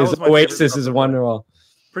 182. That is was my favorite Oasis stuff is to play. Wonderwall.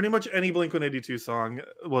 Pretty much any Blink 182 song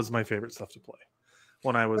was my favorite stuff to play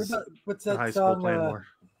when I was What's in that high school song? playing more.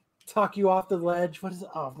 Talk You Off the Ledge. What is it?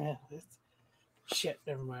 Oh man, shit.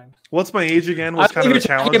 Never mind. What's My Age Again was I kind think of a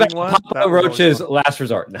you're talking challenging about one. Papa That was always Roach's fun. Last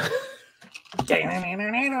Resort.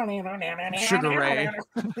 Sugar Ray.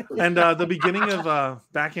 And the beginning of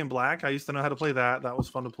Back in Black, I used to know how to play that. That was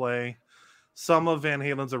fun to play. Some of Van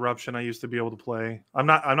Halen's Eruption, I used to be able to play. I'm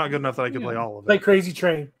not good enough that I could play all of Play it. Crazy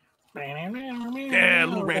Train. Yeah,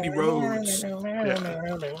 little Randy Rhoads.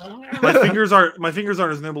 My fingers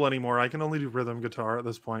aren't as nimble anymore. I can only do rhythm guitar at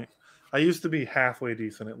this point. I used to be halfway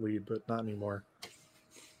decent at lead, but not anymore.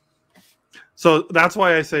 So that's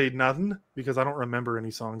why I say nothing, because I don't remember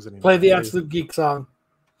any songs anymore. Play the Absolute Geek song.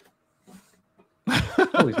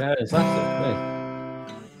 Oh, he's got his last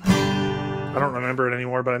I don't remember it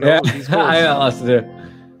anymore, but I know Yeah, it was these I chords. got lots to do.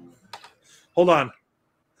 Hold on.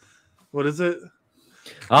 What is it?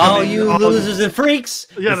 All you losers and freaks.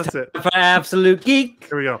 Yeah, it's that's it. time for Absolute Geek.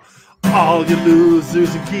 Here we go. All you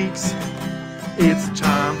losers and geeks, it's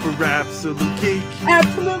time for Absolute Geek.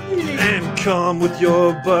 Absolute Geek. And come with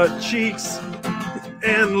your butt cheeks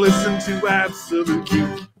and listen to Absolute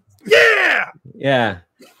Geek. Yeah! Yeah.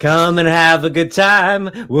 Come and have a good time.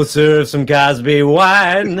 We'll serve some Cosby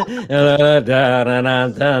wine. We'll talk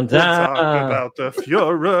about the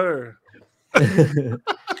Fuhrer.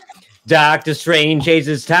 Doctor Strange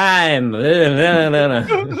chases time. So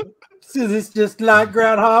it's just like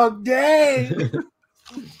Groundhog Day.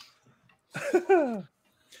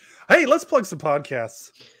 Hey, let's plug some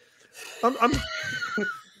podcasts. I'm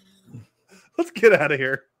let's get out of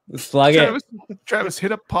here. Let's plug it. Travis,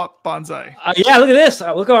 hit up Pop Bonsai. Yeah, look at this.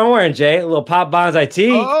 Look what I'm wearing, Jay. A little Pop Bonsai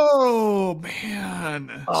tee. Oh,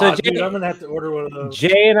 man. So, Dude, I'm going to have to order one of those.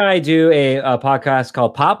 Jay and I do a podcast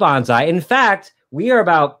called Pop Bonsai. In fact, we are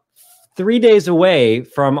about 3 days away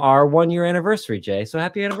from our 1-year anniversary, Jay. So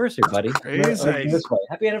happy anniversary, buddy. Crazy. This way.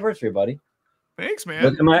 Happy anniversary, buddy. Thanks,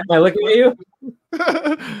 man. Am I looking at you?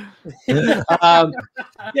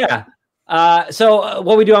 Yeah. So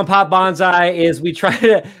what we do on Pop Bonsai is we try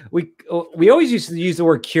to we always used to use the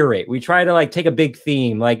word curate. We try to like take a big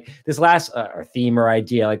theme, like this last or theme or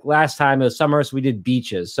idea. Like last time it was summer, so we did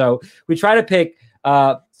beaches. So we try to pick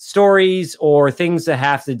stories or things that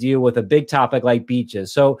have to deal with a big topic like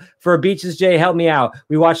beaches. So for beaches, Jay, help me out.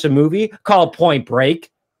 We watched a movie called Point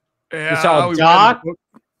Break. Yeah, we saw a doc.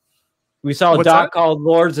 We saw a What's doc that? called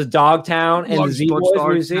Lords of Dogtown and the Z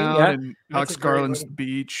Boys movie. Yeah. And Alex Garland's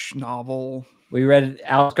Beach novel. We read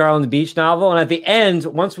Alex Garland, the Beach novel. And at the end,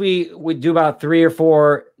 once we do about 3 or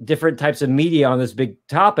 4 different types of media on this big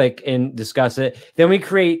topic and discuss it, then we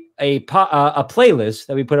create a playlist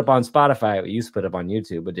that we put up on Spotify. We used to put up on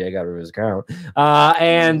YouTube, but Jay got rid of his account.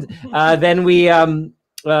 Then we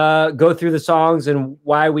go through the songs and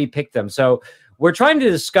why we picked them. So we're trying to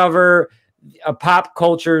discover a pop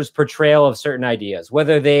culture's portrayal of certain ideas,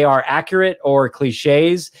 whether they are accurate or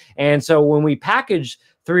cliches. And so when we package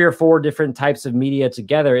 3 or 4 different types of media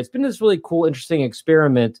together, it's been this really cool, interesting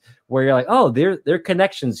experiment where you're like, oh, there are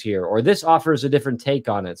connections here, or this offers a different take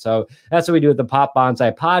on it. So that's what we do with the Pop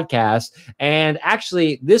Bonsai podcast. And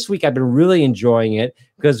actually, this week I've been really enjoying it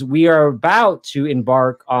because we are about to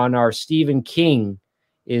embark on our Stephen King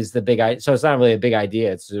is the big idea. So it's not really a big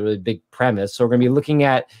idea. It's a really big premise. So we're going to be looking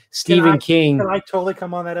at Stephen King. Can I totally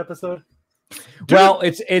come on that episode? Well,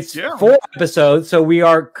 it's 4 episodes. So we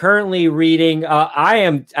are currently reading.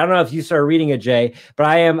 I don't know if you started reading it, Jay, but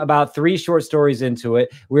I am about 3 short stories into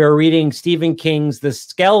it. We are reading Stephen King's The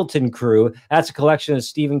Skeleton Crew. That's a collection of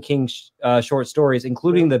Stephen King's short stories,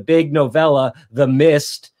 including the big novella, The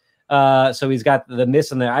Mist. So he's got The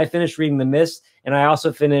Mist in there. I finished reading The Mist, and I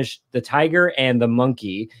also finished The Tiger and the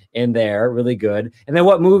Monkey in there. Really good. And then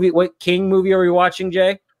what King movie are we watching,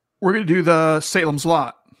 Jay? We're going to do the Salem's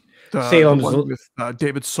Lot. Salem's Lot with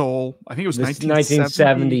David Soul. I think it was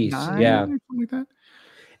 1970s. Yeah. Something like that.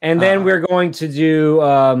 And then we're going to do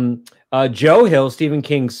Joe Hill, Stephen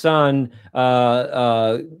King's son,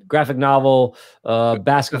 graphic novel,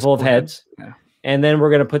 Basketful of Heads. Yeah. And then we're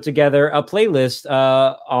going to put together a playlist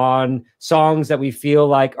on songs that we feel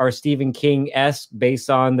like are Stephen King-esque based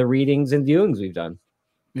on the readings and viewings we've done.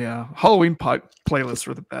 Yeah. Halloween playlists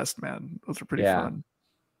are the best, man. Those are pretty fun.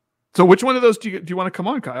 So which one of those do you want to come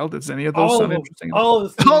on, Kyle? Does any of those sound interesting? All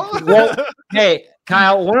of them. Well, hey,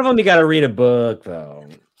 Kyle, one of them you got to read a book, though.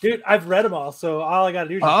 Dude, I've read them all, so all I got to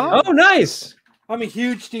do is Oh, nice. I'm a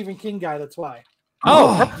huge Stephen King guy, that's why.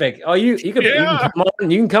 Oh, perfect. Oh, you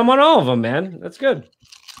can come on all of them, man. That's good.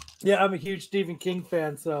 Yeah, I'm a huge Stephen King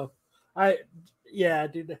fan, so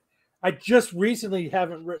dude. I just recently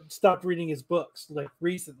haven't stopped reading his books, like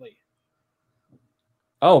recently.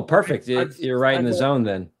 Oh, perfect. You're right in the zone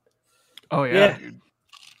then. Oh, yeah. Dude.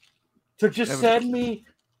 So just send me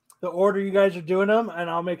the order you guys are doing them, and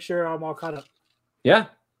I'll make sure I'm all caught up. Yeah.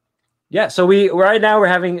 Yeah, so right now we're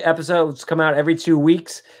having episodes come out every 2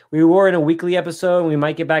 weeks. We were in a weekly episode, and we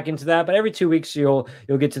might get back into that, but every 2 weeks you'll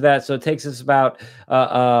get to that. So it takes us about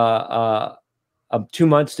 2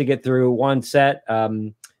 months to get through one set.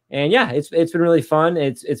 And yeah, it's been really fun.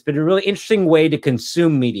 It's been a really interesting way to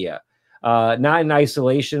consume media, not in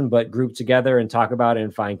isolation, but group together and talk about it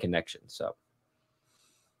and find connections. So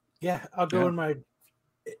yeah, I'll go in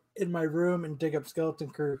my room and dig up Skeleton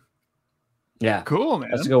Crew. Yeah, cool,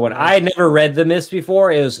 man. That's a good one. I had never read The Mist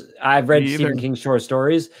before. I've read Stephen King short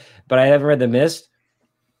stories, but I haven't read The Mist.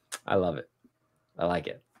 I love it. I like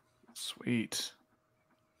it. Sweet.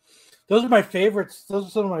 Those are my favorites. Those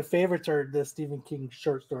are some of my favorites. Are the Stephen King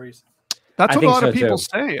short stories. That's what a lot of people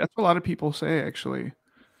say. That's what a lot of people say, actually.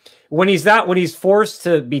 When he's forced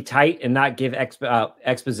to be tight and not give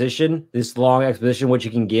exposition, this long exposition, which you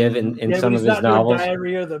can give in some of his novels.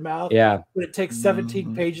 Diarrhea of the mouth. Yeah. When it takes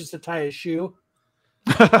 17 pages to tie a shoe.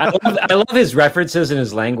 I love his references in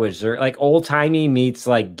his language. They're like old timey meets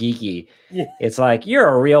like geeky. Yeah. It's like you're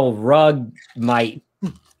a real rug mite.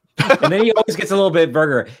 And then he always gets a little bit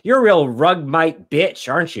burger. You're a real rug mite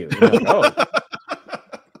bitch, aren't you? You're like, oh.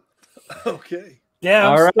 Okay. Yeah.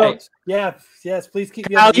 All right. Stoked. Yeah. Yes. Please keep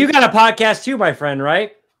me. Al, you got a podcast too, my friend,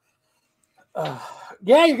 right?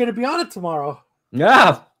 Yeah, you're going to be on it tomorrow.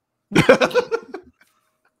 Yeah.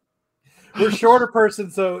 We're a shorter person,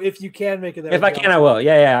 so if you can make it there. If I can, I will.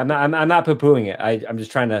 Yeah. I'm not poo-pooing it. I'm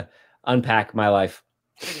just trying to unpack my life.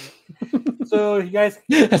 So you guys,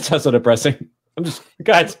 That sounds so depressing. I'm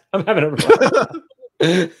having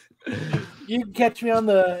a. you can catch me on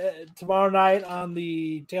tomorrow night on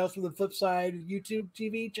the Tales from the Flip Side YouTube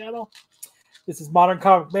TV channel. This is Modern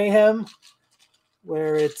Comic Mayhem,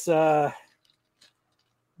 where it's not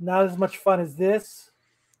as much fun as this.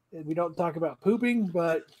 And we don't talk about pooping,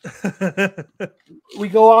 but we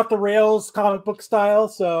go off the rails comic book style.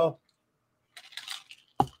 So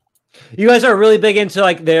You guys are really big into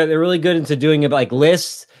like they're really good into doing like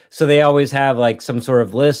lists. So they always have like some sort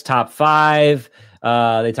of list, top 5.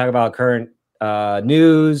 They talk about current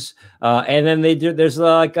news, and then there's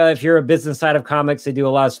like if you're a business side of comics, they do a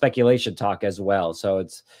lot of speculation talk as well. So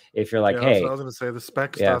it's if you're like, hey, I was going to say the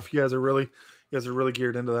spec stuff. You guys are really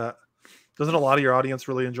geared into that. Doesn't a lot of your audience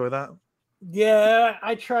really enjoy that? yeah,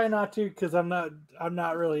 I try not to because I'm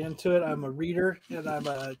not really into it. I'm a reader and I'm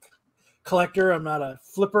a collector. I'm not a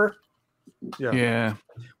flipper. Yeah.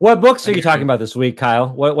 What books are you talking about this week, Kyle?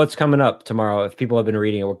 What's coming up tomorrow? If people have been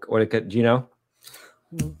reading it, what do you know?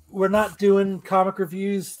 We're not doing comic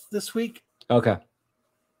reviews this week. Okay.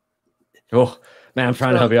 Oh man, I'm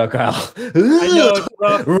trying to help you out, Kyle. I know it's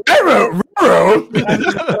rough. I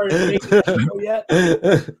haven't started making the show yet.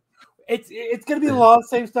 It's gonna be a lot of the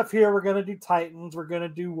same stuff here. We're gonna do Titans. We're gonna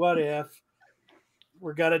do What If.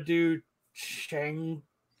 We're gonna do Shang-Chi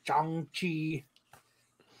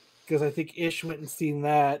because I think Ish went and seen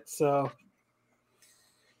that. So,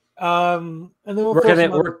 and then we'll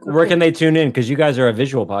where can they tune in? Because you guys are a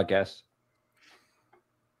visual podcast.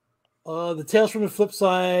 The Tales from the Flip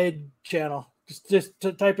Side channel. Just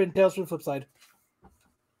to type in Tales from the Flip Side.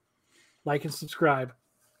 Like and subscribe.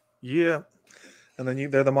 Yeah. And then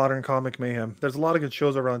they're the Modern Comic Mayhem. There's a lot of good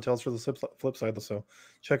shows around Tales for the Flip Side, so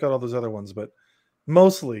check out all those other ones. But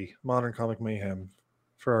mostly Modern Comic Mayhem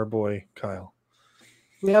for our boy Kyle.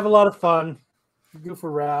 We have a lot of fun. We goof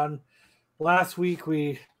around. Last week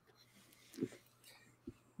you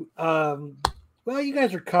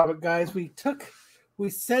guys are comic guys. We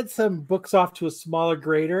sent some books off to a smaller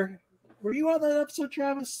grader. Were you on that episode,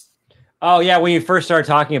 Travis? Oh yeah, when you first started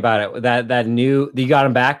talking about it, that new you got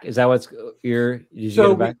him back. Is that what's did you get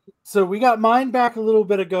him back? So we got mine back a little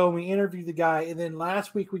bit ago. And we interviewed the guy, and then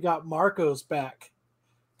last week we got Marco's back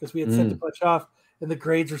because we had sent a bunch off, and the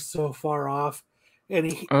grades were so far off. And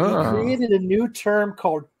he created a new term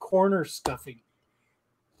called corner stuffing.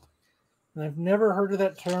 And I've never heard of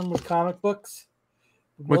that term with comic books.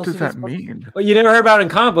 What does that mean? Well, you never heard about it in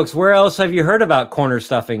comic books. Where else have you heard about corner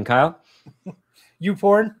stuffing, Kyle? You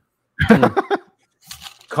porn?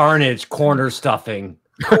 Carnage, corner stuffing.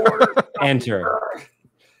 Enter.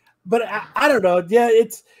 But I don't know. Yeah,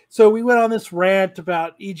 so we went on this rant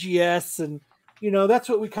about EGS, and that's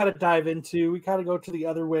what we kind of dive into. We kind of go to the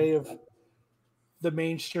other way of the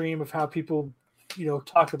mainstream of how people,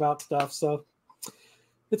 talk about stuff. So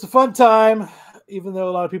it's a fun time, even though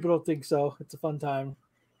a lot of people don't think so. It's a fun time.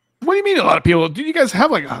 What do you mean a lot of people? Do you guys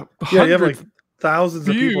have like you have like thousands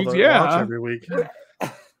of people that watch every week.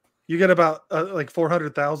 You get about like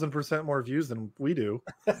 400,000% more views than we do.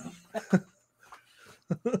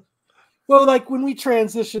 Well, like when we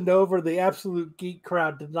transitioned over, the Absolute Geek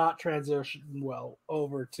crowd did not transition well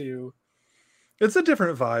over to. It's a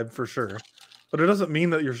different vibe for sure, but it doesn't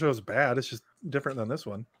mean that your show is bad. It's just different than this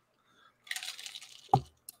one.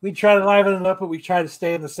 We try to liven it up, but we try to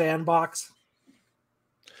stay in the sandbox.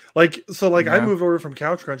 I moved over from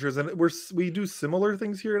Couch Crunchers, and we do similar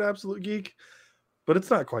things here at Absolute Geek, but it's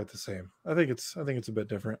not quite the same. I think it's a bit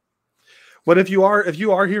different. But if you are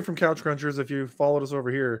here from Couch Crunchers, if you followed us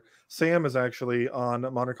over here, Sam is actually on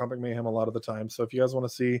Modern Comic Mayhem a lot of the time. So if you guys want to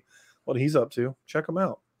see what he's up to, check him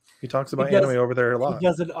out. He talks about anime over there a lot. He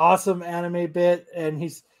does an awesome anime bit, and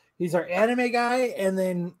he's our anime guy. And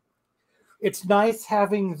then it's nice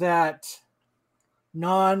having that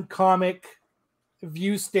non-comic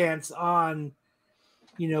view stance on,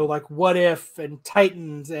 like What If and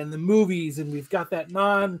Titans and the movies, and we've got that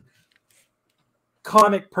non-comic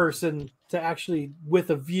person to actually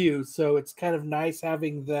with a view. So it's kind of nice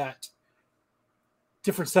having that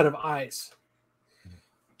different set of eyes.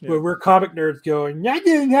 Yeah. Where we're comic nerds going, that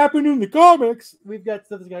didn't happen in the comics. We've got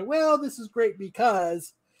stuff that's going, well, this is great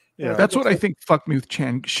because. Yeah, that's what I think fucked me with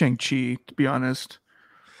Shang-Chi, to be honest.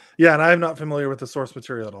 Yeah, and I'm not familiar with the source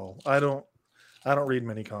material at all. I don't read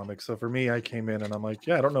many comics, so for me, I came in and I'm like,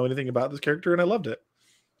 yeah, I don't know anything about this character, and I loved it.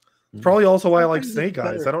 Probably also why I like Snake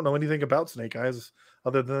Eyes. I don't know anything about Snake Eyes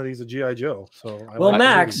other than that he's a GI Joe. So well,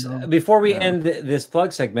 Max, before we end this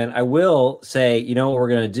plug segment, I will say, you know what we're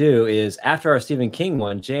gonna do is after our Stephen King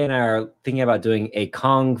one, Jay and I are thinking about doing a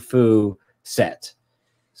Kung Fu set.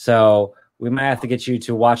 So we might have to get you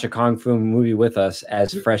to watch a Kung Fu movie with us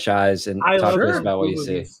as Fresh Eyes and talk to us about what you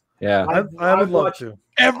see. Yeah, I would love to.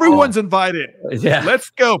 Everyone's invited. Yeah,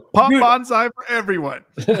 let's go. Pop Bonsai for everyone.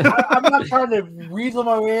 I'm not trying to weasel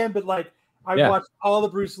my way in, but like I watched all the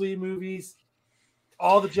Bruce Lee movies,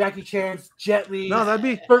 all the Jackie Chan's, Jet Li. No, that'd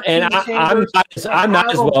be. And I'm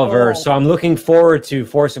not as well versed, so I'm looking forward to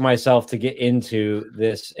forcing myself to get into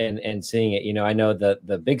this and seeing it. You know, I know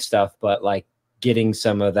the big stuff, but like getting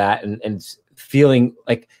some of that and feeling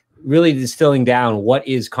like really distilling down what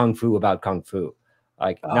is Kung Fu about Kung Fu.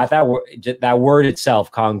 Like not that word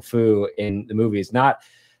itself, Kung Fu in the movies, not,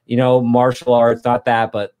 you know, martial arts, not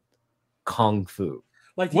that, but Kung Fu.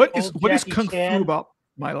 Like what is Kung Fu about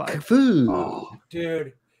my life? Kung Fu. Oh,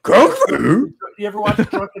 dude. Kung Fu. You ever watch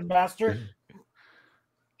Drunken Master?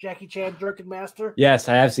 Jackie Chan Drunken Master? Yes,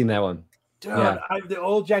 I have seen that one. Dude, the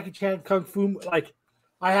old Jackie Chan Kung Fu, like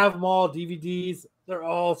I have them all DVDs. They're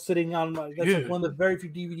all sitting on my. That's like one of the very few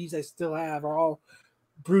DVDs I still have. Are all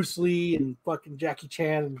Bruce Lee and fucking Jackie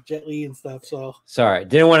Chan and Jet Li and stuff. So sorry,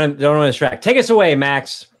 don't want to distract. Take us away,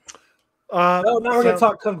 Max. No, we're gonna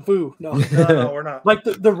talk Kung Fu. No, no, we're not. Like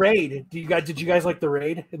the Raid. Did you guys like the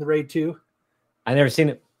Raid in the Raid 2? I never seen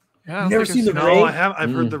it. Yeah, never seen the Raid? No, I have.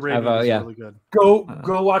 I've heard the Raid. It's really good.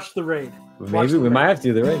 Go watch the Raid. Maybe we might have to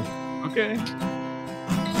do the Raid. Okay.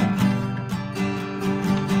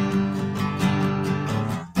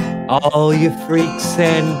 All you freaks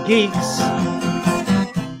and geeks.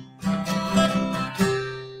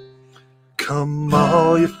 Come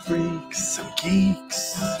all you freaks and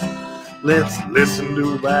geeks. Let's listen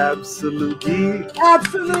to Absolute Geek.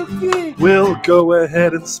 Absolute Geek. We'll go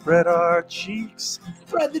ahead and spread our cheeks.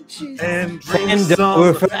 Spread the cheeks. And drink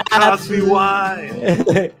some Cosby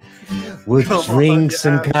wine. We'll drink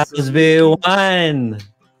some Cosby wine.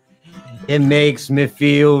 It makes me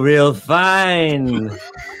feel real fine.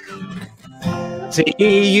 See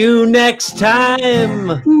you next time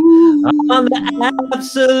on the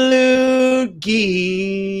Absolute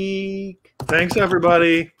Geek. Thanks,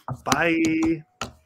 everybody. Bye.